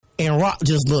And Rock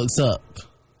just looks up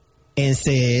and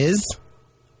says,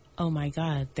 "Oh my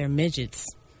God, they're midgets."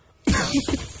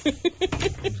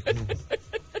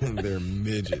 They're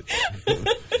midgets.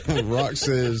 Rock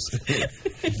says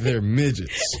they're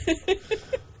midgets.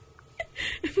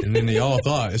 And then they all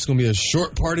thought it's going to be a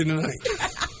short party tonight.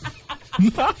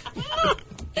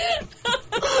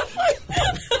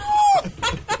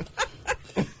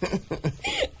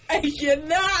 I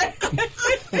cannot.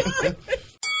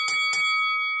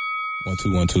 1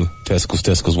 2 1 2.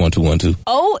 Testicles 1 2 1 2.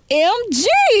 OMG.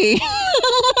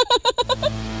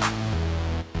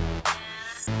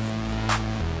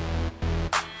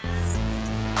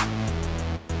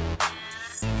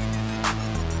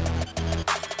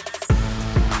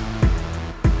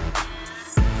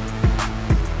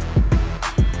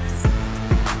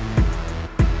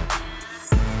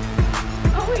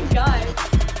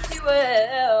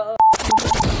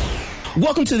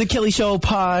 Welcome to the Kelly Show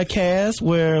podcast,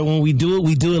 where when we do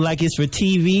it like it's for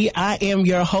TV. I am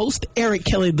your host, Eric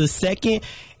Kelly II,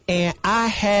 and I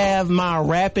have my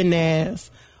rapping ass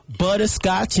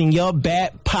butterscotch in your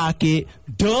back pocket,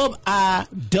 Dub-I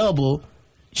Double.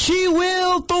 She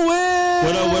Will for Will.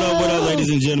 What up, ladies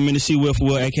and gentlemen? It's She Will for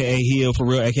Will, a.k.a. Heal for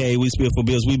Real, a.k.a. We Spill for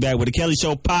Bills. We back with the Kelly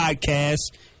Show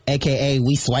podcast. A.k.a.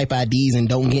 we swipe IDs and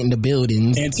don't get in the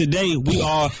buildings. And today, we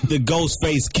are the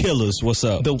Ghostface Killers. What's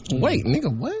up? Wait,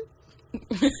 nigga, what?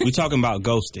 We talking about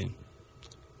ghosting.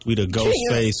 We the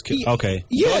Ghostface Killers. Okay.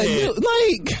 Yeah,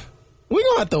 like... We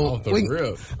gonna have to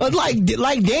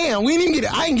like damn. We didn't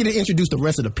get. I didn't get to introduce the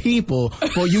rest of the people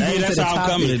for you. Hey, that's to the how I'm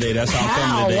topic. coming today. That's how I'm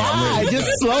coming today. Why? Just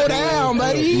slow down,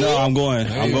 buddy. No, I'm going.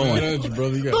 Oh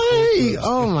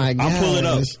my god! I'm pulling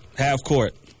up half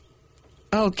court.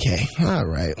 Okay, all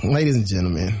right, ladies and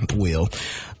gentlemen, Will,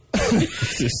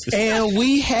 and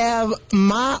we have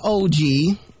my OG,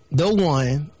 the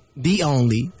one, the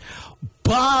only,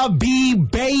 Bobby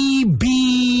Baby.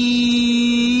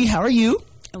 How are you?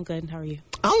 I'm good. How are you?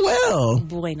 I'm well.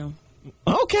 Bueno.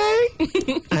 Okay.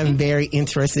 I'm very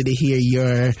interested to hear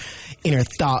your inner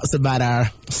thoughts about our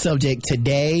subject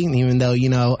today, even though, I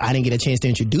didn't get a chance to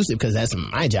introduce it because that's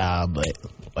my job, but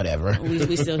whatever.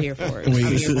 We still here for it. I'm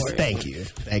here for it. Thank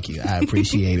you. I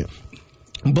appreciate it.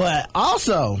 But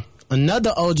also,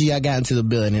 another OG I got into the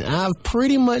building. I've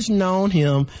pretty much known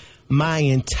him my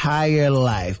entire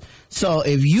life. So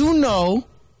if you know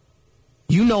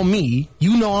me.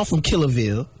 You know I'm from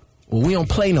Killerville. Well, we don't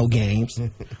play no games.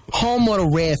 Home of the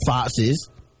Red Foxes.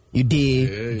 You dig?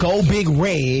 Hey. Go Big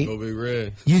Red. Go Big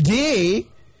Red. You dig?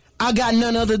 I got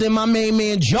none other than my main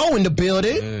man Joe in the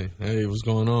building. Hey, what's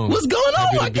going on? What's going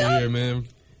on, my guy? Happy to be here, man.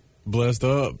 Blessed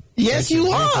up. Yes, you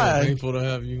are. Thankful to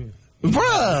have you.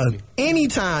 Bruh,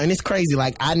 anytime. It's crazy.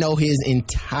 Like, I know his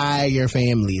entire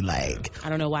family. Like, I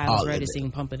don't know why I was ready to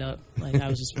sing Pump It Up. Like, I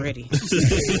was just ready. Joe.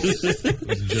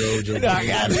 I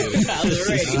got it. I was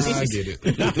ready. I get it.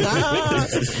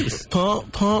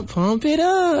 Pump it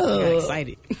up. I got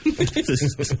excited.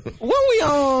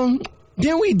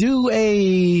 Didn't we do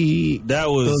a... That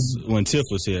was when Tiff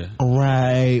was here.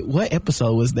 Right. What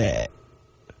episode was that?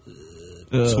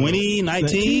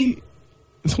 2019?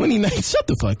 2019. Shut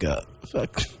the fuck up.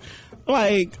 Fuck.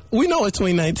 Like, we know it's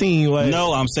 2019. Like,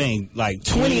 No, I'm saying like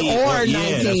 20 or 19.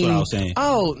 Yeah, that's what I was saying.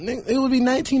 Oh, it would be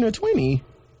 19 or 20.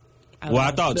 Well,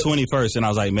 I thought 21st, and I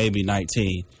was like, maybe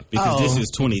 19. Because this is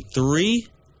 23.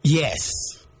 Yes.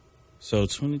 So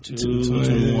 22,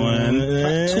 21,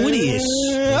 20-ish.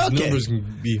 Okay. Numbers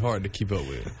can be hard to keep up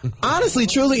with. Honestly,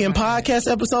 truly, in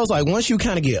podcast episodes, like, once you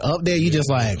kind of get up there, you just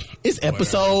like, it's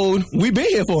episode, we've been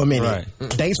here for a minute.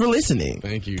 Right. Thanks for listening.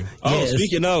 Thank you. Oh, Yes.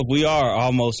 speaking of, we are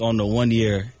almost on the 1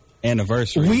 year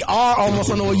anniversary. We are almost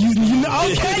on the way.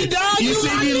 Okay, dog. You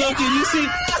see me looking, you see.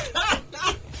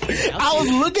 I was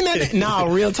looking at it. No,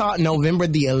 real talk. November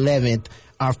the 11th,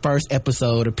 our first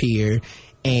episode appeared,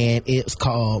 and it's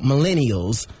called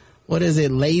Millennials. What is it?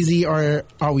 Lazy or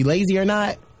are we lazy or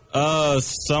not?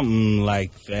 Something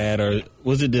like that. Or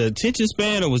was it the attention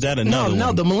span, or was that another one?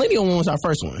 No, the millennial one was our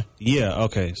first one. Yeah,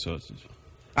 okay. So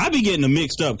I be getting them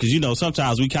mixed up because,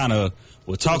 sometimes we kind of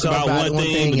will talk about one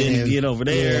thing, but then get over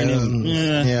there.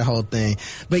 Yeah, whole thing.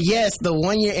 But yes, the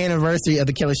 1 year anniversary of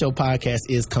the Kelly Show podcast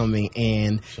is coming.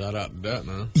 And Shout out to that,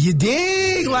 man. you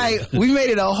dig? Like, we made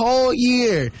it a whole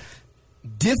year.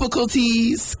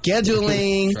 Difficulties,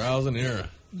 scheduling. Trials and error.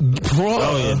 Bro,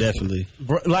 Oh, yeah, definitely.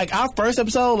 bro, like our first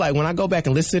episode, like when I go back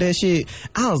and listen to that shit,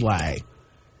 I was like,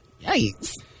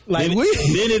 yikes. Like Then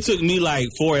it took me like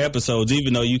 4 episodes,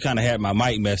 even though you kind of had my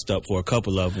mic messed up for a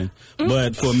couple of them,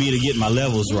 but for me to get my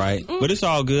levels right. But it's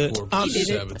all good.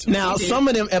 Now, some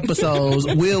of them episodes,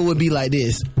 Will would be like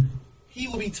this. he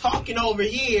would be talking over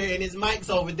here and his mic's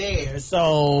over there.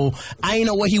 So I ain't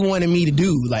know what he wanted me to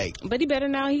do. Like, but he better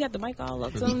now. He got the mic all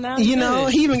up to him now. you know,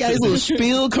 he even got his little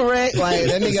spiel correct. Like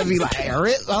that nigga be like,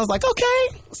 Rip. I was like, okay.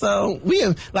 So we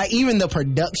have like even the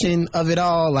production of it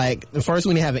all. Like the first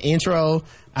we didn't have an intro.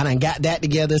 I done got that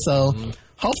together. So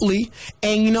hopefully,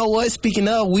 and you know what? Speaking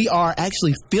of, we are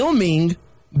actually filming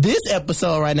this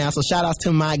episode right now, so shout out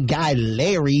to my guy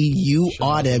Larry. You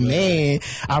are the man.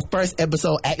 Our first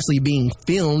episode actually being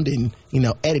filmed and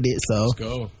edited. So Let's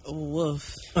go.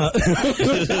 Woof. All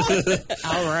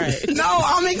right. No,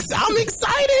 I'm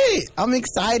excited. I'm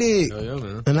excited. Hell yeah,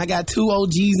 man. And I got 2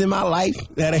 OGs in my life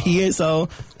that are here, so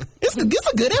it's a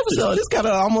good episode. This kind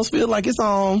of almost feels like it's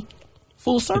on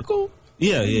full circle.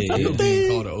 Yeah. Being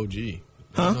called an OG.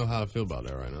 Huh? I don't know how I feel about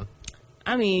that right now.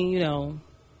 I mean,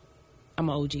 I'm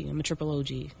an OG. I'm a triple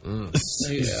OG. Yeah,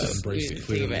 embrace it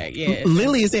clearly. Yeah.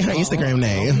 Lily is in her Instagram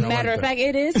name. Matter of fact,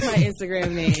 it is my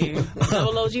Instagram name.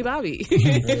 Double OG Bobby.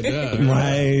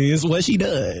 Right, it's what she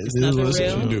does. Nothing It's what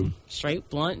real. she do. Straight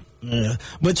blunt. Yeah.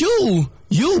 But you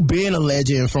been a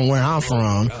legend from where I'm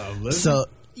from. So,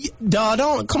 dog,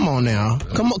 don't come on now.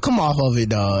 Come off of it,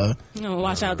 dog. No,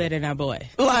 watch out there, that boy.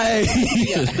 Like,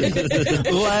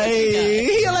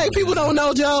 like people don't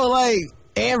know Joe. Like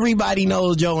everybody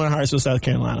knows Joe in Hartsville, South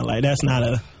Carolina. Like it's not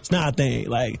a thing.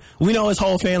 Like we know his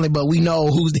whole family, but we know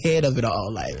who's the head of it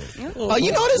all. Like, oh,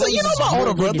 you know this. You know my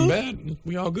older brother. Bad.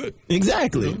 We all good.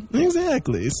 Exactly.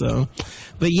 So,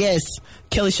 but yes,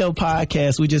 Kelly Show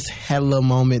Podcast. We just had a little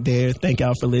moment there. Thank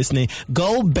y'all for listening.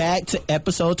 Go back to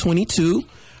episode 22.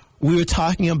 We were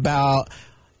talking about.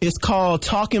 It's called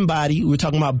Talking Body. We were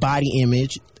talking about body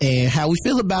image and how we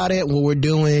feel about it, what we're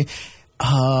doing.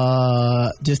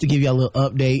 Just to give you a little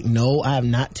update, no, I have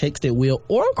not texted Will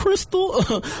or Crystal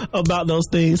about those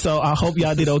things. So I hope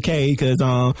y'all did okay because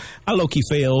I low-key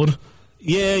failed.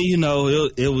 Yeah,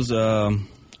 it was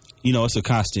it's a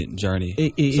constant journey.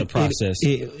 It's a process. I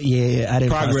didn't.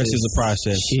 Progress is a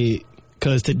process. Shit,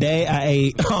 because today I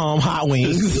ate hot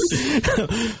wings.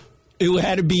 It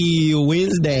had to be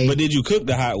Wednesday. But did you cook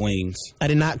the hot wings? I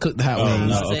did not cook the hot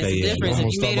wings. No, okay, yeah. Difference if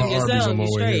you made them yourself, you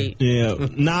straight. Yeah.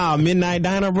 Nah, Midnight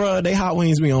Diner, bro, they hot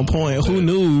wings be on point. Who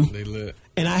knew? They lit.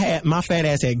 And I had, my fat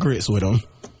ass had grits with them.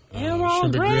 Ain't wrong,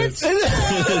 Sugar grits.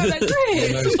 grits.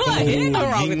 Grits. What? Ain't no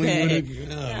wrong with that.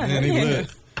 Yeah, man, they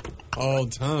lit. All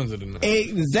times of the night.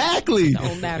 Exactly.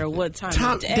 Don't matter what time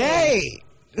of day. Day.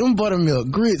 Them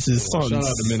buttermilk grits is something. Shout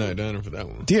out to Midnight Diner for that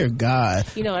one. Dear God.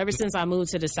 Ever since I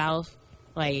moved to the South,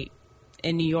 like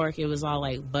in New York, it was all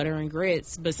like butter and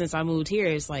grits. But since I moved here,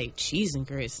 it's like cheese and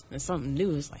grits. It's something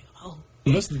new. It's like, oh.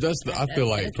 That's the. I feel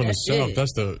like from the South, it.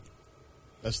 that's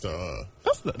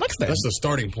the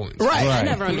starting point. Right. I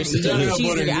never understood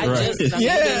cheese and grits. I've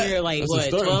been here like, That's the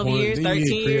 12 starting years, point. Then you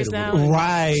 13 get years creative now.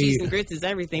 Right. Cheese and grits is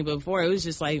everything. But before, it was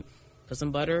just like, put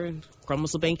some butter and crumble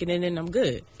some bacon in it and I'm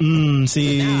good.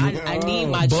 See. Now I need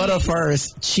my butter cheese.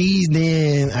 first, cheese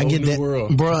then. I get new that,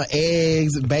 world. bruh,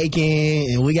 eggs, bacon,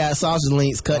 and we got sausage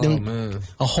links. Cut them. Man.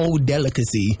 A whole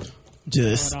delicacy.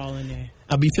 Just. Throw it all in there.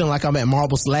 I be feeling like I'm at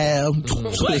Marble Slab. Cutting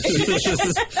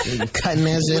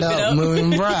that shit up,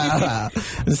 moving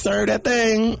and serve that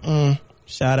thing.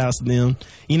 Shout outs to them.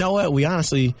 You know what? We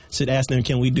honestly should ask them,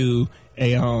 can we do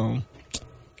a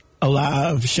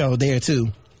live show there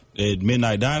too? At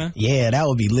Midnight Diner? Yeah, that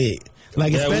would be lit.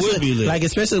 Like That especially, would be lit. like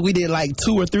especially if we did like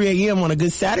 2 or 3 a.m. on a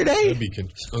good Saturday. That'd be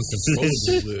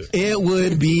uncontrollably lit. It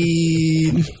would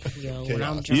be. Yo, when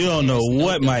I'm drunk, You don't know there's no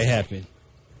what good might stuff. happen.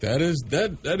 That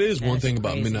is one That's thing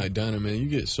about crazy. Midnight Diner, man. You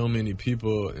get so many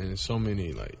people and so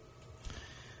many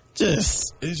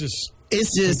Just. it's just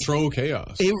It's just. control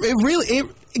chaos. It really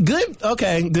good.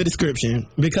 Okay, good description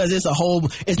because it's a whole.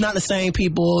 It's not the same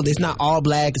people. It's not all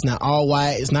black. It's not all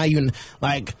white. It's not even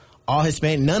like all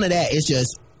Hispanic. None of that. It's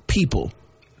just people,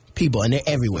 and they're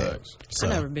everywhere. Facts. So,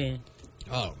 I've never been.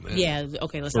 Oh man. Yeah,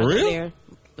 okay, let's For not real? go there.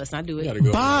 Let's not do it. You gotta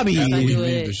go Bobby. after Let's we not do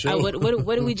leave the it. show.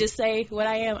 What did we just say? What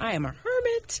I am? I am a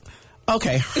hermit.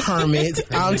 okay, hermit.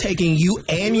 I'm taking you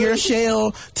and your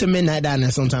shell to Midnight Diner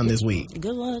sometime this week.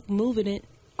 Good luck moving it.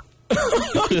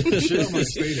 Shit, I'm gonna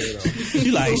stay there though.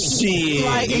 You like,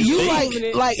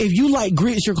 shit. Like if you like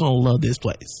grits, you're gonna love this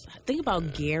place. Think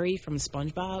about Gary from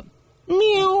SpongeBob.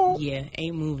 Meow. Yeah,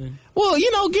 ain't moving. Well,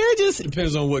 Gary just.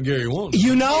 Depends on what Gary wants.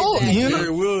 Exactly. Gary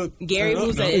will. Gary turn up,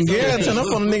 moves though. at his Gary own turn up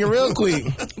pace. on a nigga real quick.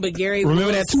 But Gary Remember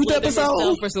will that tooth slither episode?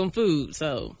 himself for some food.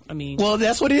 So I mean, Well,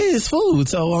 that's what it is, food.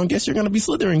 So I guess you're gonna be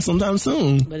slithering sometime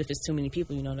soon. but if it's too many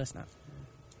people, that's not.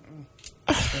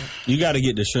 You got to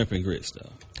get the shrimp and grits,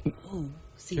 though. Ooh,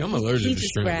 see, Yeah, I'm allergic he to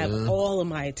just shrimp, grabbed man. all of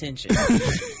my attention.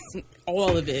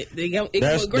 all of it.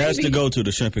 That's the go-to,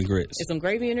 the shrimp and grits. Is some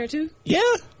gravy in there too? Yeah.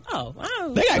 Oh,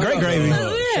 wow. They got great gravy.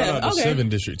 Shout out to 7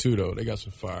 District too, though. They got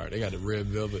some fire. They got the red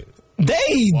velvet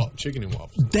chicken and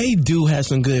waffles. They do have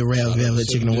some good red velvet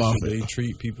chicken and waffles. They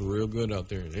treat people real good out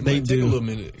there. They do. might take a little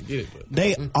minute to get it, but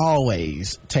They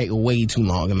always take way too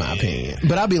long, in my opinion.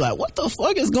 But I'll be like, what the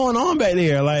fuck is going on back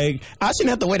there? Like, I shouldn't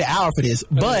have to wait an hour for this.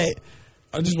 But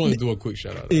I just want to do a quick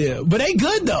shout out. yeah, but they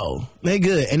good though. They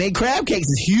good, and they crab cakes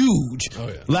is huge. Oh,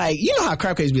 yeah. Like, you know how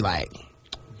crab cakes be like.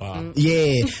 Wow.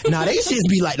 Yeah. Now they shits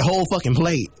be like the whole fucking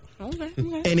plate. Okay.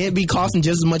 And it'd be costing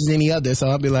just as much as any other. So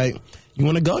I'll be like, you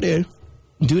want to go there?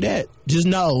 Do that. Just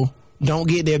know, don't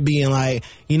get there being like,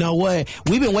 you know what?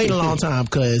 We've been waiting a long time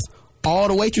because all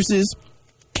the waitresses,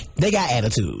 they got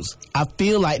attitudes. I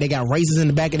feel like they got races in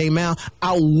the back of their mouth.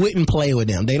 I wouldn't play with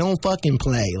them. They don't fucking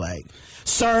play. Like,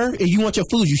 sir, if you want your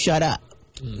food, you shut up.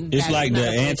 It's That's like the not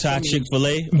a place for me.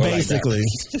 anti-Chick-fil-A. Basically.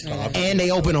 And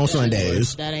they open on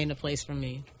Sundays. That ain't a place for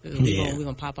me. Yeah. We're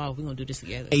going to pop off. We're going to do this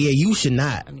together. Yeah, you should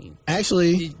not. I mean,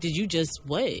 Actually, did you just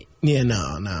what? yeah,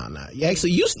 no.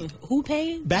 Actually, you Who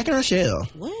paid? back in our shell.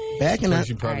 What? Back in our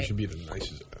She probably Right. should be the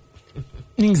nicest.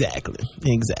 Exactly.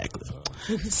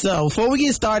 So before we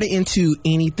get started into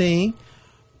anything,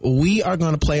 we are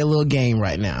going to play a little game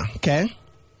right now, okay?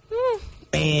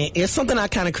 And it's something I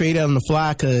kind of created on the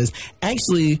fly because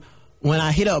actually when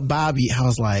I hit up Bobby, I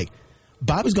was like,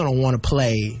 Bobby's going to want to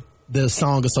play the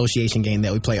song association game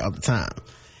that we play all the time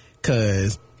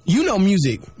because you know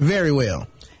music very well.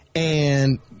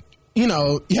 And, you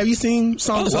know, have you seen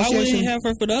song Why association? wouldn't you have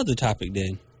her for the other topic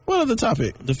then? What other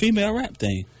topic? The female rap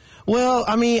thing. Well,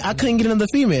 I mean, I couldn't get another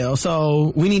female,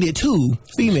 so we needed 2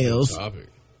 females. Topic.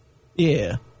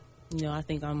 Yeah. You know, I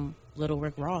think I'm Little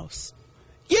Rick Ross.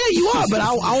 Yeah, you are, but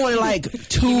I wanted like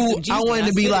 2. I wanted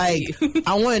to be like,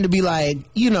 I wanted to be like,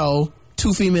 you know,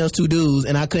 2 females, 2 dudes,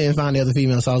 and I couldn't find the other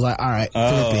female, so I was like, all right,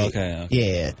 flip it. Okay.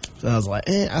 Yeah. So I was like,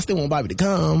 I still want Bobby to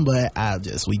come, but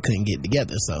we couldn't get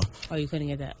together, so. Oh, you couldn't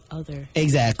get that other.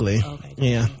 Exactly. Okay.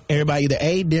 Yeah. Everybody either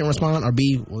A, didn't respond, or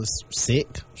B, was sick,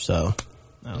 so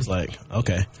I was like,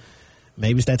 okay.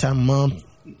 Maybe it's that time of month.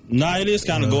 Nah, it is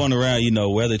kind of going around, you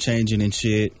know, weather changing and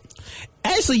shit.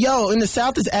 Actually, in the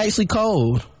South, it's actually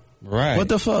cold. Right. What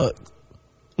the fuck?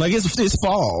 Like, it's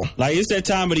fall. Like, it's that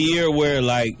time of the year where,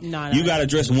 like, you got to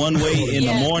dress one way in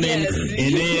the morning,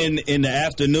 and then in the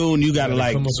afternoon, you got to,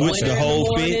 like, switch the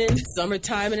whole fit.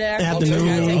 Summertime in the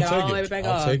Afternoon. afternoon.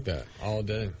 I'll take that all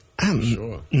day.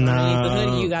 Sure. The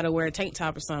hoodie, you got to wear a tank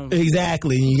top or something.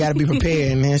 Exactly. You got to be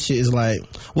prepared. And that shit is like,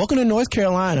 welcome to North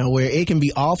Carolina, where it can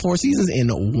be all 4 seasons in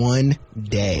one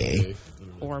day.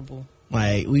 Horrible.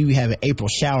 Like, we be having April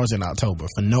showers in October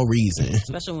for no reason.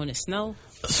 Especially when it snows.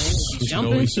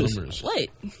 Snowy summers. What?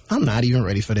 I'm not even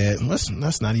ready for that.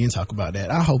 Let's not even talk about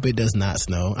that. I hope it does not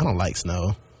snow. I don't like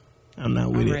snow. I'm not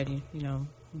with I'm it. ready. You know,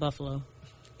 Buffalo.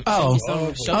 Oh,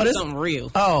 Show me something real.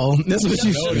 Oh, that's what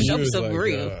you should. Show me something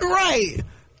real. Right.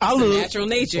 I look Natural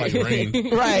nature. It's like rain.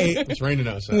 right. It's raining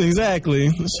outside. Exactly.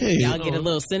 Shit. Y'all get a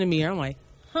little centimeter. I'm like,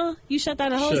 huh? You shut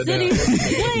down the whole Shut city?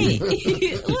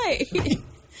 down. Wait.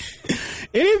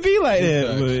 It didn't be like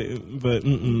that, but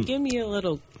Give me a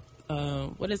little,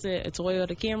 what is it, a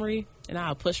Toyota Camry, and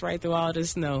I'll push right through all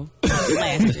this snow.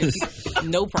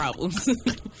 No problems.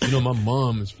 You know, my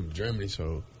mom is from Germany,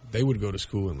 so they would go to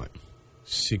school in like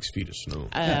 6 feet of snow.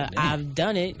 I've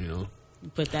done it. You know?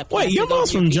 Put that. Wait, your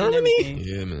mom's from Germany?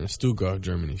 Yeah, man. Stuttgart,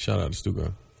 Germany. Shout out to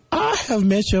Stuttgart. I have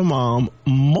met your mom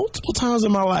multiple times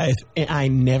in my life, and I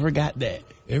never got that.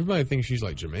 Everybody thinks she's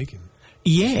like Jamaican.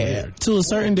 Yeah, Weird. to a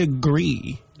certain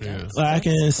degree. Yeah. Like, I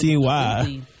can see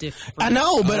why. I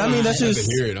know, but I mean, that's I have just.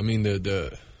 to hear it. I mean,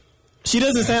 the She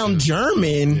doesn't sound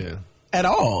German yeah. at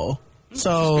all.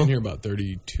 So. Been here about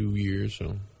 32 years,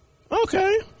 so.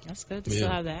 Okay. That's good to Yeah. still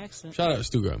have the accent. Shout out to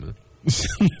Stuttgart, man.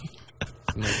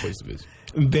 Nice place to visit.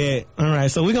 Bet. All right,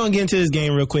 so we're going to get into this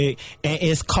game real quick, and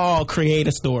it's called Create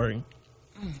a Story.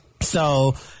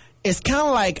 So it's kind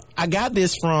of like I got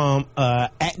this from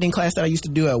acting class that I used to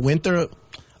do at Winthrop.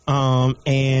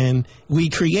 And we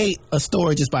create a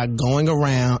story just by going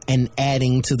around and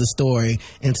adding to the story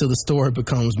until the story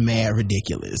becomes mad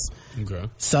ridiculous. Okay.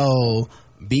 So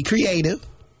be creative,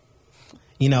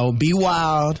 you know, be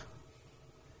wild,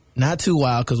 not too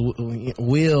wild, because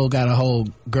Will got a whole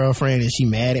girlfriend and she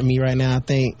mad at me right now. I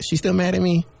think she's still mad at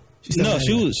me. No,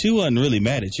 she wasn't really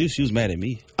mad at you. She was mad at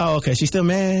me. Oh, okay. She's still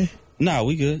mad. Nah,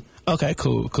 we good. Okay,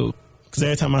 cool. Because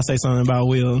every time I say something about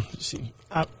Will,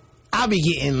 I'll be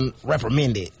getting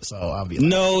reprimanded. So I'll be like,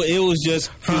 No, it was just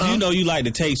because you know you like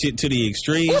to take shit to the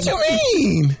extreme. what you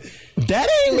mean? That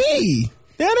ain't me.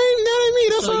 That ain't me.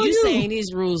 That's So all you you. saying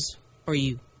these rules for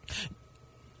you?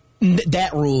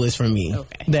 That rule is for me.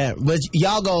 Okay. But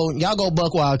y'all go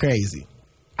buck wild crazy.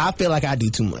 I feel like I do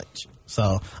too much.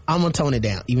 So I'm going to tone it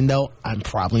down, even though I'm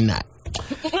probably not.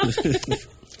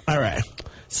 All right.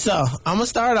 So I'm going to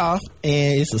start off,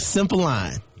 and it's a simple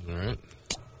line. All right.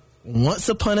 Once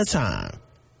upon a time,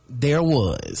 there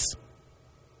was.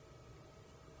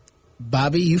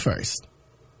 Bobby, you first.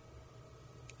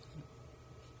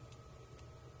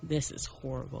 This is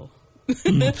horrible.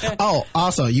 Oh,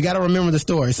 also, you got to remember the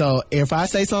story. So if I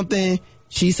say something,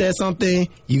 she says something,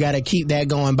 you got to keep that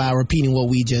going by repeating what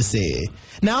we just said.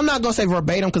 Now, I'm not going to say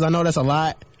verbatim because I know that's a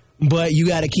lot, but you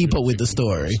got to keep up with the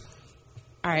story.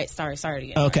 All right, start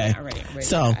again. Okay. I'm ready.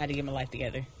 So, I had to get my life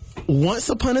together. Once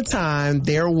upon a time,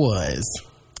 there was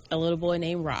a little boy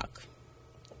named Rock.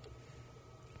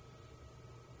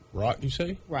 Rock, you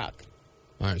say? Rock.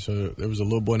 All right, so there was a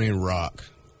little boy named Rock.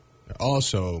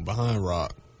 Also, behind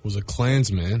Rock was a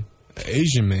Klansman, an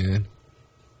Asian man,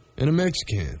 and a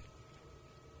Mexican.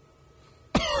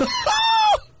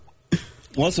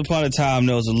 Once upon a time,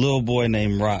 there was a little boy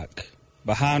named Rock.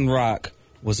 Behind Rock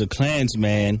was a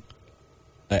Klansman,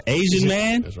 an Asian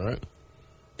man, that's right,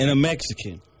 and a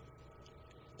Mexican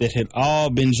that had all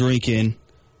been drinking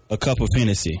a cup of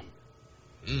Hennessy.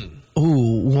 Ooh,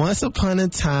 once upon a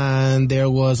time, there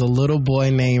was a little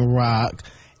boy named Rock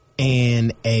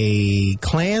and a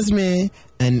Klansman,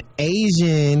 an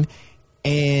Asian,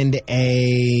 and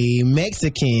a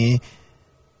Mexican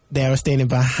that were standing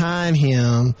behind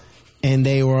him, and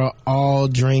they were all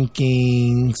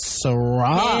drinking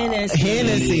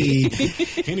Hennessy.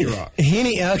 Henny Rock.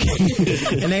 Henny,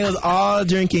 okay. And they was all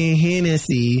drinking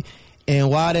Hennessy, and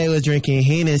while they was drinking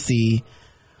Hennessy,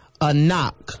 a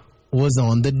knock was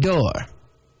on the door.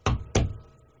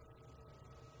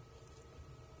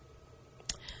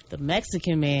 The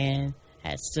Mexican man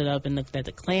had stood up and looked at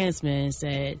the Klansman and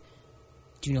said,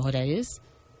 "Do you know who that is?"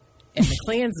 And the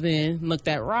Klansman looked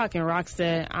at Rock, and Rock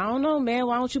said, "I don't know, man.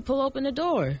 Why don't you pull open the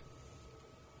door?"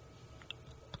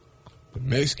 The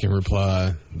Mexican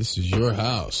replied, "This is your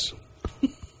house,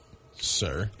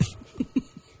 sir."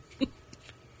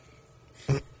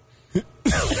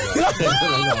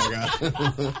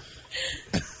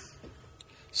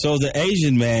 So the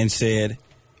Asian man said,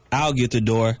 "I'll get the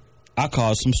door. I'll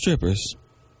call some strippers."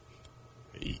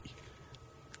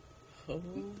 Oh,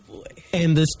 boy.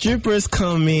 And the strippers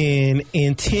come in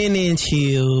 10-inch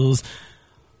heels,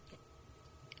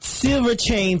 silver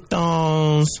chain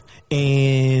thongs,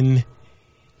 and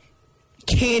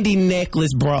candy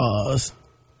necklace bras.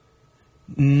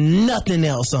 Nothing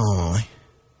else on.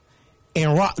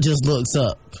 And Rock just looks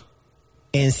up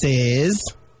and says,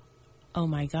 "Oh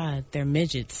my God, they're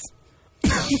midgets."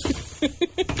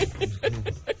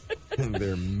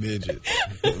 They're midgets.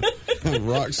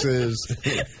 Rock says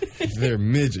they're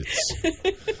midgets.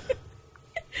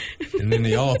 And then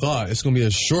they all thought it's going to be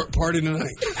a short party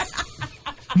tonight.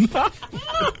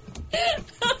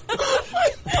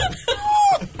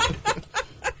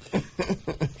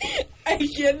 I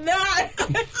cannot.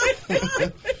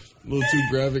 A little too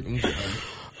graphic.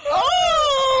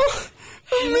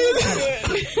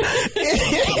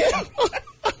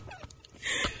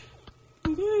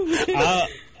 "Oh,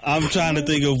 I'm trying to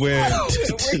think of where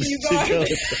you going?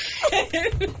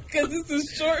 Because it's a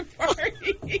short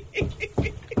party."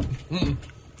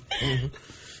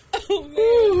 Oh,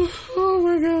 man. oh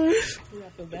my God. I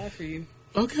feel bad for you.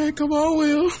 Okay, come on,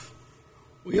 Will.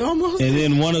 We almost. And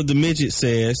then one of the midgets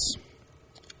says,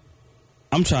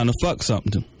 "I'm trying to fuck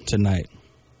something tonight."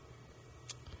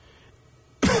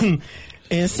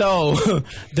 And so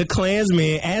the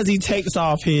Klansman, as he takes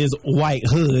off his white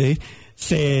hood,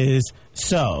 says,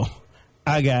 "So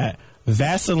I got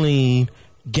Vaseline,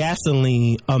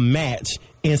 gasoline, a match,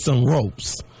 and some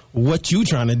ropes. What you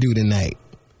trying to do tonight?"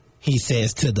 He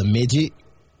says to the midget.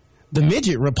 The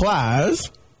midget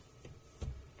replies,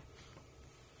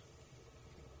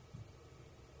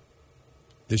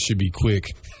 This should be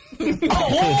quick. Not.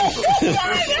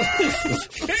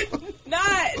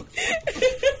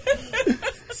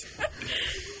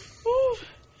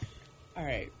 All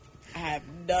right. I have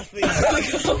nothing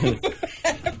to go.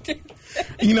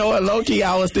 you know what, low key,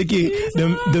 I was thinking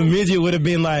the midget would have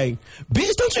been like,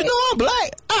 "Bitch, don't you know I'm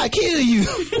black? I'll kill you."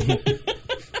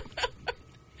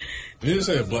 You didn't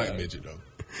say a black midget, though.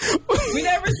 We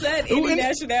never said any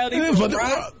nationality for for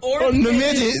Rock or the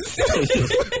midgets.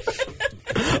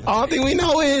 All thing we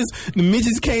know is the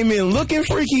midgets came in looking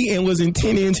freaky and was in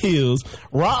 10-inch heels.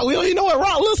 Rock, we don't even know what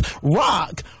Rock looks.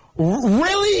 Rock,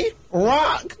 really?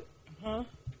 Rock? Huh?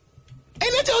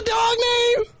 Ain't that your dog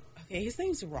name? Yeah, his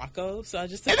name's Rocco, so I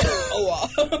just took the O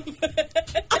off.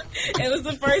 It was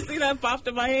the first thing that popped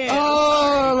in my head.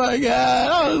 Oh my God!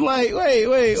 I was like, wait.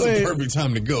 It's the perfect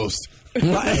time to ghost. Right.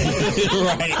 I'm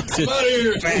out of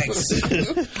here. Facts.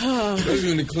 Especially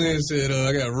when the Klan said,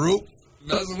 I got rope,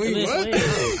 Vaseline, what?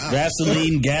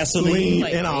 Vaseline, gasoline.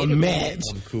 Like, and a match.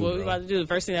 Cool, what we about to do? The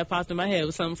first thing that popped in my head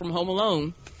was something from Home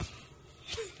Alone.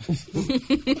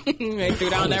 They threw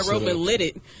down that rope and lit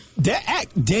it.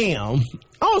 Damn.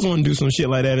 I always want to do some shit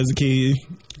like that as a kid.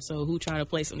 So who trying to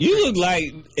play some? You look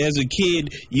like, as a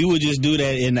kid, you would just do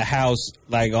that in the house,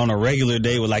 like on a regular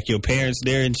day with like your parents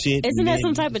there and shit. Isn't that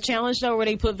some type of challenge though, where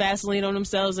they put Vaseline on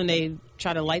themselves and they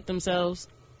try to light themselves?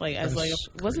 Like as like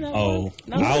wasn't that? Oh,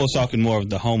 no? I was talking more of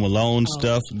the Home Alone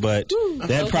stuff, but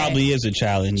that probably is a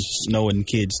challenge. Knowing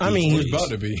kids, I mean, It's about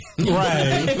to be.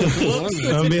 Right.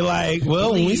 I'll be like,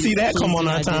 well, when we see that come on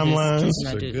our timelines. It's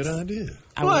a good idea.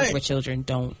 I work with children.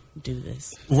 Don't do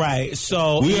this. Right.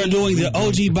 So we are doing the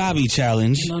OG Bobby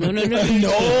challenge. No. No.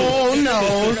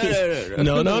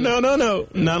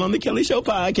 Not on the Kelly Show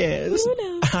podcast.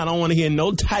 No. I don't want to hear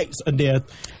no types of death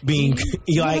being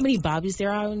You know like. how many Bobbies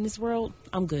there are in this world?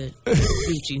 I'm good.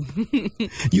 Beat you.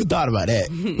 You thought about that.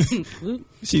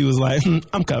 She was like,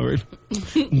 I'm covered.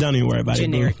 Don't even worry about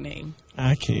Generic it. name.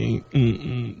 I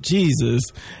can't. Jesus.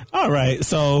 All right.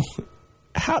 So,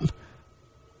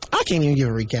 I can't even give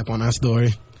a recap on our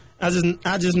story. I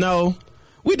just know.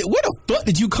 Where the fuck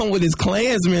did you come with this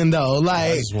Klansman though?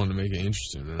 Like, I just wanted to make it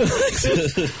interesting, man.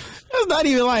 that's not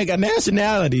even like a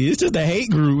nationality. It's just a hate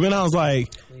group. And I was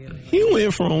like, he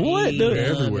went from what?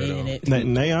 They're everywhere,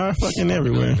 though. They are fucking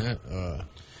everywhere.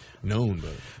 Known,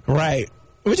 but Right.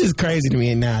 Which is crazy to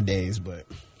me nowadays, but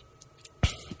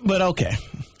okay.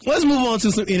 Let's move on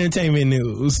to some entertainment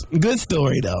news. Good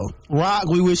story, though. Rock,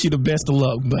 we wish you the best of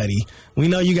luck, buddy. We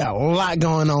know you got a lot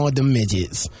going on with the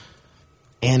midgets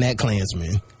and that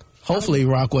Klansman. Hopefully,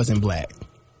 Rock wasn't black.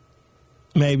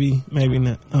 Maybe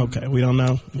not. Okay, we don't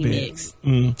know. He mixed.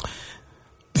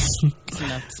 It's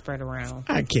enough to spread around.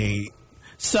 I can't.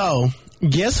 So,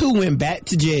 guess who went back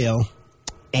to jail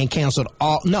and canceled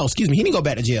all... No, excuse me. He didn't go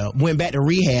back to jail. Went back to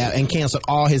rehab and canceled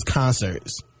all his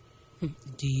concerts.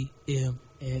 DMX.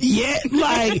 Yeah,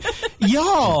 like,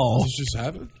 y'all. this just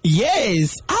happened?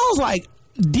 Yes. I was like,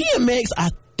 DMX, I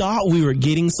thought we were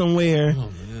getting somewhere.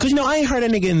 Because, I ain't heard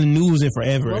that nigga in the news in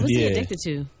forever. What was he addicted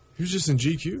to? He was just in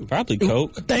GQ. Probably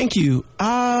coke. Thank you.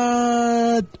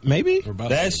 Maybe?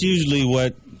 That's usually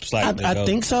what. I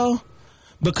think so.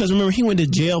 Because remember, he went to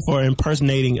jail for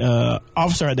impersonating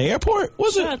officer at the airport.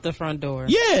 Was it at the front door?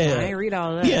 Yeah, I ain't read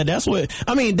all that. Yeah, that's what.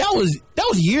 I mean, that was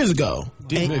years ago.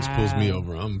 DMX pulls me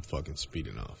over. I'm fucking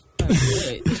speeding off.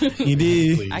 You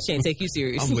did. Please. I can't take you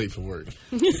serious. I'm late for work.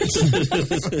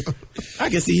 I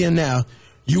can see him now.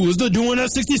 You was doing a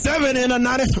 67 and a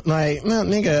 90. Like, no,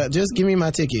 nigga, just give me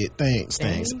my ticket. Thanks.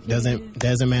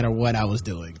 Doesn't matter what I was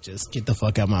doing. Just get the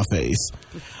fuck out my face.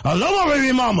 I love my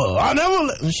baby mama. I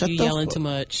never. You yelling too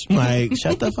much. Like,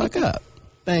 shut the fuck up.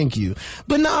 Thank you.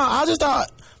 But no, I just thought,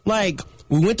 like,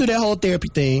 we went through that whole therapy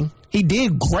thing. He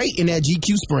did great in that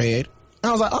GQ spread. And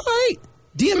I was like, all right,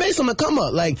 DMX on the come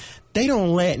up. Like, they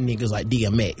don't let niggas like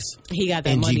DMX. He got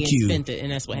that money and spent it,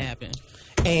 and that's what happened.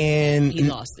 And he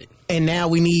lost it. And now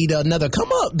we need another come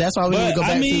up. That's why we need to go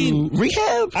back to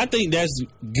rehab. I think that's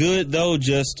good, though,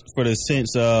 just for the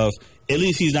sense of at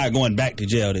least he's not going back to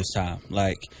jail this time.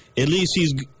 Like, at least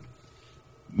he's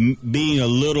being a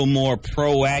little more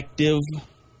proactive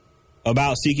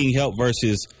about seeking help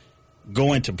versus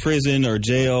going to prison or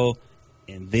jail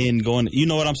and then going. You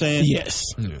know what I'm saying? Yes.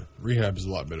 Yeah. Rehab is a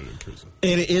lot better than prison.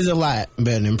 It is a lot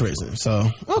better than prison. So,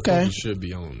 okay. It should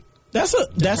be on. That's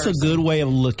a good way of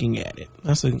looking at it.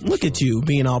 Look at you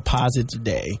being all positive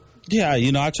today. Yeah,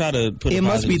 I try to put it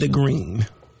must be the green.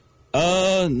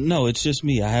 No, it's just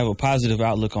me. I have a positive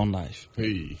outlook on life.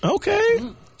 Hey.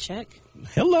 Okay. Check.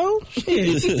 Hello.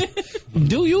 Shit.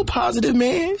 Do you positive,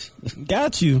 man?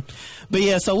 Got you. But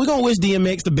yeah, so we're going to wish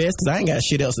DMX the best because I ain't got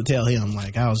shit else to tell him.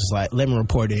 Like, I was just like, let me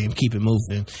report it and keep it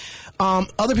moving.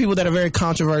 Other people that are very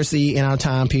controversy in our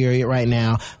time period right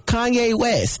now, Kanye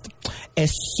West.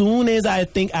 As soon as I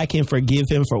think I can forgive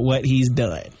him for what he's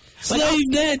done. Slave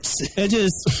nets. It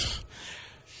just...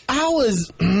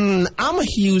 I'm a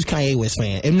huge Kanye West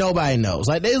fan, if nobody knows.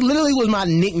 Like, it literally was my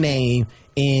nickname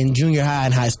in junior high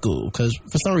and high school, because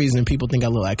for some reason people think I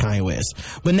look like Kanye West.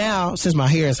 But now, since my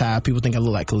hair is high, people think I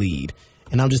look like Khalid.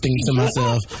 And I'm just thinking to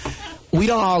myself, we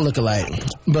don't all look alike.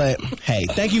 But, hey,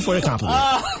 thank you for the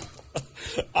compliment.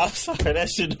 I'm sorry, that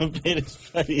shouldn't have been as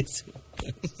funny as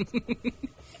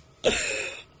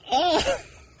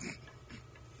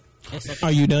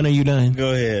Are you done?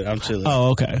 Go ahead, I'm chilling. Oh,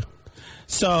 okay.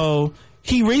 So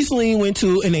he recently went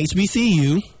to an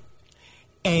HBCU,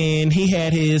 and he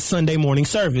had his Sunday morning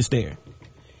service there.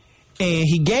 And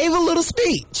he gave a little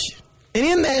speech. And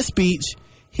in that speech,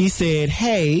 he said,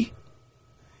 hey,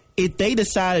 if they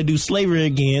decide to do slavery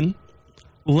again,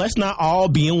 let's not all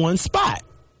be in one spot.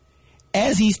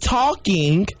 As he's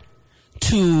talking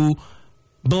to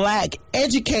black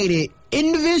educated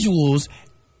individuals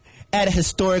at a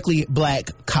historically black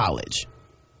college.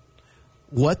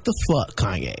 What the fuck,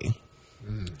 Kanye?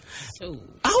 So,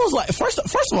 I was like,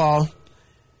 first of all,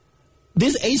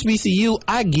 this HBCU,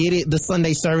 I get it. The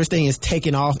Sunday service thing is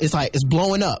taking off. It's like, it's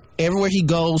blowing up. Everywhere he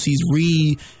goes, he's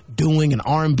redoing an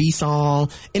R&B song.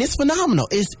 And it's phenomenal.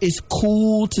 It's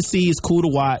cool to see. It's cool to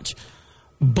watch.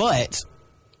 But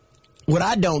what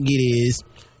I don't get is,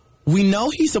 we know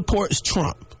he supports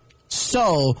Trump.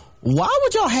 So why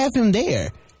would y'all have him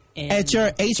there at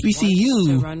your HBCU?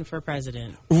 To run for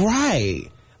president. Right.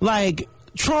 Like,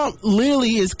 Trump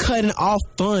literally is cutting off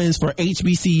funds for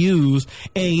HBCUs,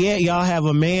 and yet y'all have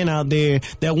a man out there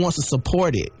that wants to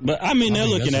support it. But I mean, they're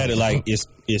looking at it like it's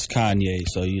Kanye,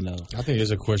 so you know. I think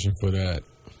it's a question for that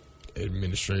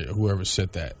administrator, whoever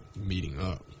set that meeting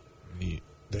up. I mean,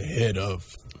 the head of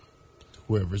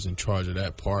whoever's in charge of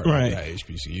that part of that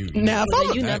HBCU. Now,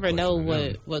 you never know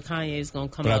what Kanye is going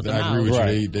to come out the mouth. I agree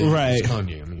with you. Right. It's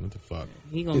Kanye. I mean, what the fuck?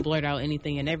 He going to blurt out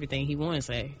anything and everything he want to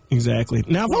say. Exactly.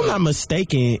 Now, if I'm not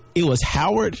mistaken, it was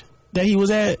Howard that he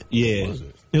was at. Yeah.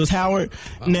 It was Howard.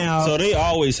 Now, so they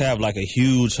always have like a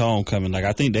huge homecoming. Like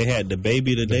I think they had the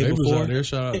baby the day before. Out there.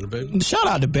 Shout out to baby. Shout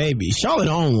out to baby. Charlotte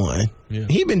owned one. Yeah.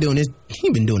 He been doing this. He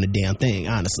been doing the damn thing,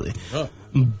 honestly.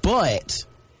 But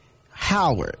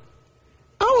Howard,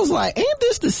 I was like, ain't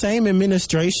this the same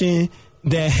administration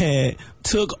that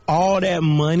took all that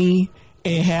money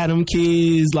and had them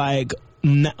kids like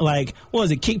what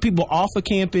was it? Kick people off of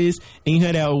campus, and you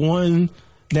had that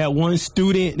one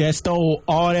student that stole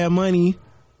all that money.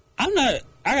 I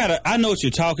know what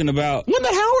you're talking about. Wasn't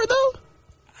that Howard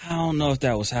though? I don't know if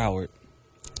that was Howard.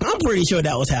 I'm pretty sure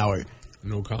that was Howard.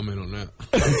 No comment on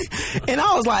that. And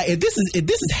I was like, if this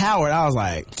is Howard, I was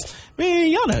like, man,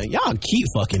 y'all keep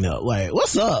fucking up. Like,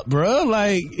 what's up, bro?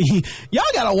 Like, y'all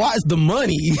gotta watch the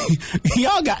money.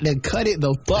 Y'all got to cut it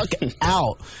the fuck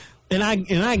out. And I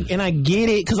get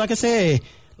it, because like I said,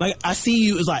 like I see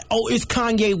you, it's like, oh, it's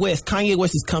Kanye West. Kanye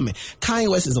West is coming. Kanye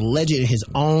West is a legend in his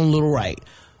own little right.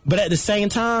 But at the same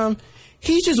time,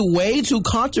 he's just way too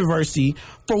controversy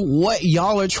for what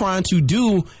y'all are trying to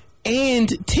do and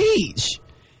teach.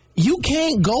 You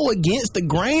can't go against the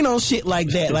grain on shit like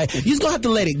that. Like, you just gonna have to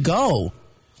let it go.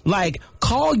 Like,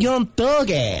 call Young Thug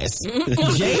ass,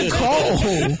 J. Cole,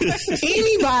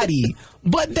 anybody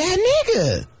but that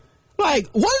nigga. Like,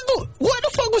 what the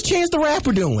fuck was Chance the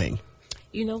Rapper doing?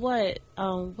 You know what?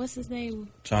 What's his name?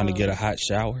 Trying to get a hot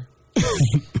shower.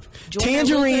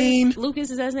 Tangerine. Lucas,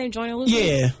 is that his name? Jordan Lucas?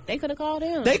 Yeah. They could have called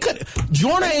him. They could.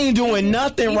 Jordan ain't doing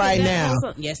nothing right now.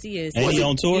 Yes, he is. And he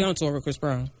on tour? He on tour with Chris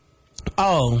Brown.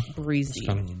 Oh. Breezy.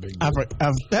 Kind of a big deal.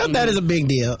 That is a big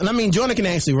deal. And I mean, Jordan can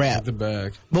actually rap. The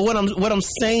bag. But what I'm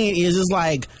saying is, it's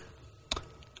like,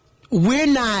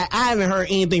 I haven't heard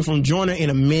anything from Jordan in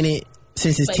a minute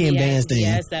since his 10 Bands thing. He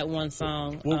has that one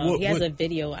song. He has a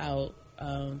video out.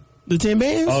 The 10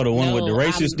 Bands? Oh, the one with the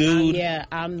racist dude?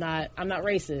 I'm not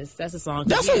racist. That's a song.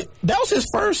 That was his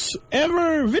first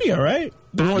ever video, right?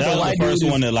 The one That was the first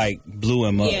one that like blew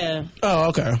him up. Yeah. Oh,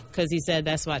 okay. Because he said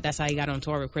that's how he got on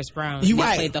tour with Chris Brown. You He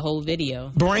right. played the whole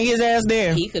video. Bring his ass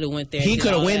there. He could have went there. He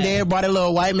could have went there, brought a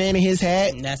little white man in his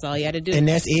hat, And that's all he had to do. and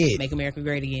that's it. Make America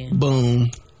great again.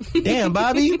 Boom. Damn,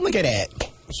 Bobby, look at that.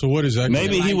 So what exactly?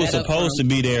 Maybe he Line was that up supposed from-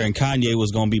 to be there, and Kanye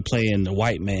was going to be playing the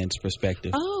white man's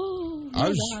perspective. Oh. I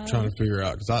was just trying to figure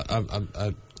out, because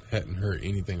I hadn't heard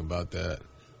anything about that.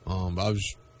 But I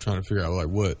was trying to figure out, like,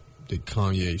 what did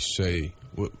Kanye say?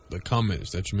 What the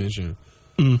comments that you mentioned?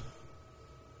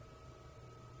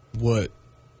 What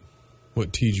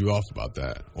teed you off about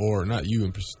that? Or not you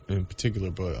in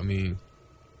particular, but I mean,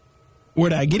 Where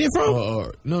did I get it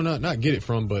from? no, not get it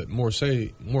from, but more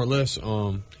or less.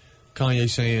 Kanye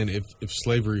saying if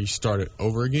slavery started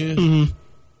over again,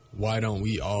 why don't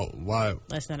we all? Why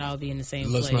Let's not all be in the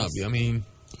same let's place. not be? I mean,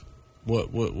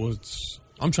 what's?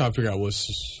 I'm trying to figure out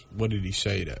what did he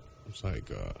say that it's like.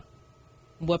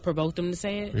 What provoked him to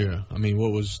say it? Yeah, I mean,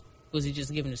 what was? Was he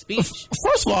just giving a speech?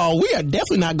 First of all, we are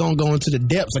definitely not going to go into the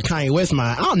depths of Kanye West's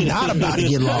mind. I'm not about to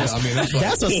get lost. I mean,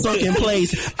 that's a sunken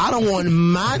place. I don't want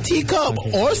my teacup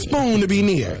or spoon to be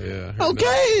near. Yeah,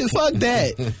 okay, fuck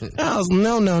that. I was,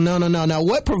 no. Now,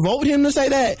 what provoked him to say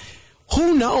that?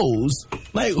 who knows?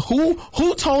 Like,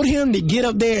 who told him to get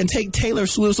up there and take Taylor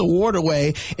Swift's award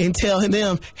away and tell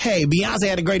them, hey, Beyonce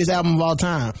had the greatest album of all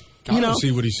time? I don't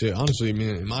see what he said. Honestly,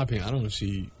 man, in my opinion, I don't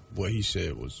see what he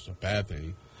said was a bad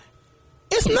thing.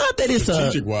 It's not that it's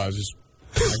strategic-wise,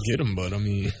 I get him, but I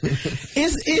mean,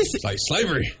 it's like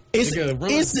slavery.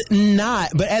 It's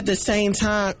not, but at the same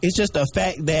time, it's just the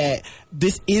fact that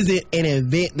this isn't an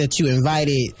event that you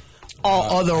invited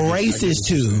all other races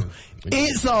to.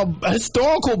 It's a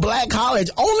historical black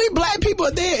college. Only black people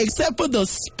are there, except for the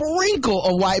sprinkle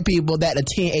of white people that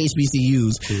attend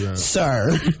HBCUs. Right.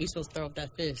 Sir, you supposed to throw up that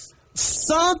fist.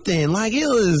 Something like it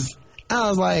was. I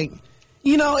was like,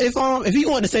 you know, if he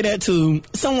wanted to say that to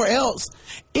somewhere else,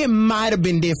 it might have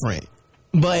been different.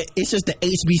 But it's just the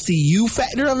HBCU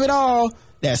factor of it all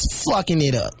that's fucking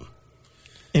it up.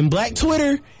 And Black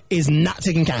Twitter is not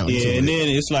taking kindly to it. And then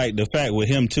it's like the fact with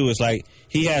him too, it's like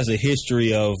he has a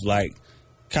history of like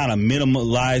kind of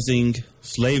minimalizing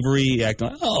slavery, acting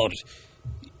like, oh,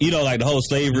 you know, like the whole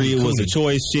slavery was a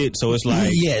choice shit. So it's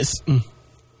like, yes,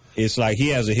 it's like he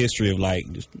has a history of like,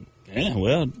 yeah,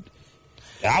 well,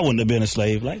 I wouldn't have been a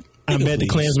slave. Like, I bet the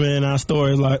Klansman in our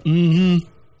story is like, and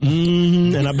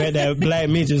I bet that black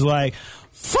Mitch is like,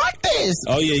 fuck this.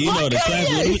 Oh yeah, you know the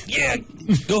Klansman. Yeah,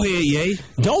 go ahead, yay.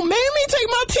 Don't make me take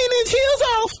my 10-inch heels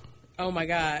off. Oh my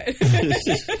god.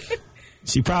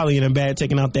 She probably in a bad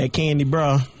taking out that candy,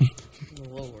 bro.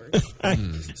 Lord.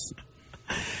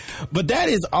 But that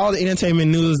is all the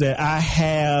entertainment news that I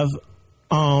have.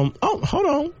 Oh, hold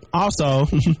on. Also,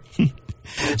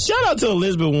 shout out to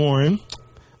Elizabeth Warren.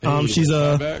 She's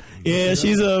a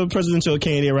presidential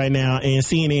candidate right now, and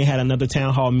CNN had another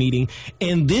town hall meeting,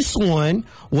 and this one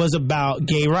was about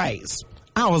gay rights.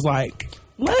 I was like,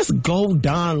 let's go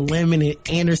Don Lemon and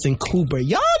Anderson Cooper.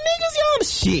 Y'all niggas, y'all the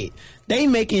shit. They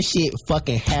making shit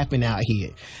fucking happen out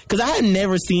here. Because I had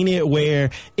never seen it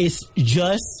where it's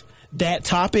just that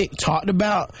topic talked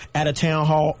about at a town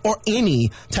hall or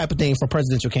any type of thing for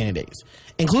presidential candidates,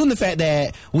 including the fact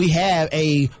that we have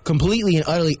a completely and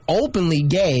utterly openly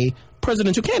gay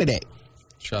presidential candidate.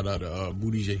 Shout out to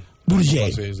Buttigieg.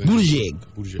 Buttigieg. Yeah,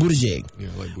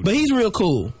 I like Buttigieg. But he's real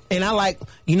cool. And I like,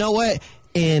 you know what?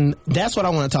 And that's what I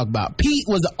want to talk about. Pete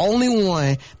was the only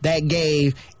one that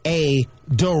gave a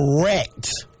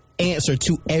direct answer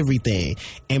to everything.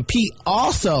 And Pete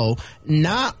also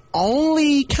not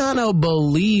only kind of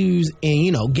believes in,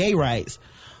 you know, gay rights,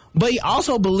 but he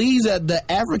also believes that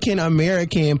the African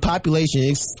American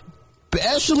population,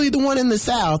 especially the one in the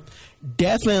South,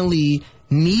 definitely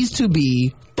needs to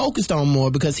be focused on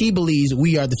more because he believes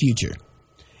we are the future.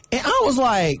 And I was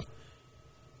like,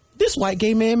 this white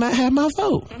gay man might have my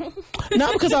vote.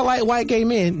 Not because I like white gay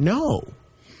men. No.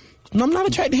 I'm not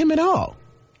attracted to him at all.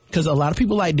 Because a lot of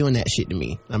people like doing that shit to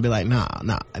me. I'll be like, nah,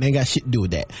 it ain't got shit to do with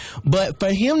that. But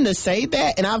for him to say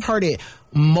that, and I've heard it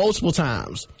multiple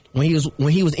times when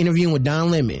he was interviewing with Don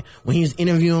Lemon, when he was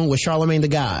interviewing with Charlamagne the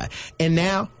God, and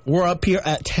now we're up here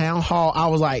at Town Hall. I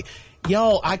was like,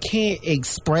 yo, I can't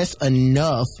express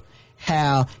enough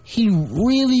how he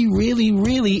really, really,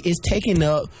 really is taking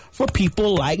up for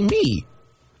people like me,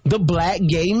 the black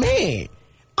gay man.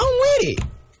 I'm with it.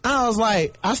 I was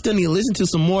like, I still need to listen to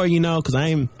some more, you know, because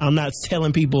I'm not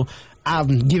telling people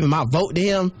I'm giving my vote to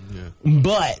him,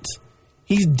 but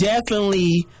he's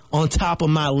definitely on top of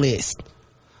my list.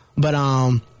 But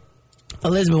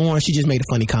Elizabeth Warren, she just made a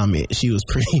funny comment. She was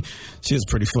pretty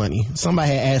funny.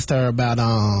 Somebody had asked her about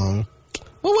what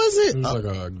was it? It was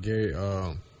like a gay.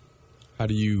 How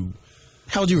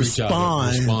would you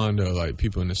respond to like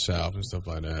people in the South and stuff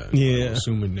like that? Yeah,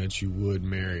 assuming that you would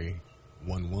marry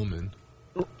one woman.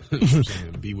 You know what I'm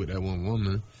saying? Be with that one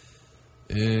woman,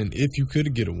 and if you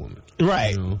could get a woman,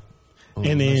 right? You know,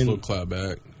 and then nice little clap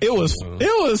back. It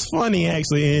was funny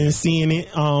actually, and seeing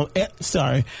it on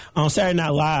Saturday Night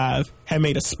Live had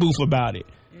made a spoof about it.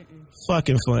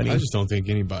 Fucking funny. I just don't think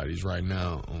anybody's right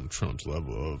now on Trump's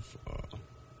level of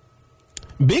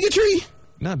bigotry.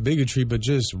 Not bigotry, but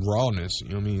just rawness. You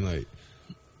know what I mean? Like,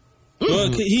 well,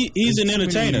 he's an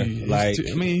entertainer.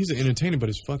 He's an entertainer, but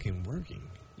it's fucking working.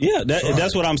 Yeah,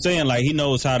 that's what I'm saying. Like, he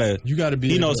knows how to. You got to be.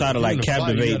 He knows how to like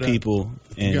captivate people.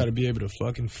 You got to be able to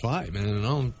fucking fight, man. And I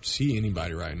don't see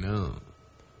anybody right now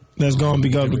that's going to be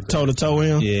going toe to toe with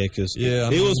him. Yeah, because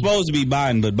it was supposed to be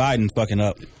Biden, but Biden fucking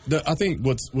up. I think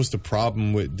what's the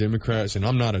problem with Democrats, and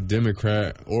I'm not a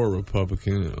Democrat or a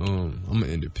Republican. I'm an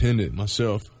independent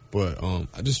myself, but I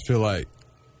just feel like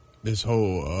this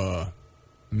whole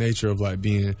nature of like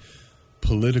being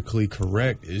politically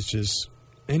correct is just.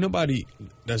 Ain't nobody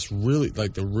that's really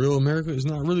like the real America is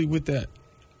not really with that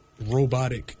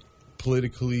robotic,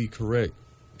 politically correct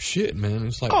shit, man.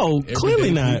 It's like clearly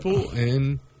everyday not. people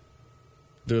and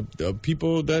the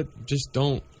people that just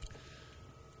don't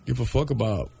give a fuck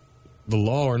about the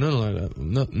law or nothing like that.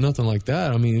 Nothing like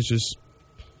that. I mean, it's just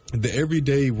the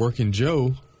everyday working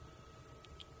Joe.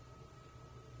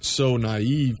 So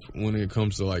naive when it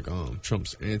comes to like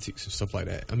Trump's antics and stuff like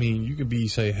that. I mean, you can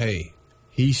say, hey,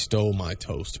 he stole my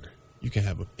toaster. You can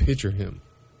have a picture of him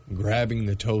grabbing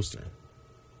the toaster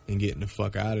and getting the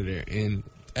fuck out of there. And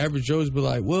average Joe's be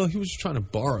like, well, he was just trying to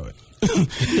borrow it. But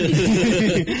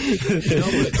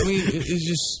I mean, it's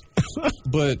just.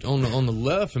 But on the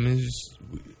left, I mean, it's just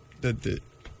that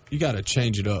you got to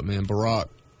change it up, man. Barack,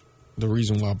 the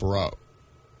reason why Barack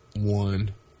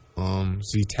won,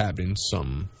 is he tapped in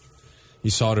something. He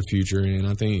saw the future, and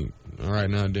I think right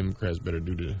now Democrats better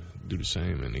do the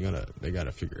same, and they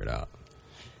gotta figure it out.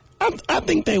 I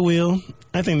think they will.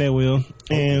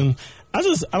 And I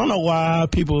don't know why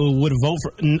people would vote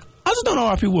for. I just don't know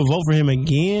why people would vote for him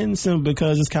again, simply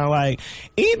because it's kind of like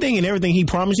anything and everything he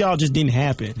promised y'all just didn't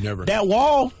happen. Never. That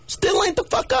wall still ain't the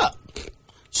fuck up.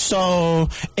 So,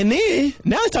 and then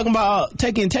now he's talking about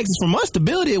taking Texas from us to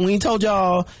build it when he told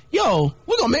y'all, yo,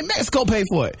 we're gonna make Mexico pay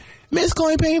for it. Mexico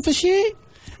ain't paying for shit.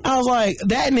 I was like,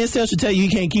 that in itself should tell you he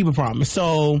can't keep a promise.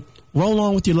 So roll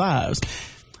on with your lives.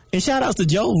 And shout outs to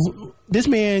Joe. This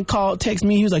man text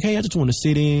me. He was like, hey, I just want to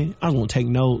sit in. I want to take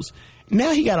notes.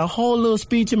 Now he got a whole little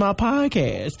speech in my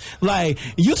podcast. Like,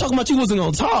 you talking about you wasn't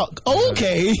going to talk.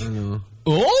 Okay.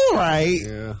 All right.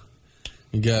 Yeah.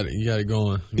 You got it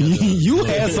going. You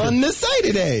had something to say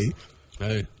today.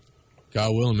 Hey,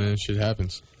 God willing, man. Shit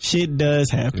happens. Shit does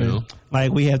happen. You know?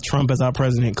 Like, we have Trump as our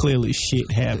president. Clearly,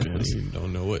 shit happens. You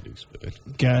don't know what to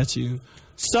expect. Got you.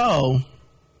 So,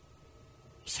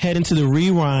 let's head into the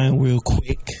rewind real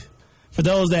quick. For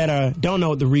those that don't know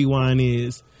what the rewind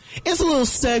is, it's a little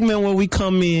segment where we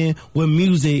come in with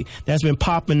music that's been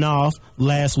popping off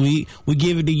last week. We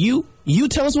give it to you. You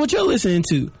tell us what you're listening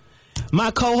to.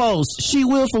 My co-host, She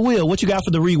Will for Will. What you got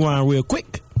for the rewind real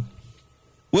quick?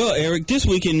 Well, Eric, this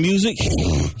week in music,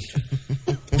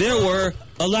 there were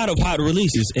a lot of hot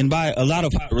releases. And by a lot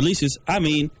of hot releases, I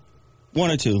mean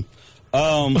one or two.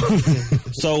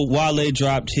 So Wale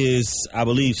dropped his, I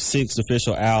believe, 6th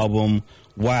official album.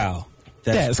 Wow.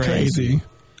 That's crazy.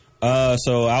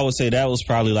 So I would say that was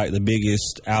probably like the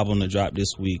biggest album to drop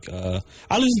this week. I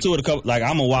listened to it a couple, like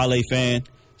I'm a Wale fan,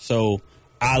 so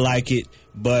I like it,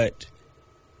 but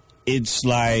it's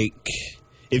like,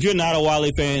 if you're not a Wale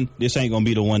fan, this ain't gonna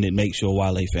be the one that makes you a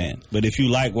Wale fan. But if you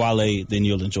like Wale, then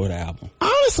you'll enjoy the album.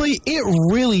 Honestly, it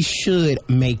really should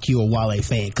make you a Wale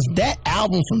fan, because that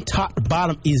album from top to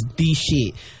bottom is the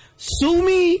shit. Sue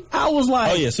Me, I was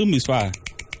like, oh yeah, Sue Me's fire.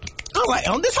 I was like,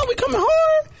 oh, this how we coming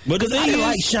hard? But the Because I thing didn't is,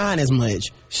 like Shine as much.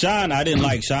 Shine, I didn't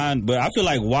like Shine, but I feel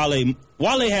like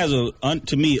Wale has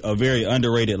to me a very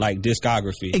underrated like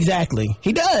discography. Exactly,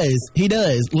 he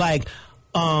does. Like,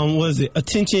 was it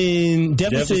Attention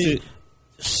Deficit?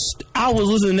 I was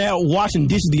listening to that, washing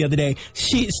dishes the other day.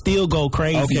 Shit still go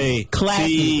crazy. Okay, classic.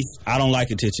 see, I don't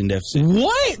like Attention Deficit.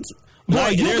 What? Bro,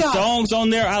 Like, there's songs on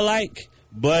there I like,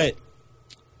 but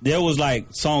there was like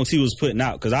songs he was putting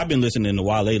out, because I've been listening to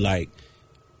Wale like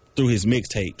through his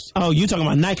mixtapes. Oh, you talking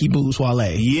about Nike boots,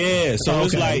 Wale? Yeah, so Okay.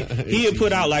 it's like he had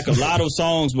put out like a lot of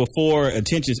songs before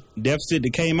Attention Deficit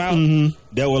that came out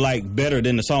that were like better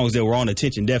than the songs that were on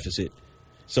Attention Deficit.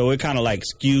 So it kind of like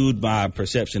skewed my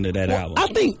perception of that album. I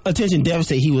think Attention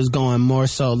Deficit, he was going more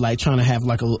so like trying to have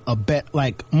like a bet,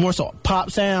 like more so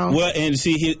pop sound. Well, and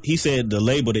see, he said the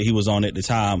label that he was on at the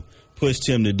time pushed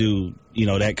him to do, you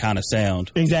know, that kind of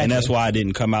sound. Exactly. And that's why I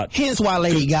didn't come out. Hence why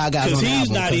Lady Gaga, because he's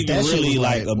not even really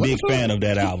like a big fan of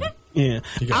that album. Yeah,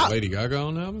 You got Lady Gaga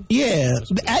on the album? yeah.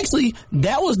 Actually,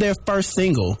 that was their first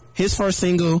single. His first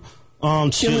single,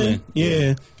 Chillin'.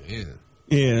 Yeah, Damn.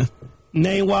 yeah.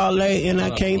 Name Wale, and I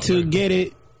came to Wale. get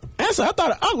it. Actually,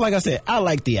 like I said, I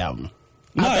like the album.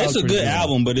 I No, thought it it's was a pretty good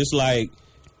album, but it's like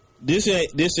this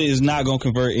is not gonna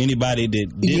convert anybody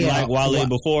that didn't like Wale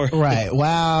before. Right.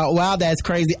 Wow, that's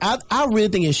crazy. I really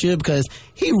think it should, because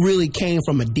he really came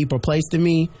from a deeper place to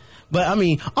me. But I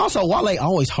mean, also Wale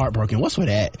always heartbroken. What's with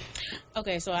that?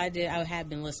 Okay, so I had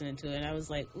been listening to it, and I was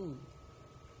like, ooh,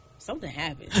 something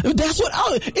happened. That's what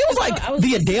it was like. I was The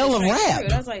listening Adele of straight through rap.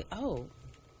 it. I was like, oh,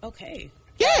 okay.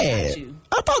 Yeah, Got you.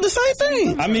 I thought the same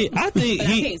thing. I mean, I think But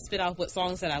I can't spit off what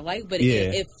songs that I like, but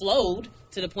it flowed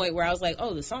to the point where I was like,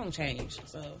 oh, the song changed.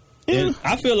 So And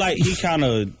I feel like he kind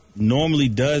of normally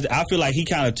does. I feel like he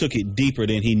kind of took it deeper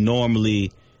than he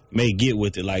normally may get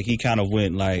with it. Like he kind of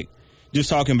went like just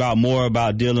talking about more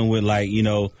about dealing with like, you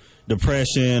know,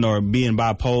 depression or being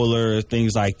bipolar,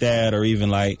 things like that, or even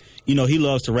like, you know, he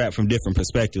loves to rap from different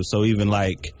perspectives. So even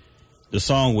like the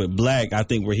song with Black, I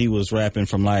think where he was rapping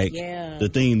from like the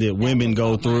thing that women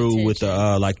go through with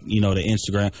the like, you know, the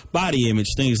Instagram body image,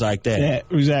 things like that. Yeah,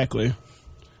 exactly.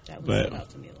 That was stood out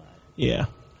to me a lot. Yeah.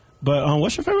 But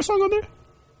what's your favorite song on there?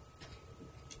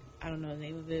 I don't know the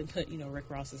name of it, but you know Rick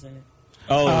Ross is in it.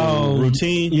 Oh,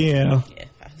 Routine? Yeah.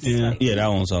 Yeah, that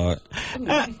one's hard.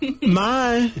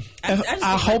 Mine,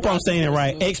 I hope I'm saying it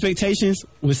right. Expectations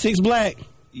with 6 Black.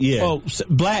 Yeah. Oh,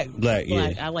 Black.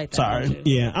 Yeah. I like that. Sorry. One too.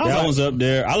 Yeah. That one's up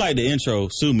there. I like the intro,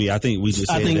 Sue Me. I think we just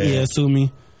said that. Yeah, Sue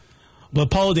Me.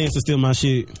 But pole dance is still my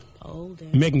shit. Pole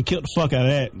dance. Megan killed the fuck out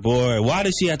of that. Boy, why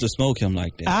did she have to smoke him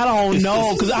like that? I don't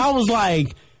know, because I was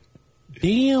like,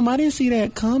 damn, I didn't see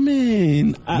that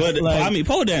coming. I mean,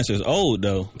 pole dancer is old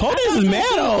though. Pole dancer is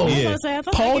mad old. Yeah.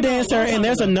 Pole dancer, and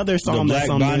there's another song the that's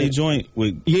Black on Bonnie there. joint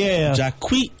with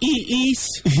Jacquees.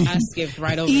 I skipped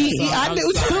right over that song. I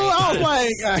knew too. I was like,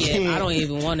 I don't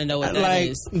even want to know what that like,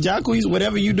 is. Jacquees,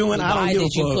 whatever you doing, I don't Why give a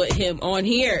did you fuck. put him on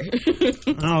here?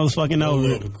 I was fucking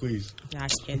over it. I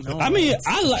mean,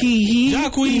 I like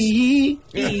Jacquees.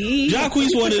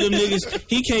 Jacquees one of them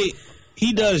niggas.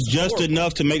 He does just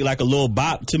enough to make like a little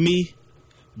bop to me,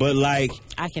 but like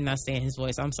I cannot stand his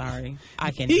voice. I'm sorry, I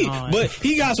cannot. But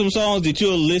he got some songs that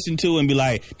you'll listen to and be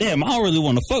like, damn, I don't really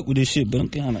want to fuck with this shit, but I'm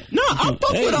kind of I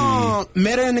fuck with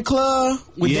Met Her in the Club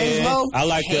with Dave Low. I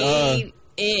like really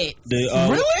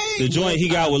the joint he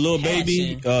got with Lil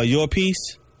Baby, Your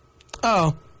Piece.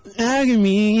 Oh. I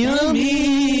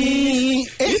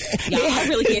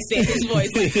really can't stand his voice.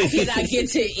 Like, I cannot get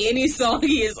to any song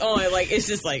he is on. Like, it's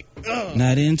just like, ugh.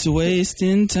 Not into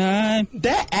wasting time.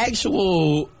 That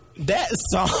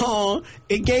song,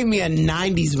 it gave me a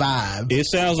 90s vibe. It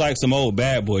sounds like some old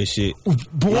Bad Boy shit.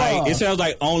 Boy. Like, it sounds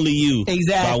like Only You by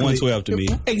Exactly. 112 to me.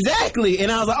 Exactly.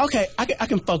 And I was like, okay, I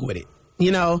can fuck with it.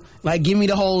 You know, like give me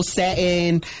the whole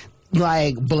satin,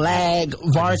 like black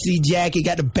varsity jacket,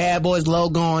 got the Bad Boys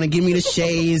logo on, and give me the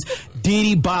shades.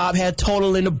 Diddy Bob had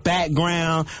Total in the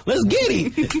background. Let's get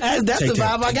it. That's the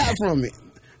vibe I got from it.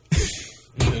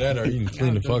 Either that or you can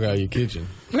clean the fuck out of your kitchen.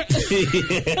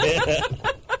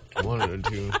 One of the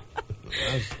two.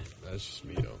 That's just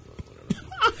me though.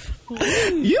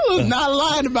 You was not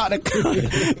lying about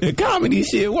the comedy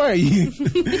shit, were you?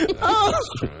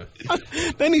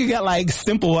 That nigga got like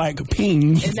simple like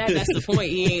pings. And that's the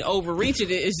point. He ain't overreaching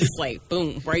it. It's just like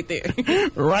boom, right there.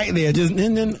 Right there, just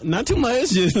and then not too much.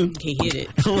 Just He hit it.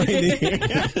 right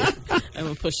there. I'm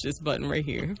gonna push this button right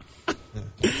here.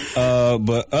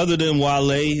 But other than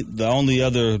Wale, the only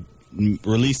other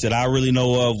release that I really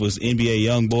know of was NBA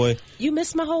YoungBoy. You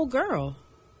missed my whole girl.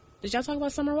 Did y'all talk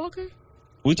about Summer Walker?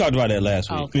 We talked about that last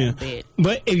week. Oh, okay, Yeah. bad.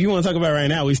 But if you want to talk about it right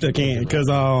now, we still can, because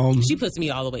She puts me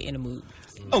all the way in the mood.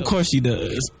 of course she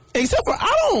does. Except for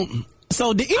I don't.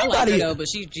 So did I like her anybody? though, but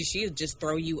she just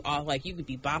throw you off. Like you could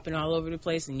be bopping all over the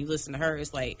place, and you listen to her.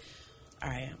 It's like, all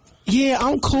right, Yeah,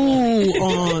 I'm cool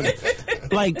on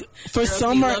like for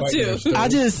Summer. love too. I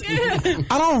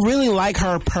don't really like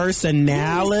her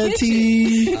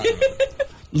personality.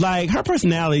 Like her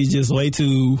personality is just way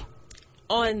too.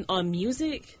 on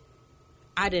music.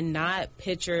 I did not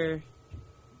picture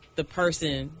the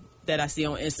person that I see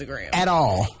on Instagram At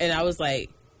all. and I was like,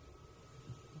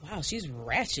 wow, she's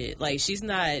ratchet. Like she's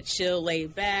not chill,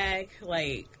 laid back.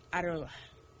 Like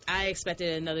I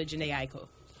expected another Jhené Aiko.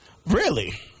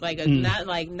 Really? Like not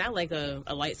like a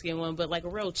light skinned one, but like a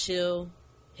real chill,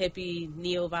 hippie,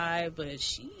 neo vibe. But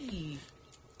she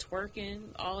twerking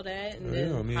all that and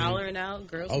then hollering out,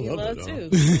 girls I need love love it, too. though.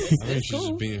 It's, I think it's she's cool.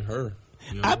 just being her.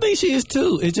 You know? I think she is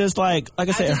too. It's just like I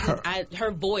said,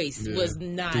 Her voice was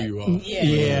not. Threw you off.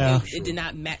 Yeah. It did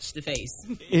not match the face.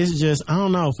 it's just I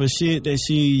don't know for shit that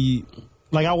she.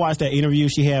 Like I watched that interview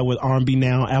she had with R&B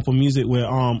Now Apple Music with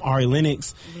Ari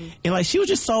Lennox, and like she was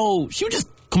just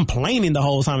complaining the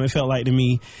whole time. It felt like to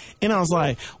me, and I was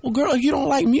like, "Well, girl, if you don't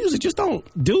like music, just don't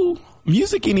do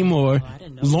music anymore." I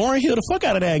didn't know. Lauren Hill the fuck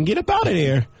out of that and get up out of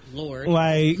there. Lord.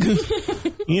 Like,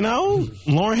 you know,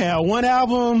 Lauren had one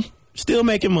album, still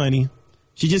making money.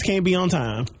 She just can't be on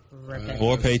time.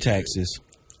 Or pay taxes.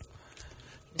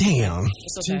 Damn.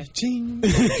 It's okay.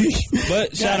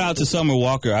 But shout out to Summer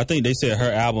Walker. I think they said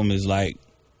her album is like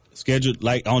scheduled,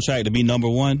 like on track to be number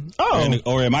one. Oh.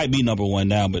 Or it might be number one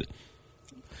now, but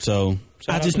so.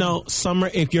 I just know, Summer,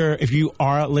 if you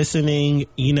are listening,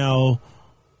 you know,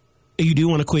 if you do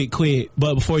want to quit,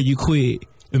 but before you quit,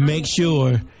 make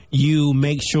sure you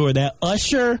make sure that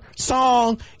Usher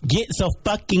song gets a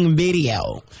fucking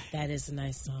video. That is a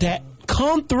nice song. That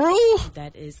come through.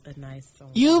 That is a nice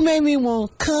song. You made me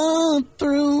want come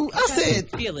through. I said,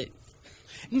 feel it.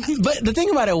 but the thing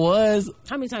about it was,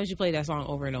 How many times you play that song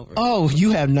over and over? oh,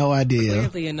 you have no idea.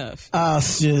 Clearly enough.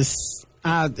 It's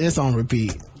on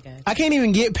repeat. Okay. I can't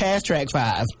even get past track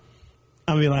 5.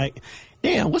 I'll be like,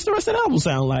 damn, what's the rest of the album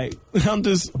sound like? I'm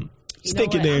just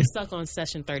stick it there. I'm stuck on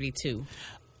session 32.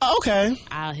 Okay.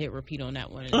 I'll hit repeat on that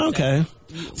one. Okay.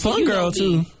 Fun girl,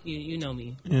 too. You know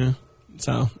me. Yeah.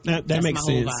 So that makes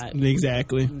my whole sense. vibe.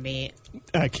 Exactly. Man.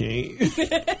 I can't.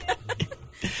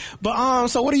 But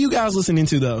so what are you guys listening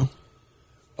to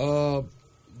though?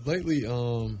 Lately,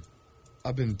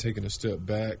 I've been taking a step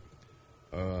back.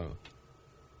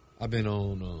 I've been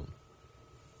on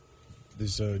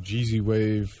this Jeezy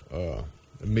Wave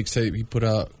mixtape he put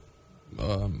out.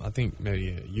 I think maybe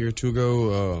a year or two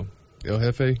ago. El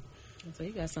Jefe. So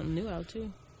you got something new out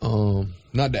too.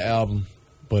 Not the album,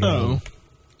 but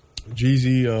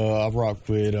Jeezy. I rock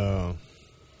with. I've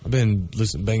been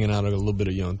banging out a little bit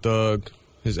of Young Thug,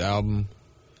 his album.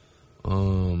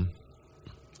 Always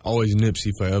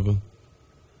Nipsey forever.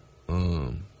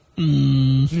 You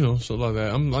know, stuff like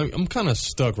that. I'm kind of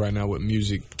stuck right now with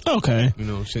music. Okay. You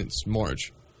know, since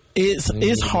March.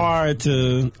 It's hard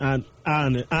to. I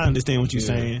understand what you're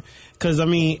saying, because I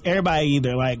mean everybody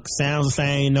either like sounds the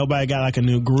same. Nobody got like a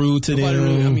new groove to them.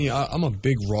 Really, I mean, I'm a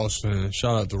big Ross fan.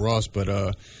 Shout out to Ross,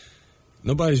 but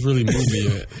nobody's really moved me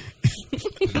yet.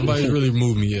 Nobody's really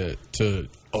moved me yet to.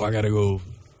 Oh, I gotta go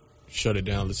shut it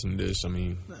down. Listen to this. I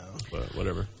mean, but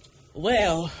whatever.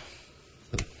 Well,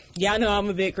 y'all know I'm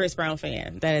a big Chris Brown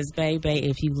fan. That is baby.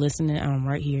 If you listening, I'm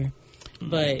right here.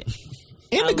 But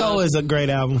Indigo is a great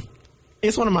album.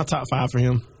 It's one of my top 5 for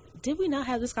him. did we not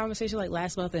have this conversation like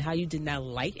last month and how you did not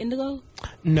like Indigo?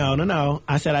 No.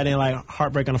 I said I didn't like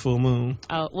Heartbreak on a Full Moon.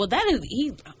 Oh, well, that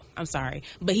is I'm sorry,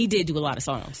 but he did do a lot of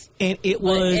songs. And it But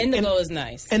was Indigo is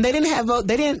nice. And they just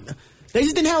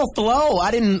didn't have a flow.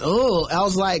 I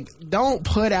was like, don't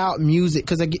put out music,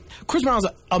 because Chris Brown's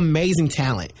an amazing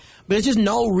talent, but there's just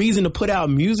no reason to put out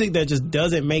music that just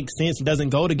doesn't make sense, doesn't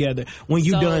go together when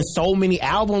you've done so many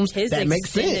albums that make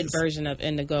sense. His extended version of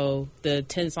Indigo, the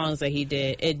 10 songs that he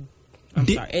did, it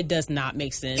does not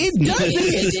make sense. It doesn't.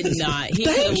 It did not. He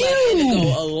could have let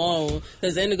Indigo alone,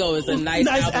 because Indigo is a nice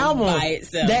album by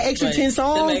itself. That extra 10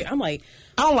 songs, I'm like,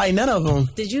 I don't like none of them.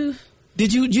 Did you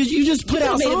just put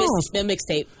out songs? A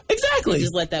mixtape. Exactly.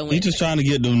 Just let that win. He's just trying to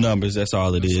get them numbers. That's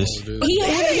all it is. He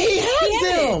has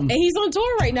them, and he's on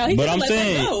tour right now. But I'm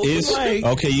saying, it's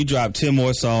okay. You drop 10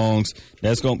 more songs.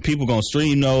 People gonna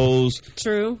stream those.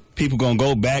 True. People gonna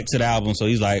go back to the album. So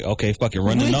he's like, okay, fuck it,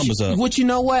 run the numbers up. Which, you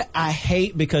know what? I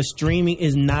hate, because streaming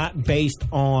is not based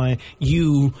on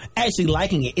you actually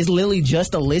liking it. It's literally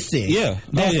just a listen. Yeah.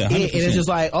 That's it. And it's just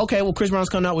like, okay, well, Chris Brown's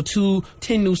coming out with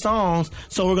 10 new songs,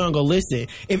 so we're gonna go listen.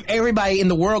 If everybody in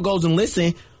the world goes and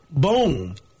listen,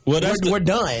 boom. Well, we're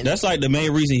done. That's like the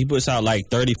main reason he puts out like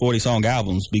 30, 40 song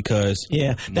albums, because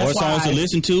more songs to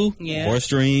listen to, more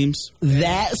streams.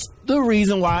 That's the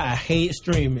reason why I hate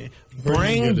streaming.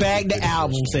 Bring back the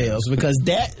album sales, because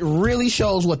that really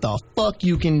shows what the fuck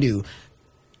you can do.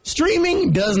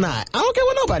 Streaming does not. I don't care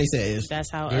what nobody says.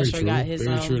 That's how Usher got his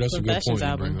That's a good point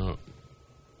album. you bring up.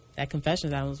 That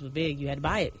Confessions album was big. You had to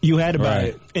buy it. You had to buy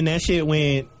it. And that shit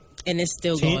went... And it's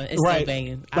still going. It's still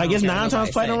banging. Like, it's 9 times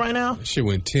platinum right now? That shit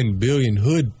went 10 billion in the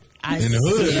hood.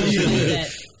 That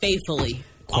faithfully.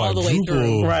 All the way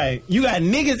through. Right. You got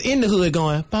niggas in the hood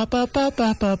going, ba ba ba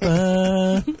ba ba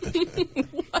ba.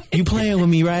 You playing with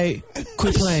me, right?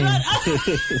 Quit playing.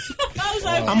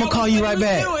 I'm going to call you right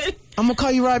back. I'm going to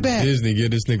call you right back. Disney, give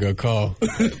this nigga a call.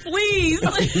 Please.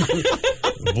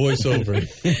 Voiceover.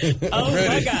 Oh,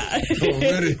 my God.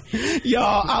 Ready?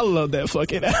 Y'all, I love that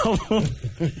fucking album.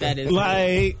 That is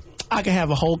like, I could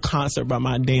have a whole concert by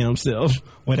my damn self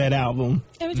with that album.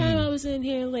 Every time I was in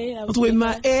here late, I was with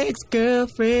my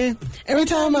ex-girlfriend. Every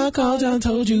time I called, I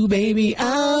told you, baby,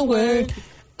 I work.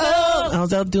 Oh, I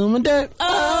was out doing my dirt.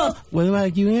 Oh, what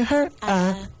about you and her?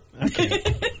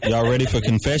 Y'all ready for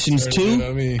Confessions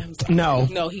 2? No,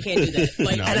 he can't do that.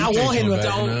 Like, and I want him to.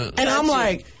 Don't. And I'm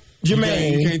like,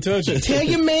 Jermaine, you can't touch it. Tell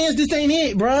your mans this ain't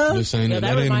it, bro. This ain't it.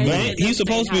 that That ain't reminds it. me- He's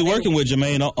supposed to be working with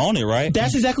Jermaine on it, right?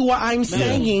 That's exactly what I'm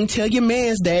saying. Tell your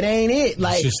mans that ain't it.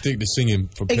 Like, Just stick to singing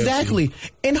for Pepsi. exactly.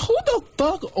 And who the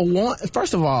fuck want?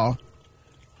 First of all,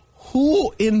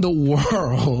 who in the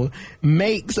world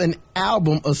makes an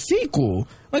album a sequel?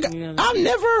 Like, Yeah. I've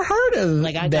never heard of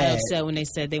Like, I got that. upset when they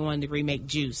said they wanted to remake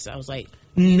Juice. I was like,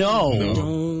 No,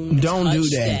 don't do touch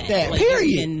that. Like, Period.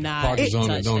 You cannot Pockets on it,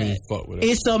 touch don't that. even fuck with it.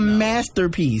 It's a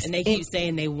masterpiece. And they keep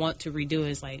saying they want to redo it.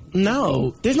 It's like,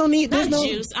 No, there's no need. There's not no.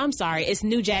 Juice. I'm sorry, it's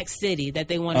New Jack City that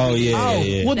they want to Oh, redo. yeah.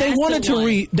 Oh, well, they That's wanted the to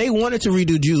one. they wanted to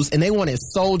redo Juice, and they wanted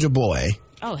Soldier Boy.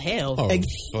 Oh, hell. Oh, Like,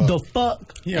 fuck. the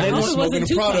fuck? Yeah, I they hope was it smoking wasn't the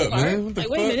too product, far. man. What the Like,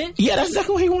 fuck? wait a minute. Yeah, that's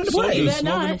exactly what he wanted to Soldier play. was better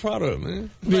smoking not. the product, man. Be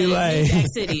But New like, Jack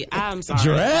City, I'm sorry.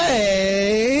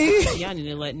 Dre. Y'all need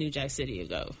to let New Jack City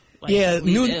go. Like, Yeah, leave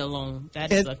New- it alone.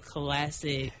 That is it- a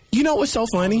classic You know what's so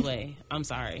funny? way. I'm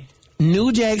sorry.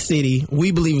 New Jack City, we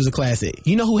believe is a classic.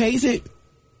 You know who hates it?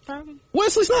 Probably.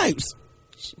 Wesley Snipes.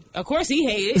 Of course he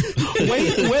hated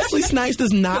Wesley Snipes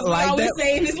does not like always that.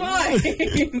 saying his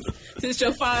lines. Since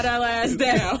your $5 ass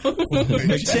down.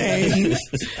 Change.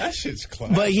 That shit's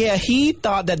classic. But yeah, he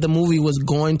thought that the movie was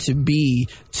going to be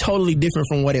totally different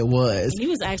from what it was. He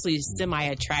was actually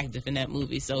semi-attractive in that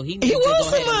movie, so he He needs to was go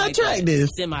ahead and like that. semi-attractive.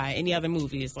 Semi. Any other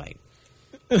movie is like,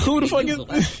 Who the fuck you is? look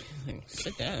like,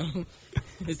 sit down.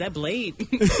 Is that Blade?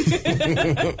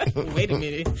 Wait a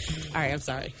minute. All right, I'm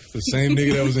sorry. the same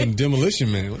nigga that was in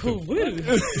Demolition Man. What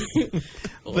the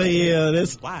But yeah,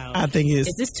 that's. Wow. I think it's.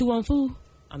 Is this too on food?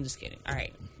 I'm just kidding. All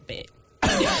right, bet.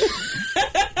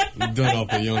 fuck? Done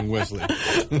off of Young Wesley.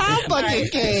 I fucking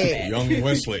can't. Young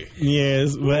Wesley.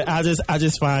 Yes, but I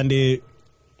just find it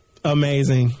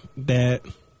amazing that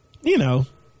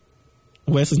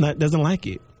Wes doesn't like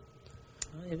it.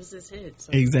 It was his hit.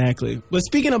 So. Exactly. But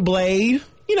speaking of Blade,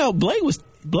 Blade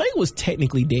was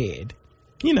technically dead.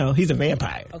 He's a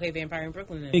vampire. Okay, Vampire in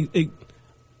Brooklyn. Then.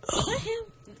 Was that him?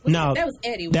 No, that was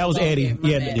Eddie. That was Eddie.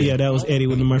 My bad. Yeah, that was Eddie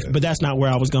with the Murphy. But that's not where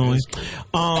I was going.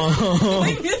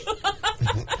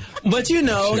 But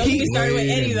Don't get me started with Blade.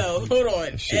 Eddie though. Hold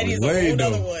on, Shit Eddie's was a whole laid,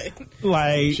 other though. one.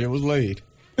 like Shit was laid.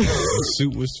 The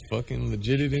suit was fucking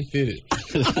legited and fitted.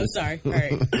 I'm sorry. All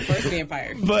right, first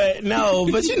vampire. but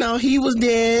he was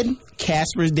dead.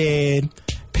 Casper's dead.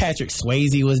 Patrick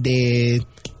Swayze was dead.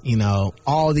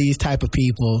 All these type of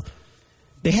people.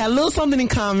 They had a little something in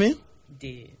common.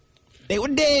 Dead. They were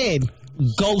dead.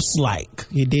 Ghost-like.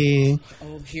 You did.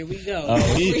 Oh, here we go. Oh,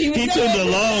 he took the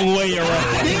long way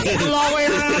around. long way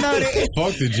around on it.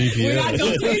 Fuck the We're not GPS.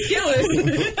 gonna please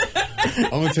killers.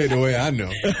 I'm gonna take the way I know.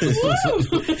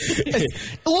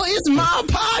 Well, it's my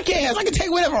podcast. I can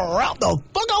take whatever route the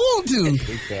fuck I want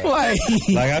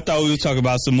to. Like, I thought we were talking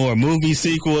about some more movie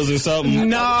sequels or something.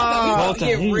 Nah.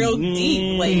 Get real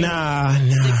deep. Like Nah.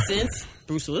 Sixth Sense.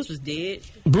 Bruce Willis was dead.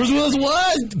 Bruce Willis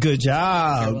was. Good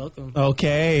job. You're welcome.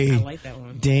 Okay. I like that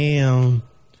one. Damn.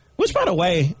 Which, by the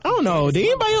way, I don't know. Did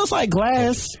anybody else like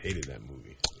Glass? Hated that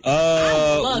movie.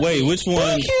 love Wait, it. which one?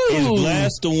 Thank you. Is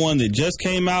Glass the one that just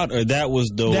came out, or that was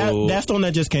the? That's the one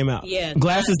that just came out. Yeah,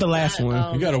 Glass is the last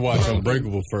one. You gotta watch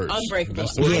Unbreakable first. Unbreakable.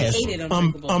 That's the I Yes. hated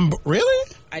Unbreakable.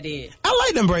 Really? I did. I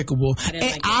liked Unbreakable, didn't and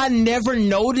like it. I never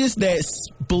noticed that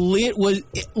Split was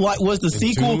the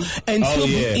sequel until Oh,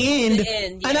 yeah. the end. The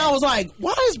end, And yeah. I was like,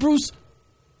 "Why is Bruce?"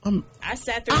 I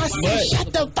sat there. I and said, watched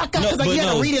 "Shut the fuck up," No, because but you had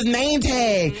no. to read his name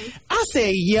tag. I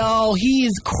said, "Yo, he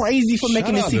is crazy for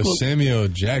making Shout a out sequel." to Samuel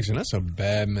Jackson. That's a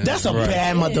bad man. That's a Right.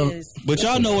 bad mother. Yes. But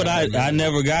y'all know what I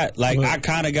never got? Like, I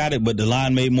kind of got it, but the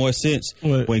line made more sense.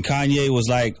 What? When Kanye was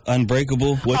like,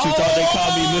 Unbreakable. What you thought they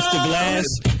called me, Mr. Glass?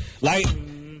 Like,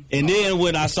 and then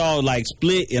when I saw, like,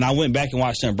 Split, and I went back and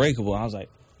watched Unbreakable, I was like,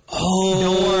 oh.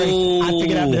 Don't worry. I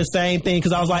figured out the same thing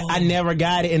because I was like, I never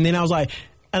got it. And then I was like,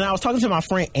 and I was talking to my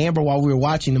friend Amber while we were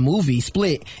watching the movie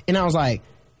Split. And I was like,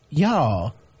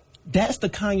 y'all, that's the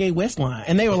Kanye West line.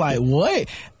 And they were like, what?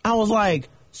 I was like,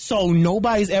 so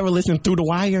nobody's ever listened through the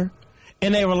wire?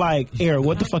 And they were like, Eric,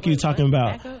 what the fuck are you talking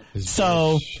about?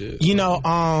 So, Shit. you know,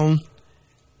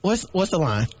 what's the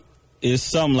line? It's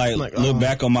something like look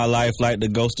back on my life like the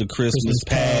ghost of Christmas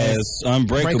past.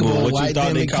 Unbreakable. Unbreakable. What Why you thought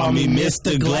then they they called call me, me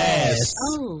Mr. Glass.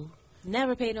 Oh,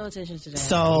 never paid no attention to that.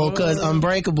 So, because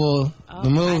Unbreakable, the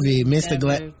movie, Mr.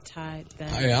 Glass.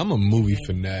 Hey, I'm a movie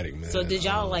fanatic, man. So did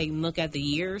y'all like look at the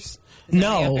years? Is that No.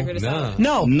 how y'all figured this Nah. out?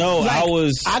 No, No, like,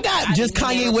 I got just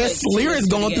never Kanye put West's two and lyrics two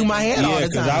going through my head all Yeah, the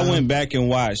because time. I went back and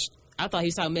watched. I thought he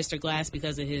was talking Mr. Glass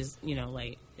because of his, you know,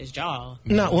 like his jaw.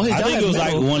 No, well, his I jaw think has it was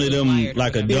like metal. one of them,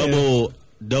 like a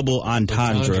double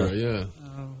entendre. Yeah.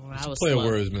 Well, I was Play slow.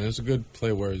 words, man. It's a good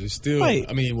play words. It's still, Wait.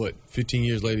 I mean, what, 15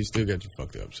 years later, he still got you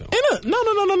fucked up. So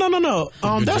No.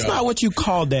 Good That's job. not what you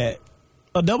call that.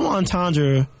 A double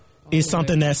entendre is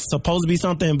something that's supposed to be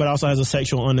something, but also has a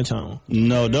sexual undertone.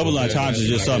 No, double Yeah, entendre is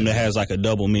yeah, just yeah. something that has like a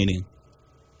double meaning.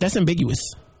 That's ambiguous.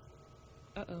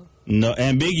 Uh-oh. No,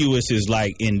 ambiguous is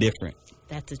like indifferent.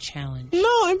 That's a challenge.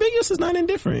 No, ambiguous is not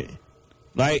indifferent.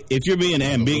 Like if you're being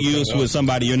ambiguous with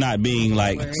somebody, you're not being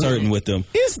like certain with them.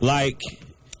 It's like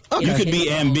okay. you could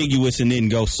be ambiguous and then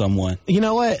ghost someone. You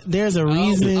know what? There's a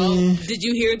reason. Oh, did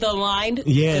you hear the line?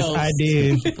 Yes, Ghost. I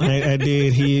did. I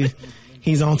did.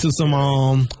 He's onto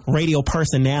some radio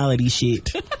personality shit.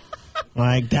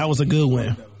 Like that was a good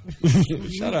one.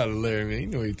 Shout out to Larry, man. You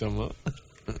know what you're talking about.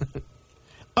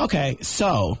 Okay,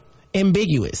 so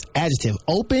ambiguous adjective,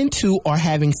 open to or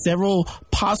having several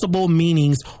possible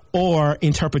meanings or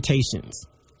interpretations.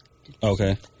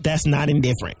 Okay, that's not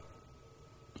indifferent.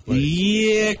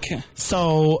 Yeah.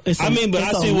 So it's I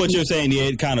see what you're saying. Yeah,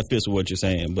 it kind of fits with what you're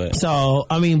saying, but so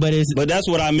but that's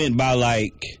what I meant by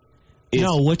like.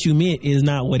 No, what you meant is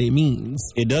not what it means.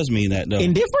 It does mean that though.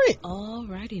 Indifferent.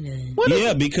 Alrighty then.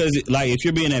 Yeah, because like if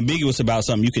you're being ambiguous about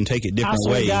something, you can take it different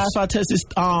ways. Guys, if I touch this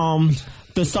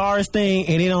thesaurus thing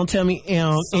and they don't tell me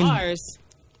SARS.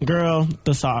 Girl,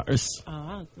 thesaurus. Oh,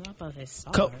 I thought they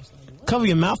SARS. Cover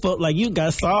your mouth up like you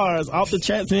got SARS off the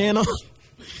chat, man.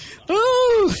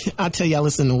 Ooh, I tell you, I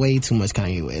listen to way too much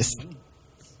Kanye West.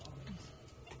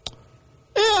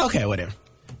 Yeah, okay, whatever.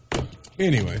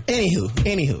 Anyway.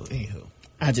 Anywho.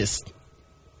 I just...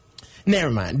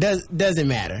 Never mind. Doesn't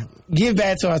matter. Get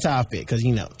back to our topic, because,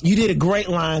 you did a great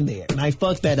line there, and I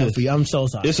fucked that up for you. I'm so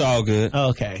sorry. It's all good.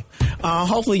 Okay.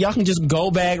 Hopefully, y'all can just go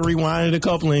back, rewind it a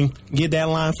couple, and get that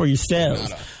line for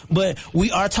yourselves. But we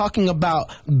are talking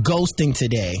about ghosting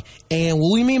today. And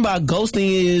what we mean by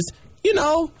ghosting is,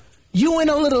 you in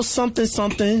a little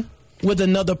something with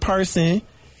another person,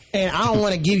 and I don't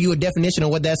want to give you a definition of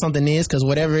what that something is, because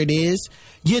whatever it is,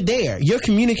 you're there. You're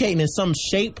communicating in some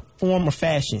shape, form, or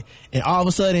fashion. And all of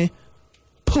a sudden,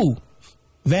 pooh,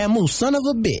 Vamu, son of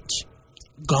a bitch,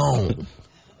 gone.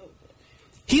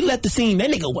 He left the scene. That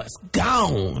nigga was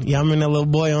gone. Y'all remember that little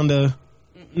boy on the...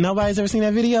 Nobody's ever seen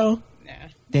that video? Nah.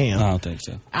 Damn. I don't think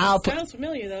so. Sounds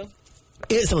familiar, though.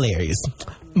 It's hilarious.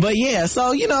 But yeah,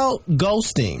 so,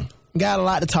 ghosting. Got a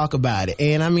lot to talk about it.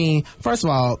 And I mean, first of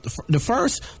all, the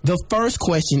first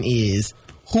question is,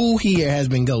 who here has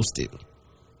been ghosted?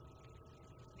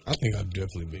 I think I've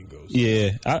definitely been ghosted.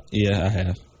 Yeah, I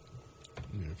have.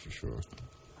 Yeah, for sure.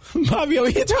 Bobby over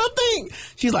here trying to think.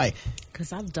 She's like,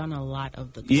 because I've done a lot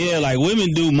of the... Yeah, like women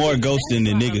do more ghosting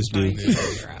than niggas do.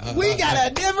 We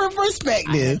got a different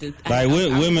perspective.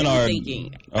 Women are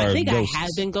thinking. I think ghosts. I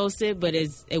have been ghosted, but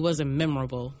it wasn't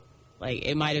memorable. Like,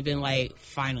 it might have been like,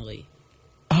 finally.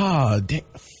 Oh,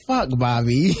 fuck,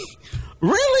 Bobby.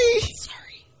 Really?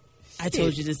 Sorry. I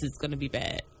told you this is going to be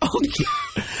bad.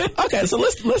 Okay, so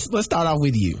let's start off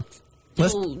with you.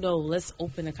 Let's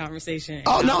open the conversation.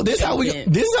 Oh no, this is how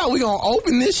we gonna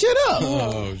open this shit up.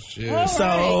 Oh shit! All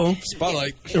so right.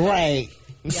 Spotlight. Right.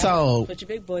 So put your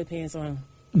big boy pants on.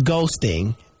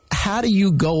 Ghosting. How do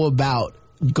you go about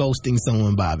ghosting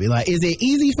someone, Bobby? Like, is it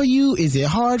easy for you? Is it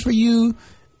hard for you?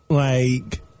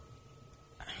 Like,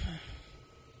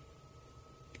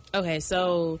 okay,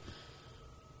 so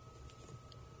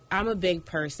I'm a big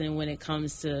person when it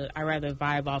comes to, I rather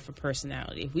vibe off of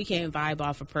personality. If we can't vibe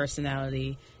off of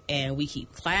personality and we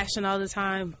keep clashing all the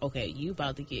time, okay, you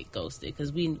about to get ghosted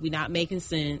because we not making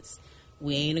sense.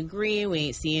 We ain't agreeing. We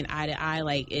ain't seeing eye to eye.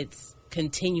 Like, it's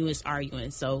continuous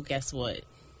arguing. So guess what?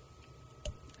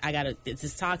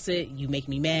 It's toxic. You make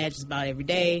me mad just about every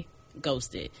day.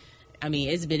 Ghosted. I mean,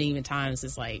 it's been even times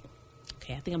it's like,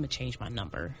 okay, I think I'm going to change my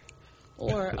number.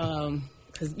 Or,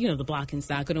 because, the blocking's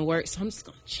not going to work, so I'm just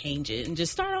going to change it and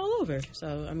just start all over.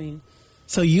 So, I mean.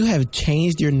 So you have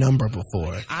changed your number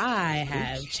before? I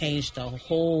have changed the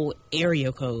whole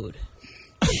area code.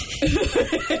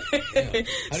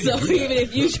 So even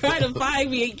if you try to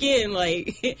find me again, like,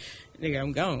 nigga,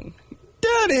 I'm gone.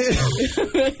 Done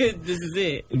it. This is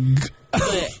it.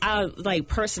 But I like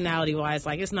personality wise,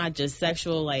 like it's not just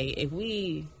sexual. Like if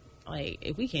we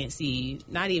can't see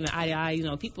not even eye to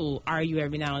eye, people argue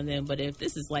every now and then. But if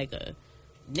this is like a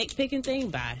nitpicking thing,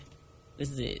 bye. This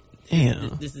is it.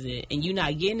 Damn. This is it. And you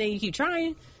not getting it, you keep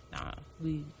trying. Nah,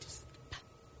 we just.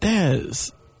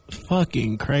 That's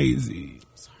fucking crazy.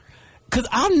 Sorry. Cause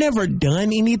I've never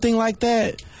done anything like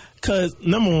that. Cause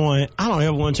number one, I don't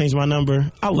ever want to change my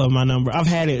number. I love my number. I've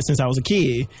had it since I was a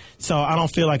kid, so I don't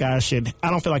feel like I should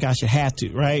have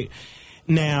to. Right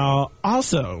now,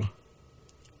 also,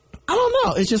 I don't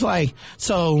know. It's just like,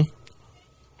 so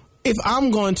if I'm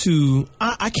going to,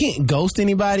 I can't ghost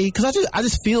anybody because I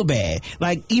just feel bad.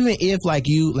 Like even if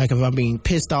if I'm being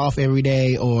pissed off every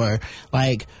day or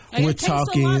like we're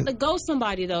talking. It takes a lot to ghost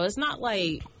somebody though. It's not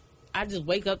like I just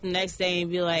wake up the next day and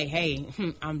be like, hey,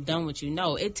 I'm done with you.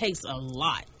 No, it takes a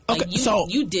lot. Okay,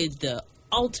 like you did the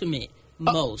ultimate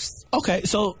Most. Okay,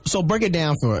 so break it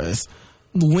down for us.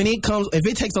 When it comes, if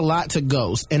it takes a lot to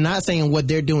ghost, and not saying what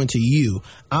they're doing to you,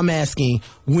 I'm asking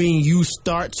when you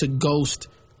start to ghost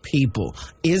people,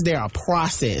 is there a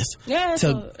process? Yeah,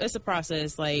 it's a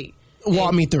process. Like,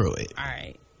 walk me through it. All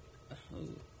right.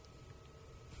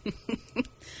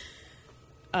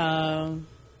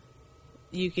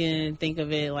 You can think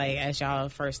of it like as y'all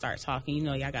first start talking, you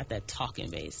know, y'all got that talking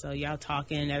base. So y'all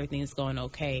talking, everything's going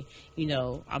okay. You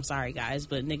know, I'm sorry guys,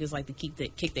 but niggas like to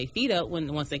kick their feet up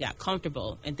once they got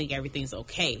comfortable and think everything's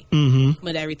okay. Mm-hmm.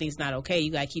 But everything's not okay.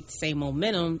 You got to keep the same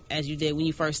momentum as you did when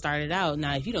you first started out.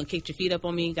 Now, if you don't kick your feet up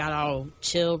on me, got all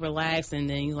chill, relaxed, and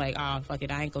then you're like, oh, fuck it,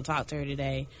 I ain't going to talk to her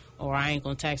today, or I ain't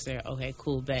going to text her. Okay,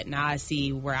 cool, bet. Now I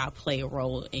see where I play a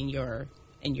role in your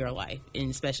life, and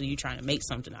especially you trying to make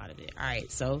something out of it. All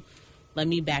right, so let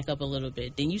me back up a little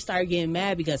bit. Then you start getting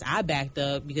mad because I backed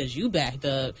up, because you backed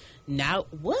up. Now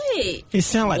what? It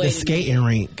sounds like the skating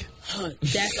rink.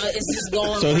 It's just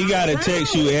going. So he got to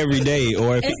text you every day,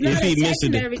 or if he missed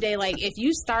it every day. Like if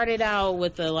you started out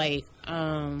with the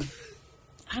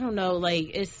I don't know, like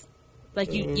it's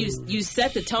like you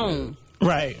set the tone,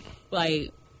 right?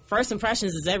 Like first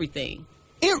impressions is everything.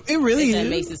 It really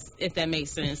is. If that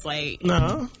makes sense, like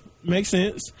no, makes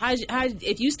sense. How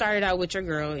if you started out with your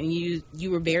girl and you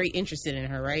were very interested in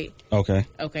her, right?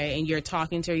 Okay, and you're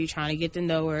talking to her, you're trying to get to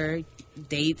know her,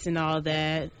 dates and all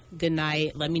that. Good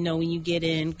night. Let me know when you get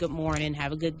in. Good morning.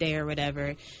 Have a good day or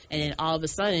whatever. And then all of a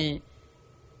sudden,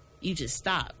 you just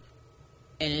stop,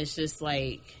 and it's just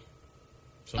like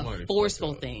a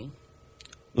forceful thing.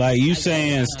 Like you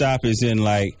saying, stop is in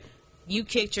like you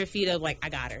kicked your feet up. Like I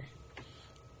got her.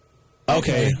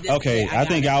 Okay. I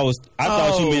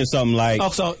thought you meant something like,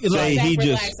 say he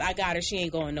relax, just, I got her. She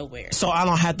ain't going nowhere. So I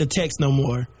don't have to text no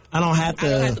more. I don't have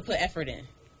to put effort in.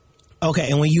 Okay,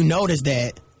 and when you notice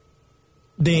that,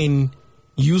 then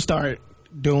you start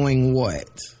doing what?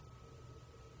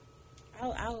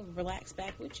 I'll relax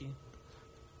back with you.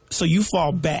 So you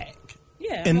fall back.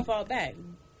 Yeah, I'm gonna fall back.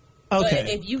 Okay. But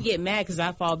if you get mad because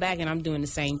I fall back and I'm doing the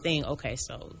same thing, okay,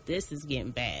 so this is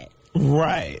getting bad.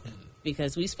 Right.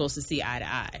 Because we supposed to see eye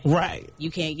to eye. Right.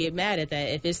 You can't get mad at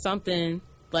that. If it's something,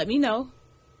 let me know.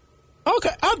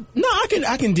 Okay.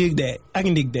 I can dig that. I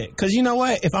can dig that. Because you know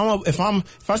what? If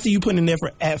I see you putting in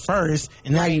effort at first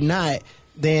and now you're not,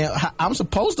 then I'm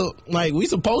supposed to, like, we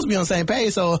supposed to be on the same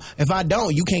page. So if I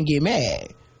don't, you can't get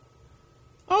mad.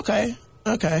 Okay.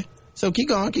 So keep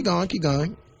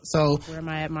going. So where am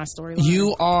I at my story?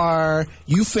 You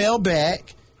fell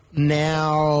back.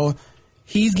 Now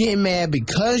he's getting mad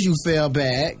because you fell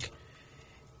back,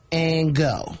 and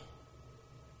go.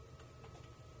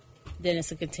 Then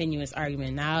it's a continuous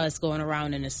argument. Now it's going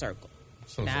around in a circle.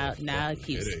 Now it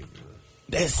keeps.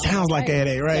 That sounds like a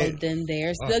headache, right? So then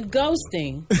there's the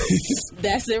ghosting.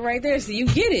 That's it right there. So you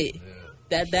get it.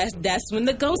 Yeah. That's when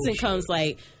the ghosting comes.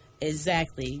 Like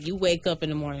exactly. You wake up in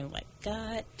the morning like,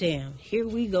 God damn, here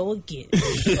we go again.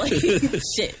 Like,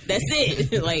 shit, that's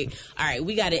it. Like, all right,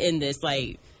 we got to end this.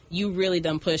 Like, you really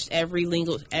done pushed every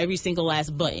single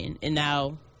last button, and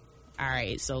now, all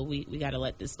right, so we got to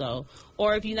let this go.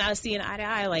 Or if you're not seeing eye to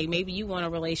eye, like maybe you want a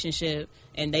relationship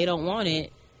and they don't want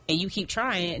it, and you keep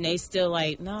trying, and they still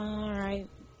like, no, all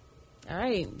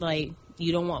right, like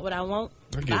you don't want what I want.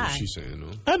 I get what she's saying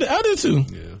though. I do too.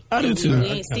 Yeah, I do too. We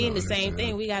ain't seeing the same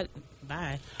thing. We got.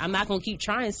 Bye. I'm not gonna keep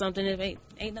trying something if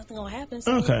ain't nothing gonna happen.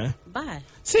 So okay. Bye.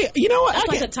 See, you know what? That's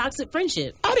like a toxic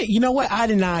friendship. You know what? I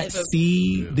did not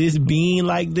see this being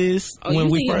like this when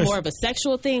we first. More of a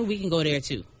sexual thing. We can go there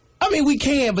too. I mean, we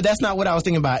can, but that's not what I was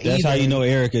thinking about. That's either. how you know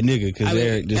Eric a nigga, because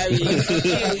Eric just.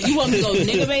 You want me to go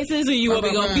nigga basis or you want me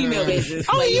to go female basis?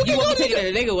 I mean, you want me to take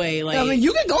it the nigga way? Like, I mean,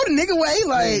 you can go the nigga way,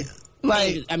 like.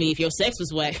 Like, I mean, if your sex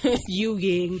was whack, you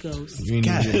getting ghosted.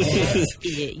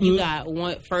 You got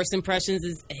one. First impressions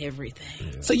is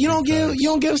everything. Yeah, so you don't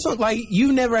give something like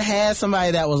you've never had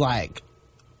somebody that was like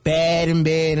bad in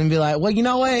bed and be like, well, you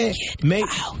know what? Get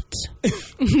out.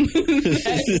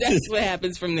 That's what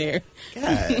happens from there.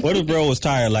 God. What if bro was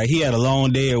tired? Like he had a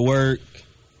long day at work.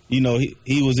 You know,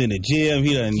 he was in the gym.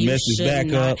 He done messed his back up.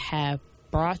 You should not have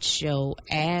brought your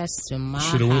ass to my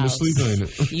house. Should have went to sleep on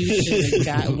it. You should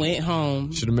have went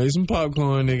home. Should have made some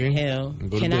popcorn, nigga. Hell,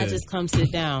 can I just come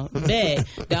sit down? Bet.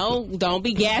 Don't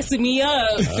be gassing me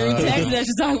up through text that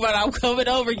you talking about. I'm coming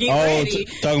over, get ready.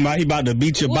 Talking about he about to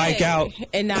beat your bike out,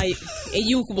 and now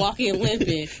you walking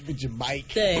limping. Beat your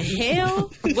bike. The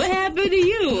hell? What happened to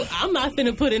you? I'm not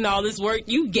finna put in all this work.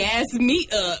 You gas me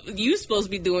up. You supposed to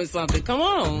be doing something. Come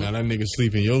on. Now that nigga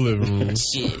sleep in your living room.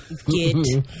 Shit,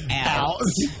 get out.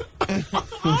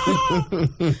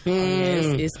 Yes,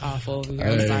 it's awful.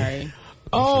 I'm sorry.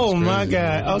 Oh That's my crazy,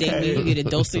 God. Then you Okay. get a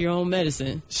dose of your own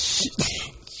medicine.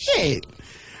 Shit.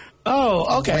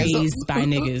 Oh, okay. So, Raised by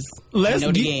niggas. let's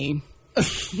know the get- game.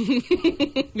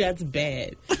 That's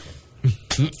bad.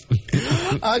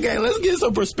 okay, let's get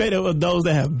some perspective of those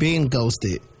that have been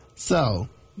ghosted. So,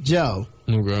 Joe,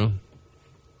 Okay.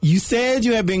 you said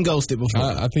you had been ghosted before.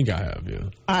 I think I have, yeah.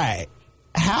 All right.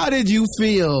 How did you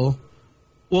feel?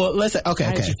 Well, let's say, okay,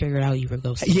 How okay. did you figure out you were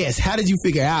ghosted? Yes, how did you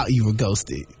figure out you were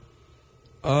ghosted?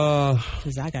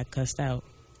 Because I got cussed out.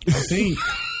 I think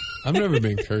I've never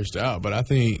been cursed out, but I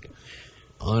think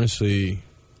honestly,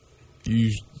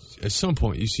 you at some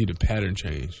point you see the pattern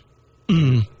change.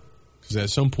 Because at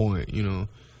some point, you know,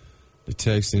 the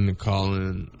texting, the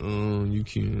calling, you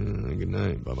can good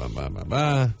night, bye bye bye bye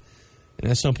bye, and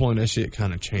at some point that shit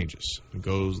kind of changes. It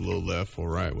goes a little left or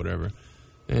right, whatever,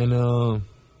 and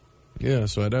yeah.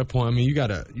 So at that point, I mean, you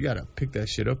gotta pick that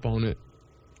shit up on it.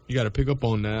 You gotta pick up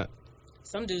on that.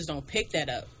 Some dudes don't pick that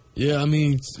up. Yeah, I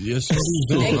mean, yes, some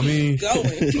dudes don't. I mean,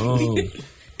 Going.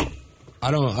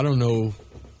 I don't know.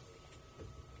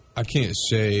 I can't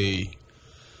say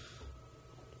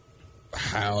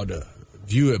how to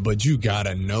view it, but you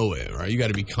gotta know it, right? You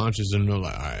gotta be conscious and know,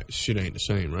 like, all right, shit ain't the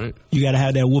same, right? You got to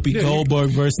have that Whoopi Yeah, Goldberg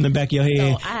verse in the back of your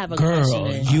head. I have a Girl,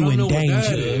 question then. you I don't in know what that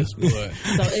danger. is, but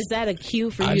So is that a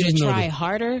cue for I you to just know try that-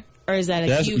 harder? Or is that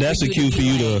a cue That's for a you cue to for be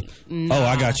you like, to. Oh,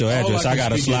 I got your address. I got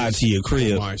to slide to your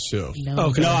crib. myself. No,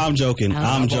 Okay. No, I'm joking.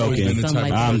 I'm I've always been joking. the Something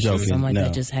like type I'm of joking. person- Something like No.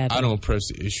 that just happened. I don't press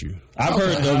the issue. I've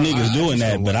heard those niggas doing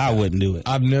that, but I wouldn't do it.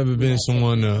 I've never been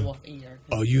someone to,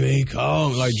 oh, you ain't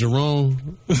called, like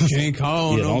Jerome. You ain't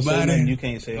called Yeah, don't say nobody. nothing you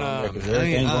can't say on record.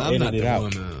 Everything's I'm gonna not edit it the out.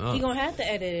 one, man. He gonna have to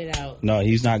edit it out. No,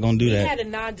 he's not gonna do He that. had a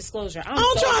non-disclosure. I'm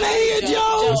I'm so trying to sorry, hear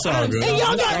Joe. It's all good. And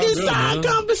y'all It's got all this good, side man.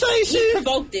 conversation.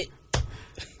 Provoked it.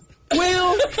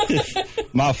 Will,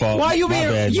 My fault. why you My being?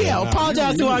 bad, Joe. Yeah,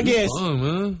 apologize to our guest. You're fine,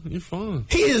 man. You're fine.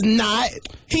 He is not.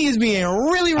 He is being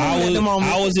really rude at the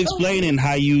moment. I was explaining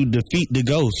how you defeat the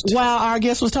ghost. While our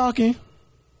guest was talking.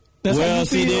 That's how Well, you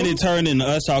see, feel? then it turned into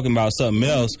us talking about something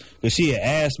else because she had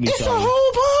asked me It's a something.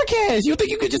 whole podcast. You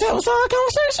think you could just have a side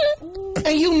conversation?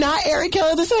 And you not Eric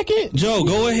Kelly the second? Joe,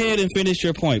 go ahead and finish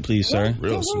your point, please, sir.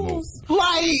 Real smoke.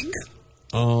 Like,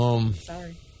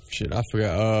 Sorry. Shit, I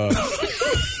forgot.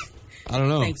 I don't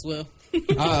know. Thanks, Will.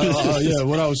 Yeah,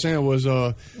 what I was saying was,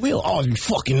 we'll always be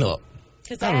fucking up.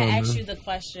 Because I asked you the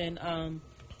question,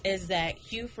 is that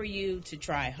cue for you to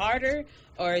try harder,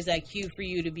 or is that cue for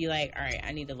you to be like, all right,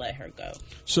 I need to let her go?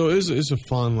 so it's a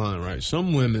fine line, right?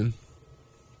 Some women,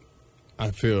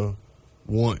 I feel,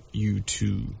 want you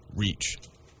to reach,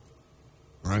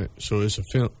 right? So it's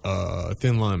a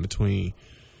thin line between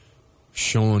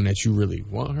showing that you really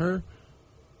want her,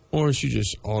 or she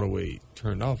just all the way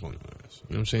turned off on your ass.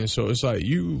 You know what I'm saying? So it's like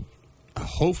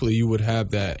hopefully you would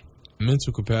have that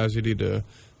mental capacity to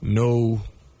know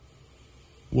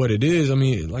what it is. I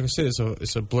mean, like I said,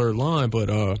 it's a blurred line, but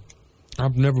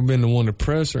I've never been the one to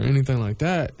press or anything like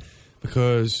that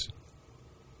because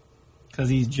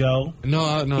He's Joe.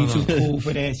 no. He's too cool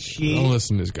for that Don't shit.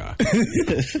 listen to this guy.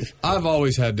 I've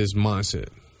always had this mindset.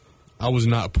 I was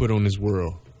not put on this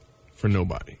world for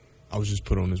nobody. I was just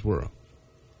put on this world.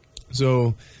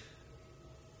 So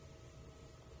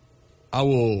I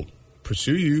will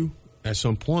pursue you at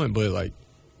some point, but like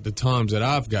the times that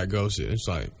I've got ghosted, it's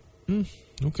like,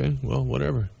 okay, well,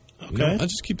 whatever. You know, Okay. I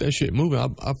just keep that shit moving.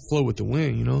 I flow with the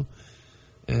wind, you know?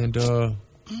 And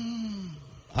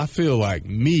I feel like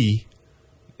me,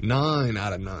 9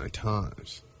 out of 9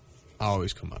 times, I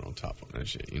always come out on top on that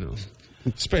shit, you know?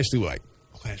 Especially like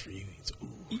class reunions.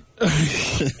 Ooh.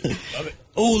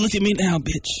 Oh, look at me now,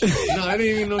 bitch. No, I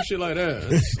didn't even know shit like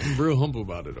that. I'm real humble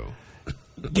about it, though.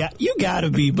 You gotta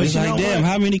be. But It's you like, know damn,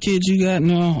 what? how many kids you got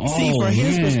now? See, Oh, from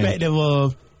his man. perspective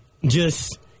of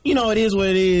just, it is what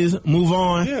it is, move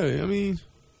on. Yeah, I mean,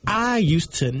 I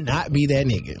used to not be that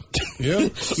nigga. yeah.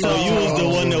 So you was the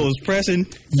one that was pressing?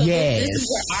 So Yes. this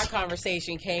is where our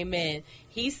conversation came in.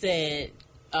 He said,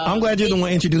 I'm glad you're the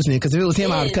one introducing it, because if it was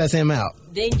him, I would cuss him out.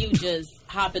 then you just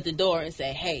hop at the door and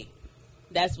say, hey,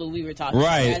 that's what we were talking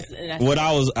Right. about. That's What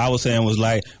I was saying was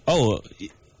like, oh,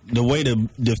 the way to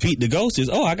defeat the ghost is,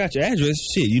 oh, I got your address.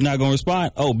 Shit, you not gonna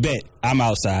respond? Oh, bet I'm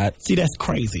outside. See, that's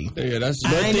crazy. Yeah, that's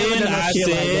I But ain't never then done no I shit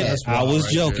like said that. That's I wild was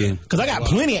right joking. there. Because I got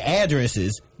plenty of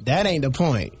addresses. That ain't the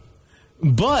point.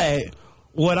 But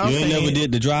what I'm You ain't saying... never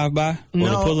did the drive by or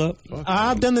the pull up?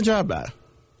 I've done the drive-by.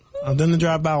 I've done the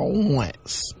drive-by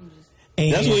once.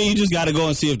 And, That's where you just got to go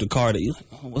and see if the car that you like,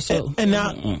 oh, what's up? and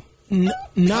now...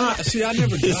 Not... See, I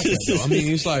never got that, though. I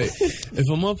mean, it's like, if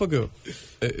a motherfucker,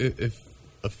 if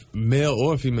a male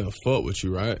or a female fuck with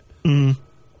you, right?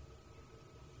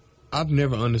 I've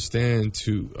never understand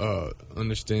the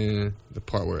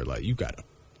part where like you gotta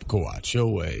go out your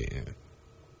way and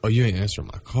you ain't answering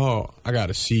my call. I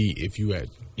gotta see if you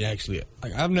actually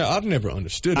like I've never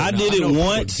understood it. I did it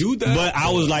once, but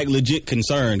I was like legit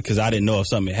concerned because I didn't know if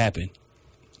something had happened.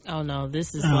 Oh no,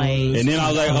 this is like. And then I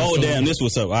was like, oh damn, this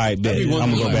what's up. All right, bet. I'm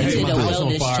gonna go back to my my house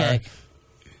on fire.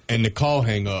 and the call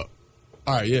hang up.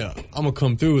 All right, yeah, I'm gonna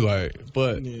come through. Like,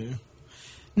 but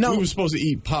No, we were supposed to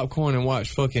eat popcorn and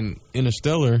watch fucking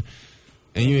Interstellar,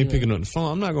 and you ain't picking up the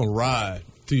phone. I'm not gonna ride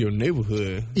through your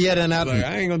neighborhood. Yeah, then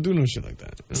I ain't gonna do no shit like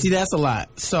that. See, that's a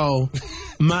lot. So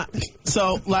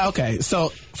so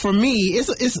for me,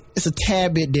 it's a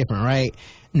tad bit different, right?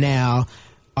 Now,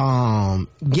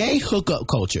 gay hookup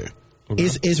culture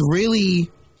is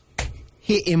really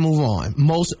hit and move on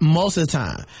most of the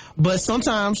time. But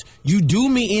sometimes you do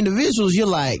meet individuals. You're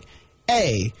like,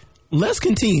 hey, let's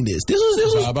continue this.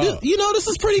 This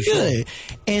is pretty good.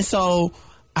 And so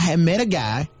I had met a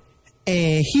guy,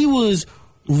 and he was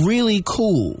really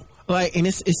cool. Like, and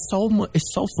it's so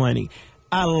funny.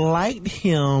 I liked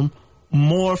him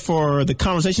more for the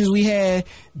conversations we had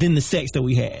than the sex that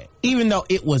we had, even though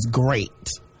it was great.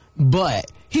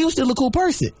 But he was still a cool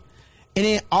person. And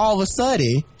then all of a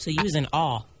sudden, So you was in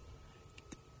awe.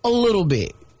 a little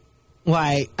bit.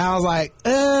 Like, I was like,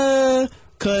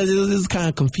 because it was kind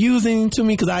of confusing to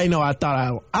me because I didn't know. I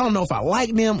don't know if I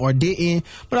liked them or didn't.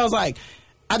 But I was like,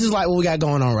 I just like what we got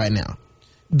going on right now.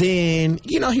 Then,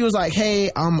 he was like,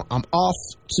 hey, I'm off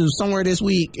to somewhere this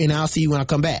week and I'll see you when I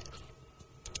come back.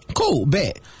 Cool,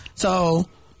 bet. So,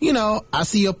 I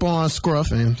see up on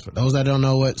Scruff, and for those that don't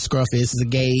know what Scruff is, it's a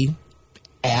gay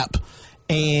app.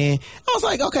 And I was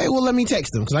like, okay, well, let me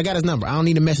text him because I got his number. I don't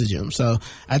need to message him. So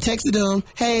I texted him,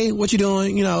 hey, what you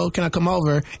doing? Can I come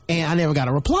over? And I never got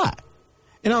a reply.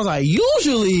 And I was like,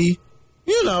 usually,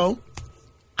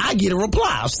 I get a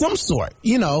reply of some sort,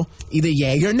 either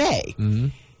yay or nay. Mm-hmm.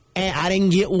 And I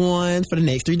didn't get one for the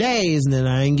next 3 days. And then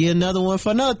I didn't get another one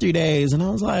for another 3 days. And I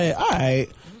was like, all right.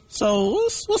 So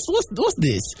what's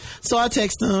this? So I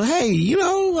texted him, hey,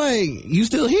 you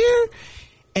still here?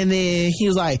 And then he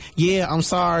was like, yeah, I'm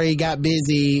sorry, got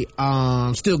busy,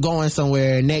 still going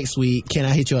somewhere next week. Can I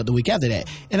hit you up the week after that?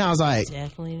 And I was like,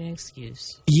 definitely an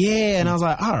excuse. Yeah. And I was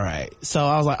like, all right. So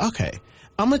I was like, okay,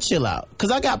 I'm going to chill out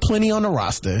because I got plenty on the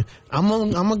roster. I'm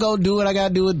gonna go do what I got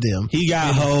to do with them. He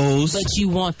got hoes. But you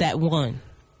want that one.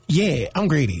 Yeah, I'm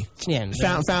greedy. Yeah,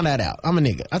 found that out. I'm a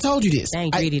nigga. I told you this. That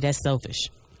ain't greedy, that's selfish.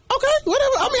 Okay,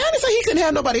 whatever. I mean, I didn't say he couldn't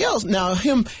have nobody else. Now,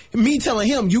 me telling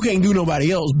him you can't do nobody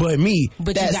else but me.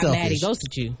 But that's you got selfish. mad he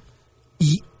ghosted you.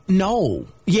 No.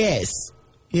 Yes.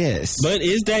 But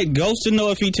is that ghosting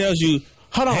though if he tells you,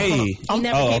 hold on. He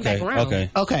never came back around.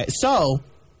 Okay. So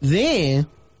then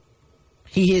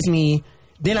he hits me.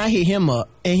 Then I hit him up,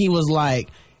 and he was like,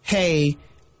 "Hey,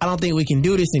 I don't think we can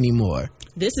do this anymore."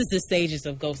 This is the stages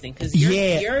of ghosting because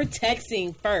you're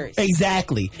texting first.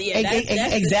 Exactly. Yeah,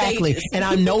 that's exactly. And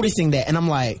I'm noticing that, and I'm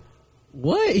like,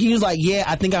 "What?" He was like, "Yeah,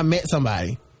 I think I met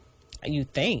somebody." You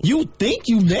think you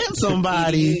met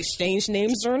somebody? You exchange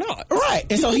names or not? Right.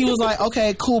 And so he was like,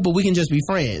 "Okay, cool, but we can just be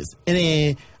friends." And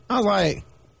then I was like,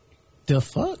 "The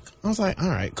fuck?" I was like, "All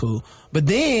right, cool." But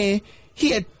then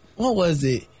he had, what was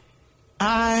it?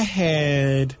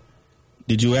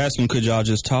 Did you ask him? Could y'all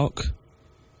just talk?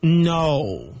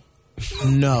 No,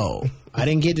 I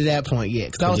didn't get to that point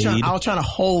yet because I was trying to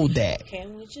hold that.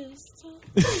 Can we just talk?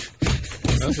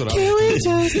 That's what Can we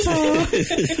just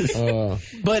talk?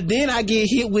 But then I get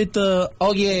hit with the,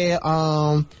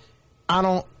 I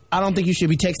don't think you should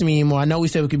be texting me anymore. I know we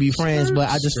said we could be friends, but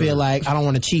I just feel like I don't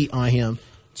want to cheat on him.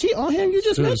 Cheat on him? You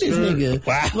just met this nigga.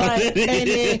 Wow. Like, and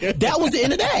then that was the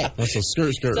end of that. That's a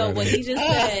skirt. So right what there. he just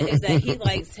said is that he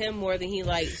likes him more than he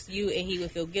likes you, and he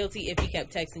would feel guilty if he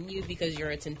kept texting you because you're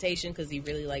a temptation because he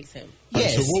really likes him.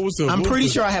 Yes. So I'm pretty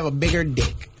sure I have a bigger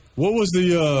dick. What was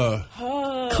the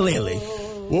Clearly.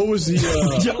 What was the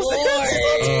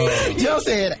Joe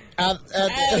said, oh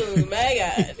my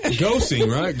God. ghosting,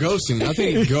 right? Ghosting. I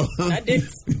think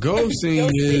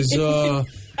ghosting is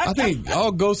I think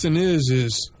all ghosting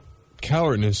is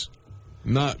cowardness.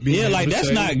 Not being able to that's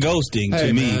say, not ghosting hey,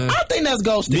 to me. man. I think that's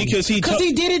ghosting. Because he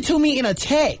did it to me in a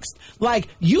text. Like,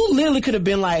 you literally could have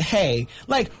been like, hey,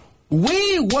 like,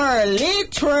 we were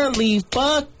literally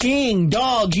fucking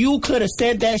dog. You could have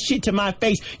said that shit to my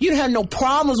face. You didn't have no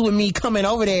problems with me coming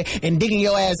over there and digging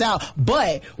your ass out.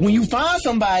 But when you find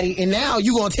somebody and now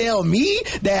you gonna tell me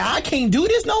that I can't do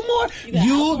this no more,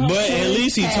 But at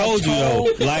least he told you though.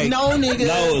 Like, no, nigga.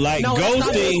 No, like no, ghosting. That's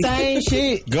not the same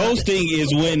shit. Ghosting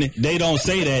is when they don't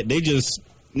say that. They just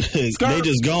they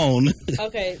just gone.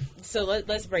 Okay, so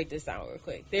let's break this down real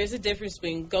quick. There's a difference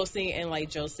between ghosting and, like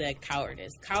Joe said,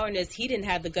 cowardice. Cowardice, he didn't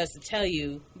have the guts to tell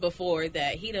you before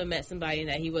that he done met somebody and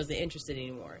that he wasn't interested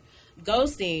anymore.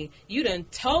 Ghosting, you done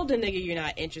told the nigga you're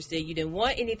not interested. You didn't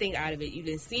want anything out of it. You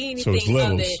didn't see anything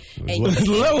of it. And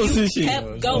you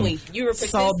kept going. You were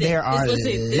persistent. So there are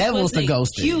levels to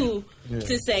ghosting. Cue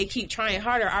to say keep trying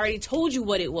harder. I already told you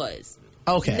what it was.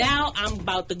 Okay. Now I'm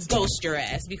about to ghost your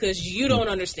ass because you don't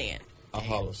understand. I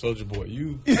holler, Soldier Boy,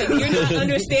 you. Like, you're not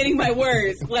understanding my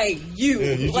words. Like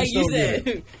you like you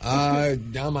said.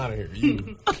 I'm out of here.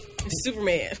 You.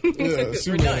 Superman. Yeah,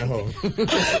 Superman.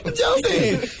 Joe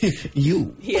said,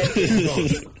 you. Yeah.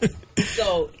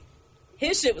 So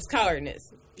his shit was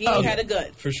cowardness. He had a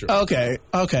gut. For sure. Okay.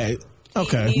 But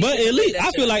at least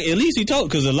I feel like at least he told,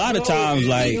 because a lot of times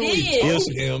like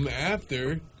told him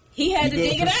after. He had to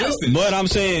dig it out. But I'm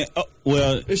saying,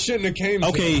 well, it shouldn't have came.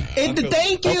 Okay,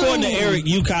 thank you. According to Eric,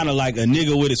 you kind of like a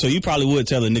nigga with it, so you probably would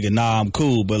tell a nigga, "Nah, I'm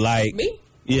cool." But like me,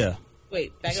 yeah.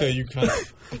 Wait, back so up. you kind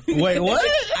of. Wait, what?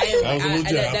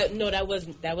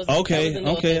 That was okay.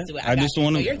 I just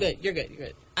want to. You're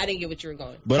good. I didn't get what you were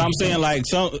going. But I'm saying like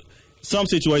some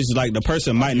situations, like the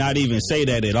person might not even say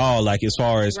that at all. Like as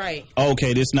far as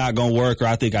okay, this not gonna work, or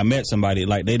I think I met somebody.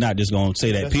 Like they're not just gonna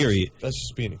say that. Period. That's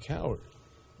just being a coward.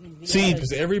 See,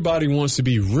 because everybody wants to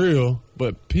be real,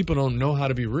 but people don't know how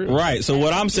to be real. Right. So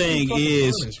what I'm saying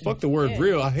is, fuck the word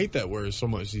real. I hate that word so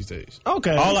much these days.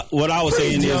 Okay. What I was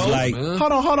saying is like,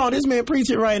 hold on. This man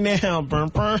preaching right now.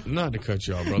 Not to cut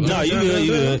y'all, brother. No, you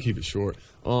good. Keep it short.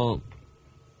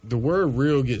 The word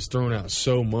real gets thrown out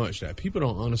so much that people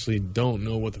honestly don't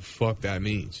know what the fuck that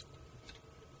means.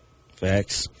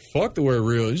 Facts. Fuck the word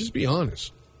real. Just be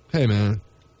honest. Hey, man,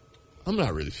 I'm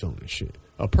not really feeling this shit.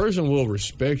 A person will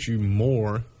respect you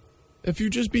more if you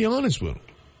just be honest with them.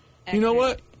 You know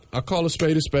what? I call a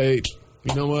spade a spade.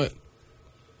 You know what?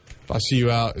 If I see you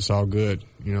out, it's all good,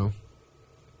 you know?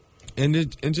 And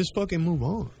just fucking move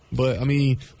on. But, I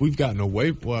mean, we've gotten away.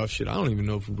 Well, shit, I don't even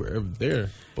know if we were ever there.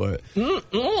 But,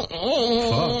 fuck,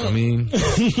 I mean,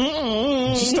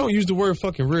 just don't use the word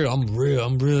fucking real. I'm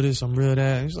real this, I'm real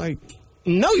that. It's like,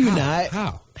 no, you're not.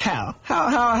 How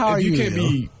are you? You can't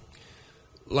be...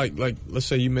 Like, let's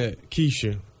say you met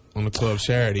Keisha on the club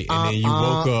Saturday, and then you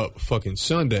woke up fucking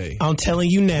Sunday. I'm telling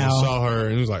you now. And saw her,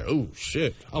 and it was like, oh,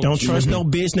 shit. Don't trust no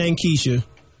bitch named Keisha.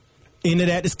 Into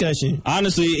that discussion.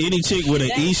 Honestly, any chick with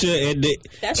an Isha and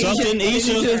something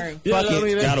Isha,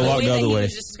 gotta walk the other way.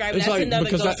 It's like,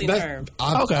 because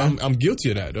I'm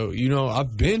guilty of that, though. You know,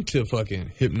 I've been to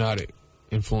fucking Hypnotic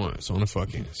Influence on a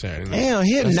fucking Saturday night. Damn,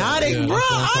 Hypnotic, bro.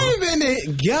 I ain't been there.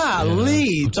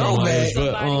 Golly.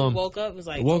 Somebody woke up and was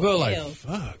like,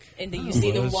 fuck. And then you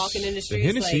see them walking in the street. The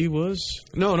Hennessy was...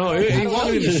 No, he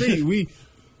walking in the street.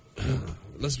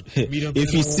 Let's meet up.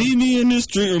 If you see me in the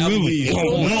street, remember, you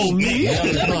don't know me.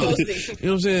 You know what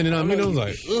I'm saying? And I was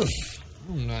like, ugh.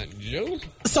 I'm not Joe.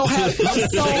 So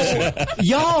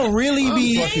y'all really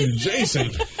be fucking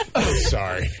Jason. I'm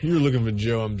sorry. You were looking for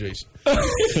Joe, I'm Jason.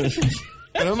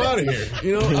 And I'm out of here.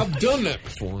 You know, I've done that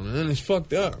before, man. It's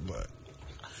fucked up, but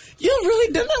you've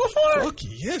really done that before? Fuck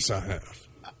yes, I have.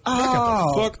 I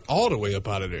got the fuck all the way up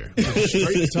out of there.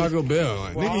 Straight to Taco Bell.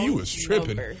 Like, nigga, you was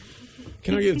tripping.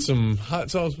 Can I get some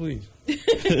hot sauce, please?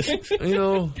 You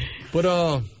know, but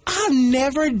I've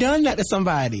never done that to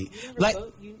somebody. Like,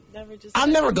 I've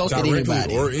never ghosted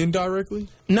anybody. Or indirectly?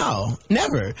 No,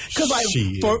 never. Because like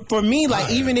for me,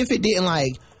 like even if it didn't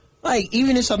like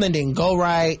even if something didn't go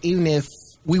right, even if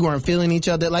we weren't feeling each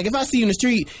other, like if I see you in the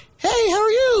street, hey, how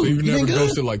are you? So you've never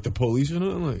ghosted like the police or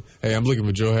nothing? Like, hey, I'm looking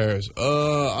for Joe Harris.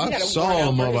 I saw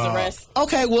him about.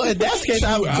 Okay, well, if that's the case,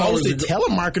 I've ghosted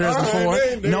telemarketers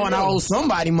before, knowing I owe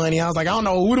somebody money. I was like, I don't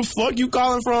know who the fuck you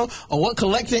calling from or what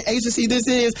collecting agency this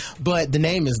is, but the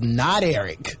name is not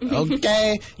Eric.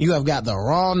 Okay, you have got the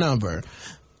wrong number.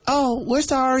 Oh, we're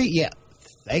sorry. Yeah,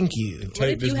 thank you. What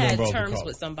if you had terms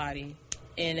with somebody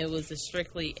and it was a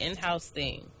strictly in-house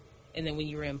thing, and then when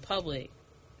you were in public,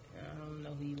 I don't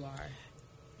know who you are.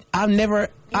 I've never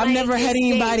had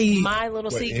anybody. My little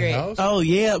secret. Oh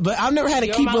yeah, but I've never had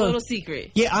to keep my little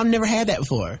secret. Yeah, I've never had that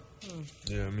before.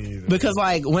 Yeah, me either. Because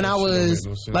like when I was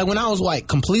like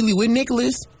completely with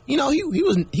Nicholas, you know, he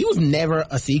was never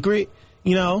a secret,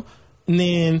 you know. And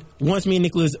then once me and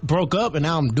Nicholas broke up, and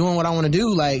now I'm doing what I want to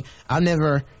do, like I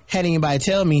never had anybody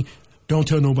tell me, "Don't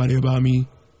tell nobody about me,"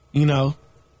 you know.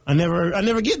 I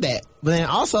never get that. But then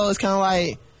also it's kind of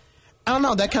like, I don't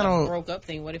know, that kind of broke up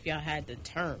thing. What if y'all had the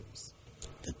terms?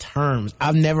 The terms.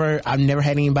 I've never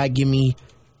had anybody give me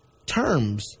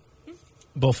terms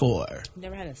before.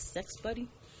 Never had a sex buddy?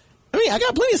 I mean, I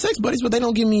got plenty of sex buddies, but they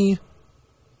don't give me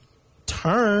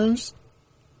terms.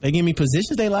 They give me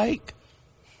positions they like.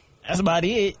 That's about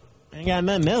it. Ain't got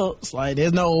nothing else. Like,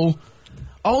 there's no,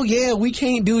 oh yeah, we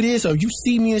can't do this. Or if you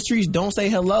see me in the streets, don't say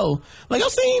hello. Like,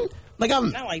 I've seen, like,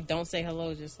 I'm Not like don't say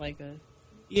hello, just like a.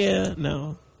 yeah,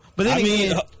 no. But then I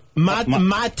mean, again,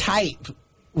 my type,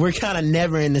 we're kind of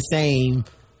never in the same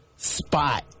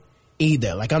spot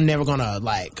either. Like, I'm never gonna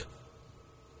like,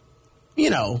 you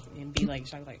know, And be like,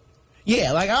 shocked, like,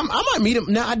 yeah, like I might meet him.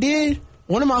 Now I did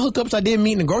one of my hookups. I did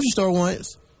meet in the grocery store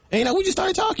once, and you know, we just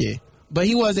started talking. But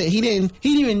he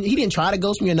didn't try to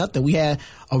ghost me or nothing. We had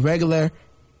a regular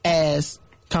ass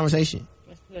conversation.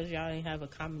 that's because y'all didn't have a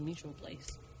common mutual place.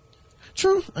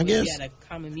 True, I guess. We had a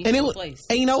common And mutual it was, place.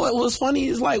 and you know what was funny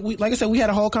is like I said, we had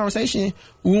a whole conversation.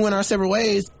 We went our separate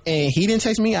ways, and he didn't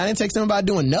text me. I didn't text him about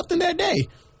doing nothing that day.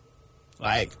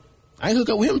 Like, I didn't hook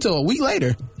up with him till a week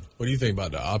later. What do you think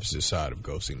about the opposite side of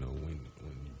ghosting, though, when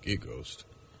you get ghosted?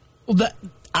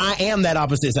 I am that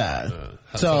opposite side.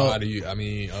 So how do you,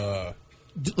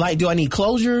 Like, do I need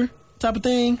closure type of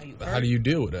thing? how do you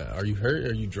deal with that? Are you hurt?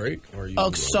 Are you Drake? Or are you,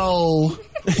 So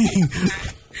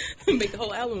Make a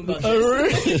whole album about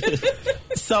this.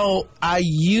 So I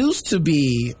used to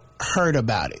be hurt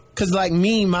about it because, like,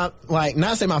 me, not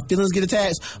say my feelings get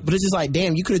attached, but it's just like,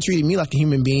 damn, you could have treated me like a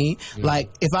human being. Yeah. Like,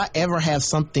 if I ever have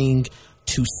something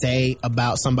to say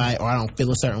about somebody or I don't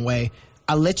feel a certain way,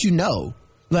 I let you know,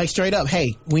 like, straight up,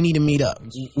 hey, we need to meet up,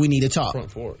 we need to talk,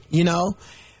 front forward. you know.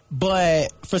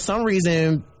 But for some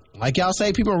reason, like y'all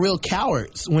say, people are real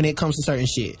cowards when it comes to certain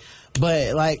shit.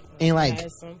 But like, and like,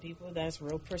 There's some people that's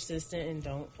real persistent and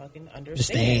don't fucking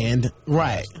understand. understand,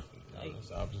 right? Like, That's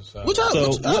the opposite side.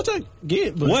 Which I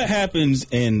get, but What happens,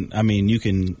 and I mean, you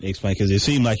can explain because it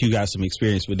seemed like you got some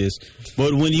experience with this,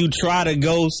 but when you try to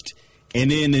ghost and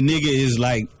then the nigga is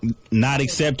like not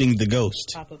accepting the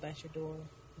ghost. pop up at your door,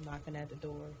 knocking at the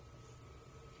door.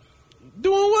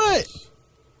 doing what?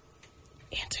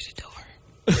 Answer the door.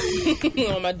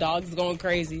 Oh, my dog's going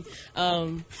crazy.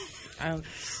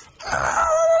 Yes.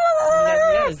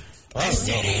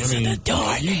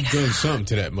 You've done something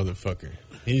to that motherfucker.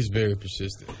 He's very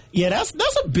persistent. Yeah, that's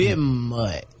a bit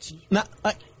much. Not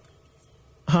like,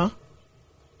 huh?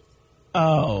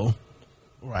 Oh,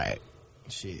 right.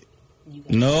 Shit. You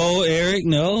got No, Eric,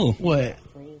 no. What?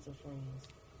 friends or friends.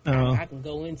 Oh. I can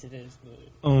go into this, but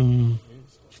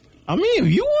I mean,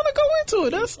 if you want to go into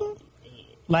it, that's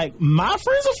like my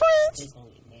friends are friends. it's gonna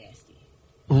be nasty.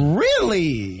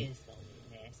 Really? It's gonna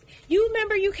be nasty. You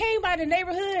remember you came by the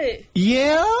neighborhood?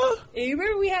 Yeah. And you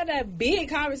remember we had that big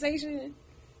conversation?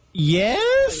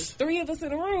 Yes. 3 of us in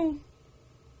the room.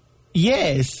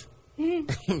 Yes.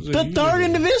 The third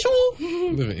individual?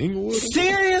 You live in Inglewood?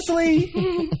 Seriously?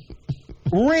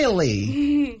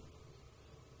 Really?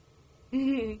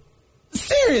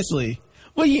 Seriously?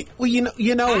 Well, you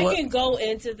know I what? can go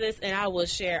into this and I will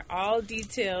share all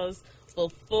details for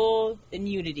full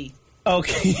immunity.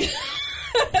 Okay.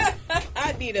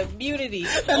 I need immunity.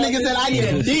 That nigga said I need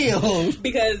a deal.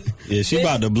 Because Yeah, she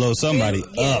about to blow somebody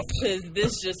up. Because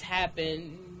this just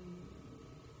happened.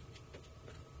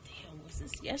 Damn, was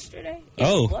this yesterday? It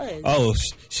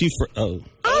was. She. 8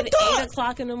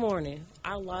 o'clock in the morning.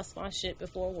 I lost my shit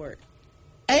before work.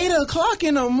 8 o'clock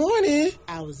in the morning?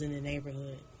 I was in the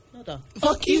neighborhood. No, the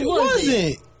Fuck you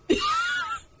wasn't.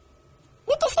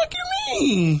 What the fuck you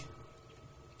mean?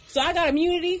 So I got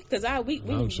immunity because we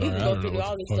I'm sorry, can I go don't know through all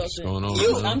what this the fuck's stuff. going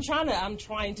on. I'm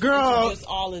trying to Girl, introduce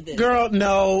all of this. Girl,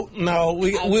 no,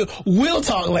 we'll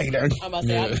talk later. I'm about to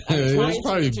say, Yeah, I'm trying it's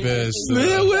probably to best.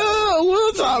 Yeah,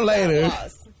 we'll talk later.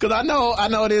 lost. Cause I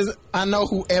know this. I know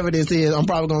whoever this is. I'm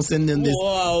probably gonna send them this.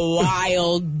 Whoa,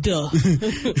 wild.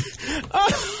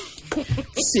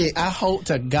 Shit, I hope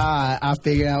to God I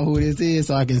figure out who this is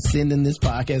so I can send them this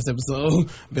podcast episode.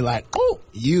 Be like, oh,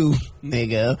 you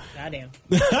nigga. Goddamn.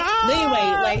 But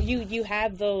anyway, like you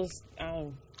have those.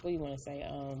 What do you want to say?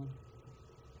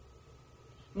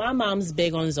 My mom's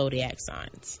big on zodiac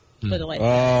signs. Put it like that.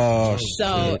 Oh,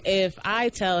 So shit. if I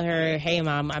tell her, "Hey,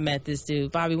 mom, I met this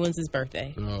dude. Bobby, when's his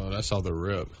birthday?" Oh, that's all the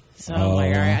rip. So I'm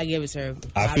like, all right, I give it to her.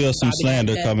 I feel some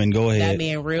slander coming. Go That ahead.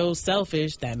 man real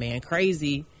selfish. That man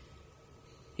crazy.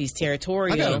 He's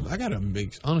territorial. I got a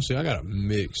mix. Honestly, I got a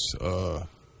mixed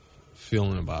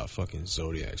feeling about fucking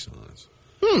zodiac signs.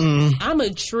 I'm a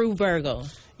true Virgo.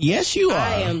 Yes, you are.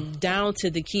 I am down to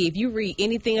the key. If you read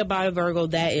anything about a Virgo,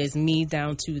 that is me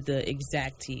down to the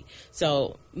exact T.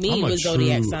 So me I'm a with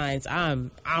zodiac true- signs, I'm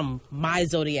my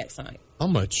zodiac sign.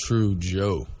 I'm a true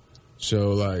Joe.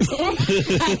 So like,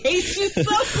 I hate you so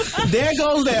much. There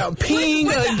goes that ping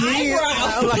with the again.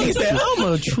 eyebrow. Like he said,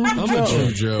 I'm a true I'm a Joe.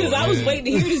 true Joe. Because I was man. waiting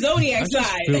to hear the zodiac I just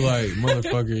side. feel like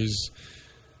motherfuckers.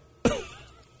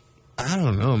 I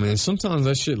don't know, man. Sometimes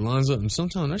that shit lines up, and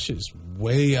sometimes that shit's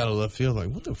way out of left field. Like,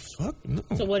 what the fuck? No.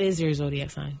 So what is your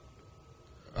zodiac sign?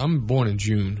 I'm born in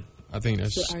June. I think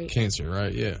that's So are you- Cancer,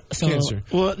 right? Yeah, So- Cancer.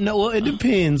 Well, it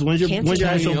depends. When's your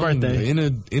actual birthday? In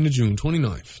a June,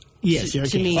 29th. Yes, you're a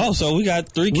To me- Cancer. Oh, so we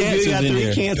got three We cancers got in 3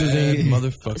 here. cancers Bad in here.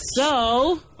 motherfucker.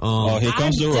 So Oh, here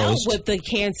comes the I've dealt roast. with the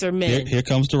Cancer men, Here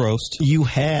comes the roast. You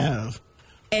have.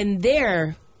 and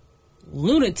they're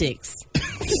lunatics.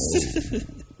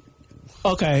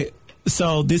 Okay,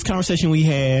 so this conversation we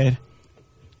had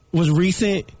was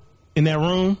recent in that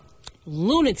room.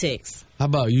 Lunatics. How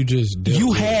about you just? dealt You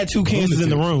with had 2 cancers in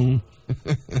the lunatic?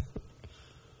 room.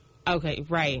 Okay,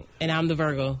 right. And I'm the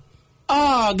Virgo.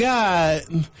 Oh God!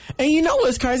 And you know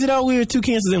what's crazy though? We were 2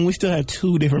 cancers and we still have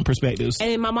 2 different perspectives.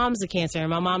 And my mom's a Cancer, and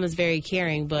my mom is very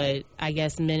caring, but I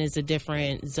guess men is a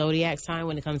different zodiac sign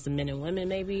when it comes to men and women,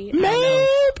 maybe. I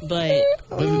don't know. But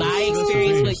my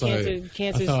experience with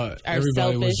cancers I thought are everybody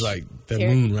selfish. was like the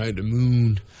caring. moon, right? The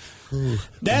moon.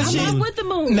 That I'm shit. not with the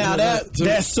moon. Now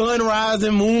that sunrise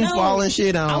and moon No. falling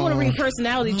shit on. I want to read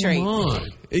personality Come traits. on.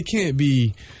 It can't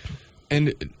be.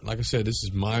 And like I said, this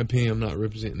is my opinion. I'm not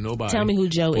representing nobody. Tell me who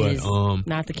Joe But, is,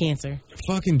 not the Cancer.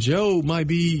 Fucking Joe might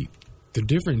be the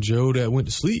different Joe that went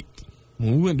to sleep.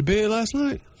 When we went to bed last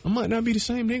night, I might not be the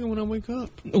same nigga when I wake up.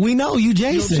 We know you, You know what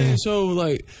I'm Jason. saying? So,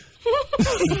 like,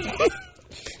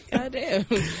 Goddamn.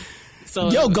 So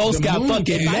Yo, ghost the got moon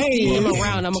fucking if I see him names.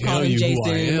 around, I'm gonna call tell him you who Jason I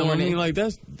in the am. I morning. mean, like,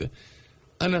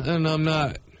 and I'm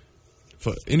not,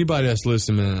 for anybody that's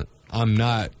listening, man, I'm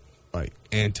not, like,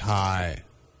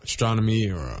 anti-astronomy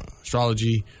or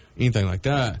astrology, anything like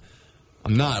that.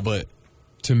 I'm not, but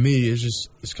to me,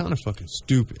 it's kind of fucking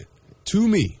stupid. To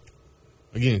me.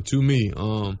 Again, to me.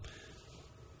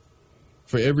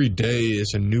 For every day,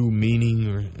 it's a new meaning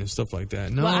and stuff like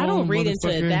that. No, Well, I don't read into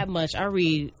it motherfucker. that much. I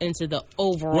read into the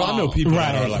overall. Well, I know people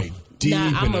that Right. are like deep Nah,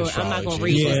 in I'm not astrology. gonna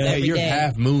read this Hey, every your day.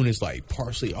 half moon is like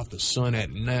partially off the sun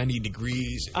at 90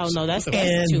 degrees. Oh, no, that's What the too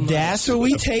And much. that's where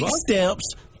we What the take fuck? steps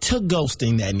to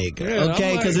ghosting that nigga. Yeah, I'm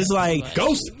Okay, like, because it's like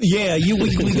ghost. Yeah,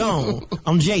 we gone.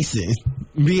 I'm Jason.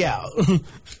 Be out.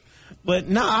 But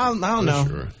no, I don't know.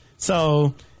 Sure.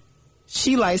 So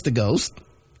she likes to ghost.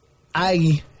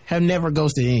 I have never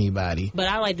ghosted anybody. But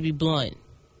I like to be blunt.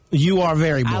 You are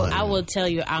very blunt. I will tell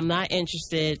you, I'm not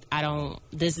interested. I don't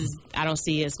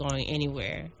see it's going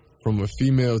anywhere. From a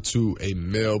female to a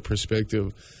male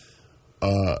perspective,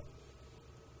 a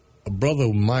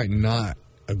brother might not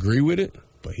agree with it,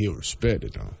 but he'll respect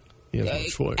it though. He has no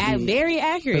choice. Very He's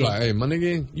accurate. like, hey, my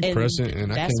nigga, you And present,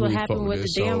 and I that's can't what really happened fuck with the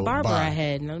this, damn so barber bye. I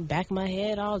had. And I'm back of my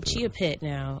head all chia pet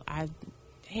now.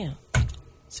 Damn.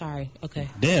 Sorry. Okay.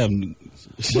 Damn.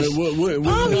 What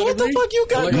Mommy, what the fuck you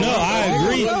got Like, going No, I on?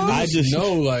 agree. I just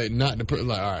know, like, not the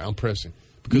like. All right, I'm pressing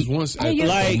because once Hey, you're-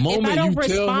 like, the if moment I don't you tell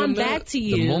him respond that, back to the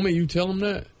you- moment you tell him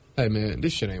that, hey man,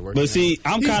 this shit ain't working. But see,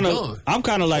 out. I'm He's kind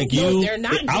gone. of like No, you. they're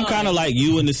not I'm gone. kind of like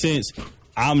you in the sense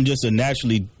I'm just a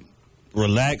naturally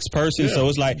relaxed person. Yeah, So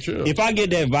it's like chill. if I get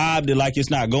that vibe that like it's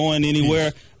not going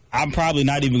anywhere, I'm probably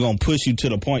not even gonna push you to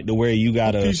the point to where you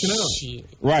gotta Peacing out. Shit.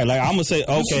 right. Like I'm gonna say, see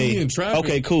me okay, in traffic.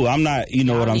 okay, cool. I'm not. You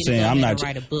know I what I'm need to go saying? I'm ahead not. and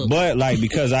write a book. But like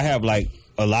because I have like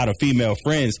a lot of female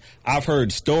friends, I've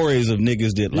heard stories of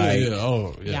niggas that Yeah, like. yeah,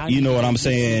 oh yeah. You know what I'm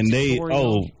saying? They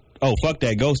Tutorial. fuck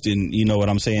that ghosting. You know what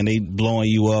I'm saying? They blowing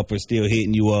you up or still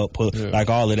hitting you up, Yeah, like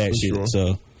all of that for shit. sure.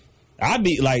 So I'd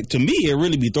be like, to me, it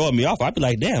really be throwing me off. I'd be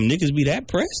like, damn, niggas be that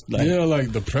pressed. Like, Yeah,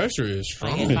 like the pressure is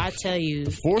Like, strong. if I tell you,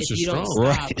 force if is you don't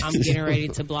strong. stop, Right. I'm getting ready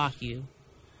to block you,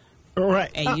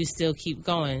 Right. and you still keep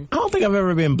going. I don't think I've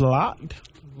ever been blocked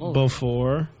Whoa.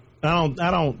 before. I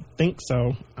don't think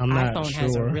so. I'm not iPhone sure.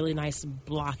 has a really nice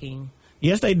blocking.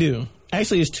 Yes, they do.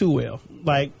 Actually, it's too well.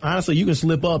 Like honestly, you can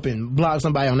slip up and block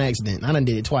somebody on accident. I done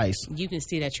did it twice. You can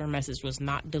see that your message was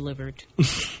not delivered,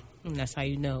 and that's how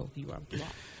you know you are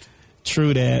blocked.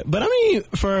 True that. But I mean,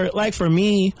 for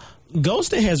me,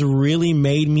 ghosting has really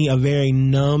made me a very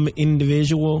numb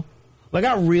individual. Like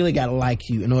I really gotta like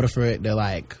you in order for it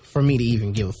to for me to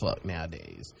even give a fuck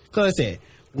nowadays. Cause I said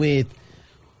with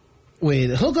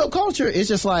hookup culture, it's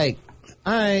just like,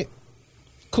 all right,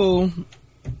 cool.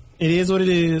 It is what it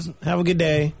is. Have a good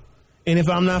day. And if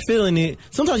I'm not feeling it,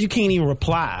 sometimes you can't even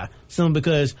reply. Simply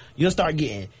because you'll start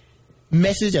getting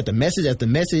message after message after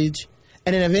message.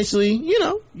 And then eventually, you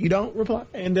don't reply.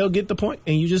 And they'll get the point.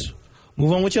 And you just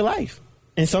move on with your life.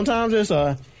 And sometimes it's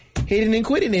hit it and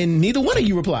quit it. And neither one of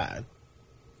you replied.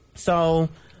 So.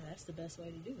 That's the best way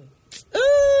to do it.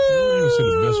 I don't even say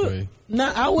the best way. No,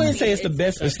 I wouldn't say it's the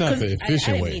best. It's not the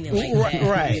efficient I way. didn't mean it like that,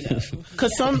 Right. you know.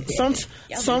 Because sometimes,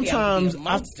 Y'all be a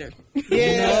monster.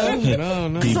 yeah.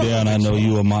 No. deep down, I know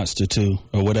you a monster too,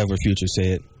 or whatever Future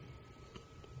said.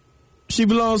 She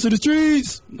belongs to the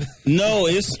streets. No,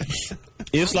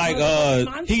 it's like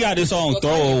he got this on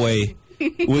Throwaway,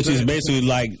 which is basically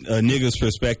like a nigga's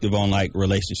perspective on like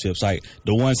relationships. Like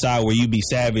the one side where you be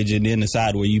savage and then the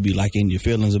side where you be like in your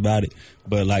feelings about it.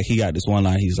 But like he got this one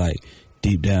line, he's like,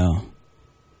 deep down,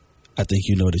 I think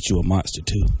you know that you a monster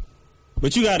too.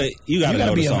 But you gotta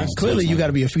know the song. Clearly, you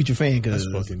gotta be a Future fan because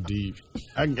That's fucking deep.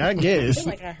 I I guess feel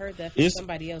like I heard that from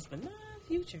somebody else, but not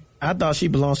Future. I thought She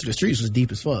Belongs to the Streets was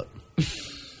deep as fuck.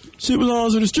 She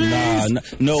belongs to the streets.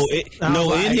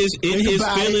 In his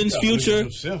feelings, Future.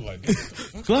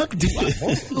 Fuck,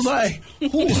 dude. Like,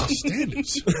 Who are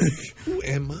standards? Who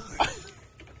am I?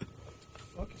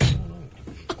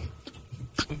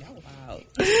 Wow.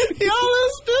 y'all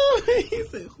let's He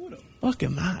said, "Who the fuck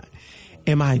am I?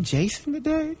 Am I Jason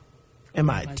today? Am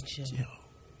I Joe?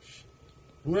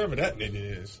 Whoever that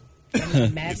nigga is.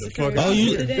 Massacre. Oh,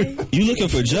 You looking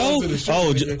for Joe?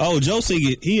 Joe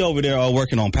Siggett, he over there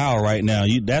working on Power right now.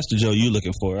 That's the Joe you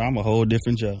looking for. I'm a whole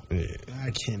different Joe. Yeah.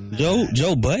 I cannot."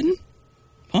 Joe Button?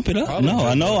 Pump it up? Probably No,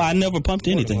 I know. Joe I never pumped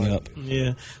anything up.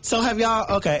 Yeah. So have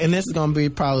y'all? Okay, and this is gonna be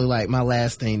probably like my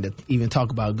last thing to even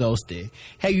talk about ghosting.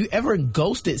 Have you ever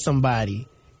ghosted somebody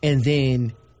and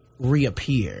then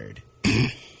reappeared?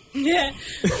 Yeah.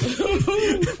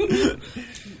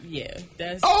 Yeah,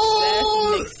 that's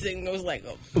mixing. I was like,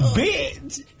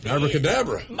 Bitch,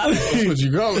 Abracadabra. That's what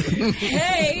you call it.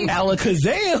 hey,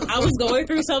 alakazam. I was going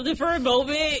through something for a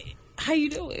moment. How you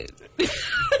doing?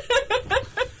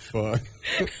 Fuck.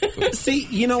 See,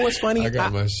 you know what's funny? I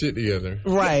got my shit together.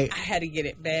 Right. I had to get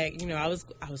it back. You know, I was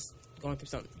going through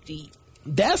something deep.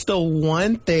 That's the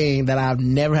one thing that I've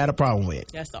never had a problem with.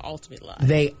 That's the ultimate lie.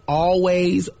 They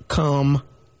always come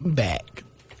back.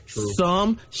 True.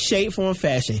 Some shape, form,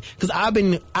 fashion. Because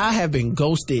I have been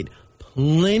ghosted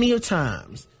plenty of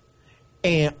times,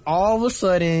 and all of a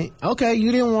sudden, okay,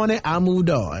 you didn't want it, I moved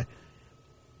on.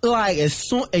 As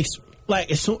soon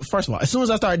first of all, as soon as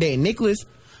I started dating Nicholas,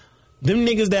 them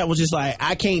niggas that was just like,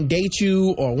 I can't date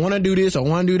you or want to do this or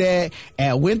want to do that,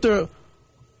 at Winter,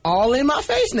 all in my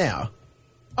face now.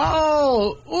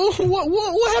 Oh,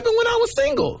 what happened when I was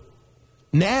single?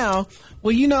 Now,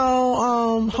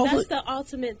 well, hopefully. That's the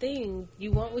ultimate thing.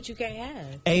 You want what you can't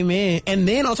have. Amen. And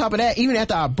then on top of that, even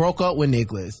after I broke up with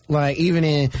Nicholas, like even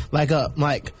in like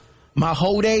my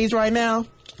whole days right now,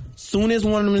 soon as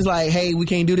one of them is like, hey, we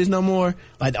can't do this no more.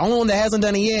 Like the only one that hasn't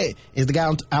done it yet is the guy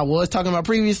I was talking about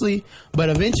previously. But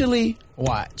eventually,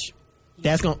 watch.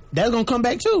 That's gonna come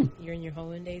back too. You're in your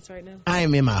hoeing days right now? I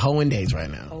am in my hoeing days right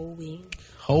now. Hoeing.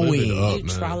 Live it up, You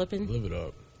man. trolloping? Live it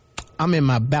up. I'm in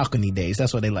my balcony days.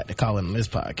 That's what they like to call it on this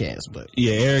podcast. But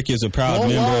Yeah, Eric is a proud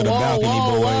member of the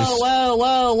Balcony Boys.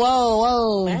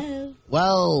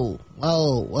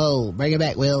 Whoa. Bring it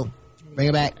back, Will. Bring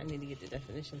it back. I need to get the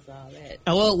definitions of all that.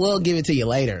 We'll give it to you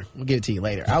later.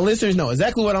 Our listeners know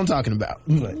exactly what I'm talking about.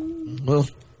 But we'll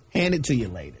hand it to you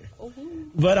later.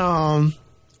 But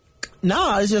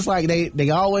no, it's just like they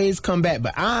always come back.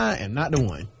 But I am not the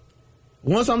one.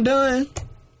 Once I'm done,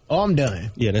 I'm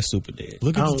done. Yeah, that's super dead.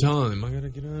 Look at the time. I gotta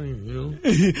get out of here, you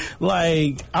know?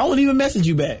 Like, I won't even message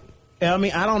you back. I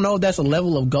mean, I don't know if that's a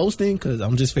level of ghosting because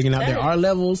I'm just figuring out there are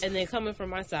levels. And then coming from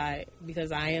my side,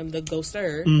 because I am the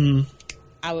ghoster,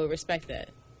 I would respect that.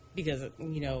 Because,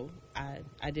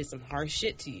 I did some harsh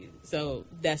shit to you. So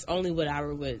that's only what I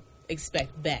would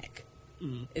expect back.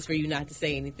 Is for you not to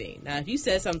say anything. Now, if you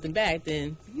said something back,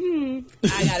 then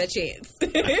I got a chance.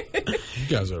 You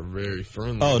guys are very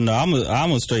friendly. Oh no,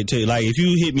 I'm a straight tell you. Like if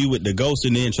you hit me with the ghost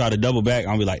and then try to double back,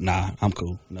 I'll be like, nah, I'm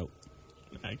cool. Nope.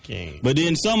 I can't. But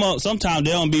then sometimes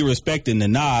they don't be respecting the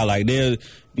nah. Like they'll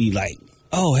be like,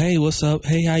 oh hey, what's up?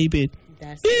 Hey, how you been?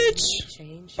 That's Bitch.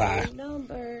 Change Bye. your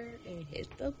number and hit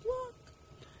the block.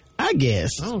 I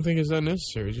guess. I don't think it's that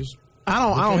necessary. Just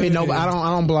I don't hit nobody. I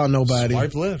don't block nobody.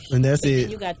 swipe left. And that's And it.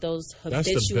 you got those That's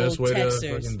the habitual best way to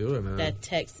texters fucking do it, man. that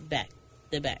text back,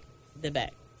 the back.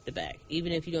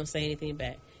 Even if you don't say anything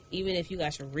back. Even if you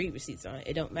got your read receipts on it,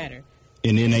 it don't matter.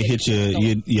 And then they hit your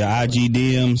IG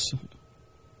DMs,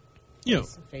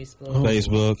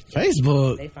 Facebook.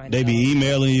 Facebook. They find They it be all.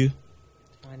 emailing you.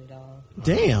 Find it all.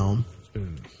 Damn. It's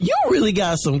been You really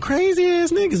got some crazy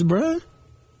ass niggas, bruh.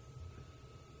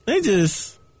 They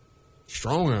just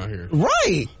strong out here.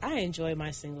 right. I enjoy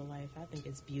my single life. I think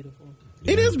it's beautiful.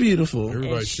 It is beautiful.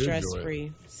 Everybody and should enjoy it. stress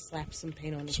free. Slap some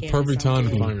paint on the It's a canvas. perfect I'm time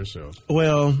to good. find yourself.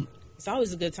 Well, It's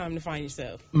always a good time to find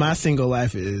yourself. my single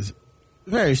life is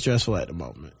very stressful at the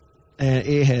moment. And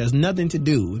it has nothing to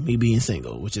do with me being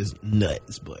single, which is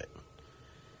nuts. But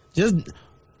just,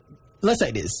 let's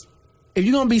say this. If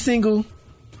you're going to be single,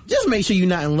 just make sure you're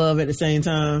not in love at the same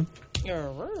time.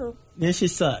 That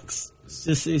shit sucks.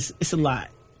 It's a lot.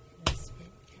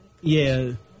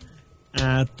 Yeah.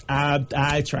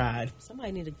 I tried.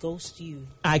 Somebody need to ghost you.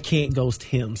 I can't ghost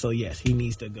him, so yes, he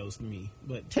needs to ghost me.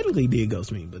 But technically, he did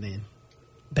ghost me, but then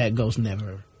that ghost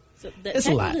never. So It's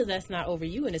a lot. technically, that's not over.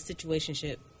 You in a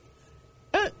situationship.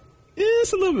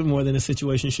 It's a little bit more than a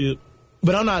situationship.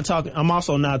 But I'm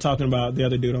also not talking about the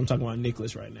other dude. I'm talking about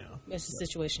Nicholas right now. That's a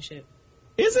situationship.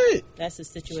 Is it? That's a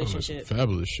Some situationship.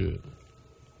 fabulous shit.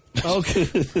 Okay.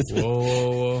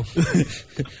 Whoa.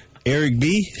 Eric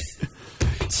B.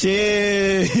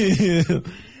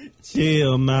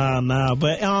 Chill, nah.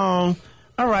 But all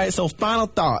right. So final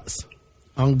thoughts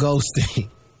on ghosting.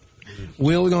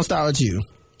 Will, we're gonna start with you.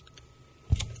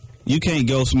 You can't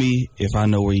ghost me if I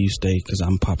know where you stay because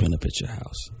I'm popping up at your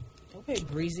house. Okay,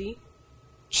 Breezy.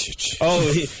 Oh,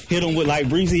 hit him with like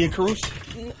Breezy and Caruso.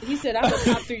 He said, I'm going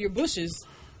to pop through your bushes.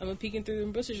 I'm going to peeking through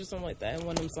them bushes or something like that in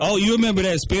one of them songs. Oh, you remember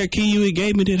that spare key you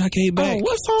gave me that I came back? Oh,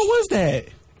 what song was that?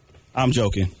 I'm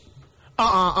joking.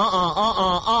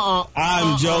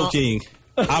 I'm joking.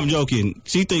 I'm joking.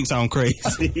 She thinks I'm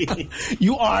crazy.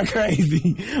 You are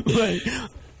crazy, but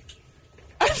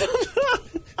I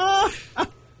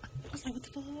was like, what the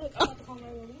fuck? I'm about to call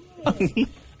 911.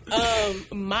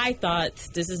 My thoughts,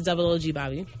 this is Double OG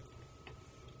Bobby.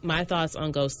 My thoughts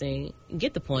on ghosting,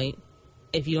 get the point.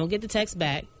 If you don't get the text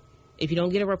back, if you don't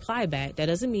get a reply back, that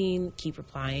doesn't mean keep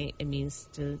replying. It means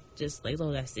to just lay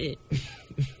low, that's it.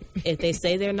 If they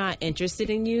say they're not interested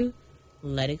in you,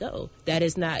 let it go. That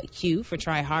is not cue for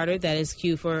try harder. That is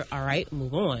cue for, all right,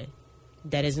 move on.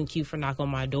 That isn't cue for knock on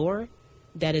my door.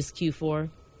 That is cue for,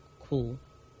 cool.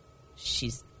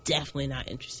 She's definitely not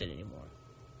interested anymore.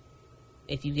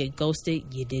 If you get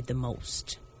ghosted, you did the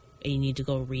most. And you need to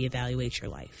go reevaluate your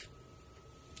life.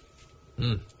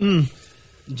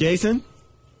 Jason.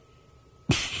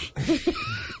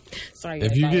 Sorry.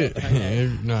 If you get,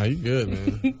 nah, you good,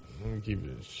 man. I'm gonna keep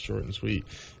it short and sweet.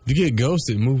 If you get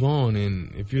ghosted, move on.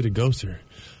 And if you're the ghoster,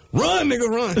 run, nigga,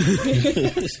 run.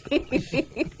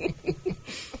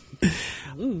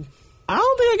 I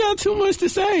don't think I got too much to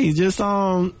say. Just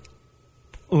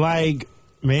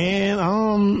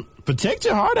protect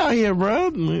your heart out here,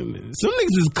 bro. Some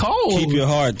niggas is cold. Keep your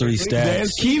heart 3 stats.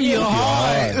 Keep your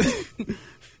heart.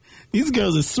 These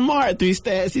girls are smart. 3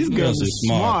 stats. These girls are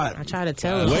smart. I try to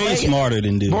tell them. Way smarter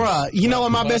than this. Bruh, you know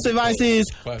what my best advice is?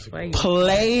 Classic.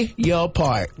 Play your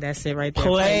part. That's it right there.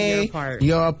 Play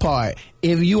your part.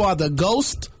 If you are the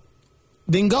ghost,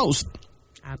 then ghost.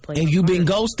 I play If my you've been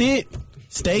part. ghosted,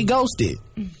 stay ghosted.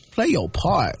 Play your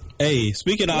part. Hey,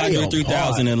 speaking of Play Andre your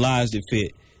 3000 and lines that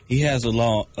fit, he has a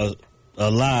line,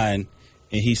 and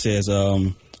he says,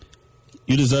 "You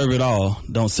deserve it all.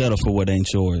 Don't settle for what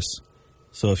ain't yours."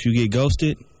 So if you get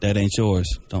ghosted, that ain't yours.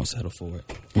 Don't settle for it.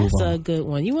 Move That's on. a good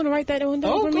one. You want to write that one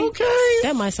down for me? Okay.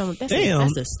 That might sound. That's Damn.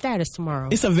 a status tomorrow.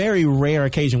 It's a very rare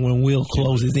occasion when Will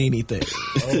closes anything.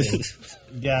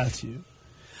 Got you.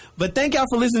 But thank y'all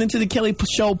for listening to the Kelly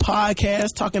Show podcast,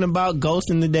 talking about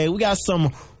ghosting today. We got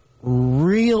some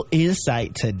real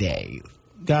insight today.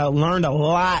 Learned a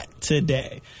lot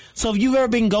today. So if you've ever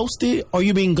been ghosted or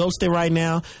you're being ghosted right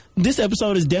now, this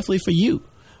episode is definitely for you.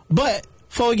 But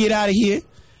before we get out of here,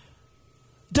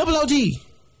 Double OG,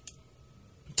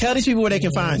 tell these people where they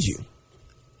can find you.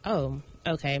 Oh,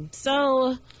 okay.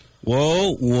 So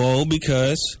Whoa,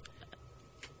 because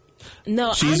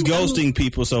no, she's ghosting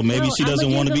people, so maybe she doesn't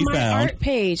I'ma want to give be them my found. Art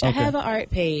page. I Okay. have an art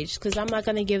page because I'm not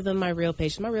going to give them my real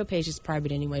page. My real page is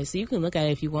private anyway, so you can look at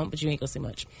it if you want, but you ain't gonna see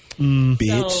much.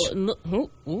 Bitch. So look,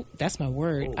 ooh, that's my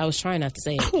word. I was trying not to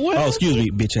say it. Oh, excuse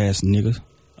me, bitch ass nigga.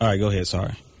 All right, go ahead.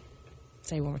 Sorry.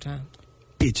 Say it one more time.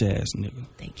 Bitch ass nigga.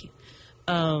 Thank you.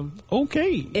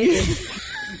 Okay.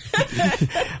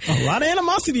 A lot of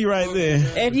animosity right there.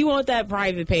 If you want that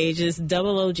private page, it's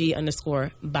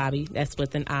 @OG_Bobby. That's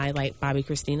with an I, like Bobby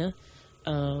Christina.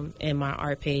 And my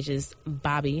art page is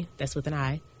Bobby. That's with an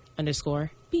I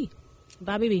 _B.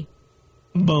 Bobby B.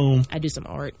 Boom. I do some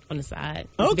art on the side.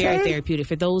 It's very Okay. therapeutic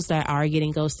for those that are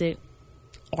getting ghosted.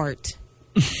 Art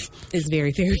is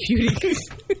very therapeutic.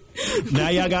 Now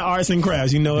y'all got arts and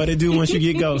crafts. You know what to do once you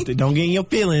get ghosted. Don't get in your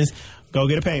feelings. Go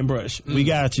get a paintbrush. We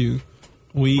got you.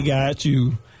 We got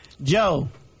you. Joe,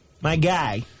 my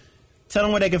guy, tell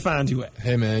them where they can find you at.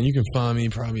 Hey man, you can find me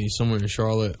probably somewhere in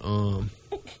Charlotte. I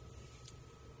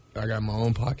got my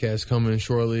own podcast coming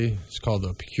shortly. It's called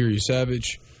The Peculiar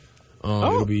Savage.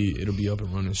 It'll be up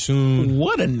and running soon.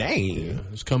 What a name.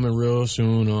 It's coming real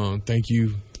soon. Thank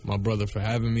you, my brother, for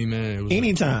having me, man. It was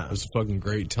Anytime. It was a fucking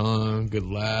great time. Good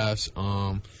laughs.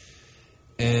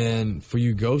 And for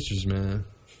you ghosters, man,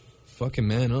 fucking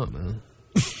man up, man.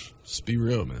 Just be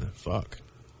real, man. Fuck.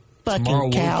 Fucking Tomorrow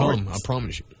will cowards. come. I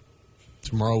promise you.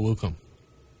 Tomorrow will come.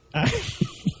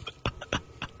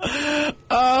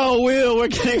 Oh, Will, where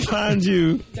can they find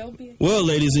you? Well,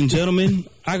 ladies and gentlemen,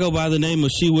 I go by the name of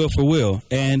She Will for Will.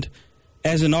 And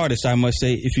as an artist, I must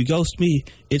say, if you ghost me,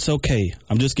 it's okay.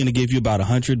 I'm just going to give you about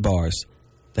 100 bars.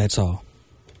 That's all.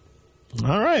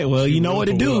 All right. Well, you know what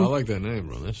to do. I like that name,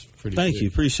 bro. That's pretty Thank sick. you.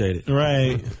 Appreciate it.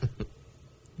 Right.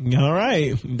 All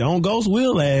right. Don't ghost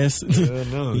Will ass.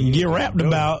 No, you get rapped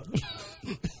about.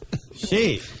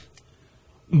 Shit.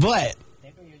 But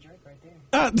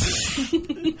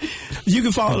you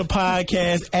can follow the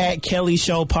podcast at Kelly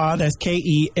Show Pod. That's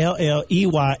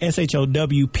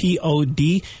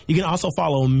KELLEYSHOWPOD. You can also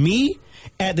follow me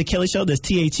at The Kelly Show. That's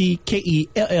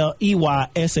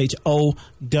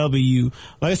THEKELLEYSHOW.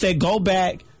 Like I said, go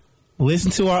back,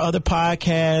 listen to our other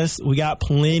podcasts. We got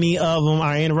plenty of them.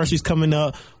 Our anniversary's coming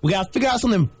up. We got to figure out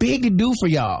something big to do for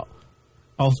y'all.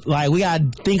 Like, we got to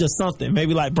think of something.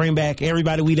 Maybe, like, bring back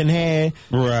everybody we done had.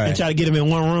 Right. And try to get them in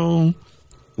one room.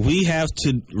 We have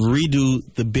to redo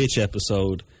the bitch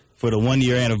episode for the 1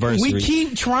 year anniversary. We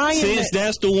keep trying. Since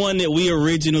that's the one that we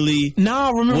originally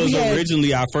was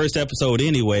originally our first episode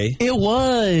anyway. It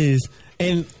was.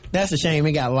 And that's a shame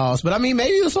it got lost. But I mean,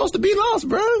 maybe it was supposed to be lost,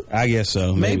 bro. I guess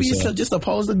so. Maybe it's so. just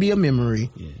supposed to be a memory.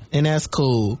 Yeah. And that's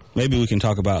cool. Maybe we can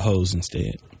talk about hoes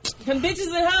instead. Them bitches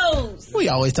and hoes. We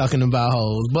always talking about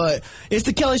hoes. But it's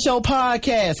the Kelly Show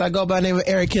Podcast. I go by the name of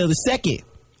Eric Hill II.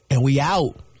 And we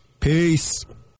out. Peace.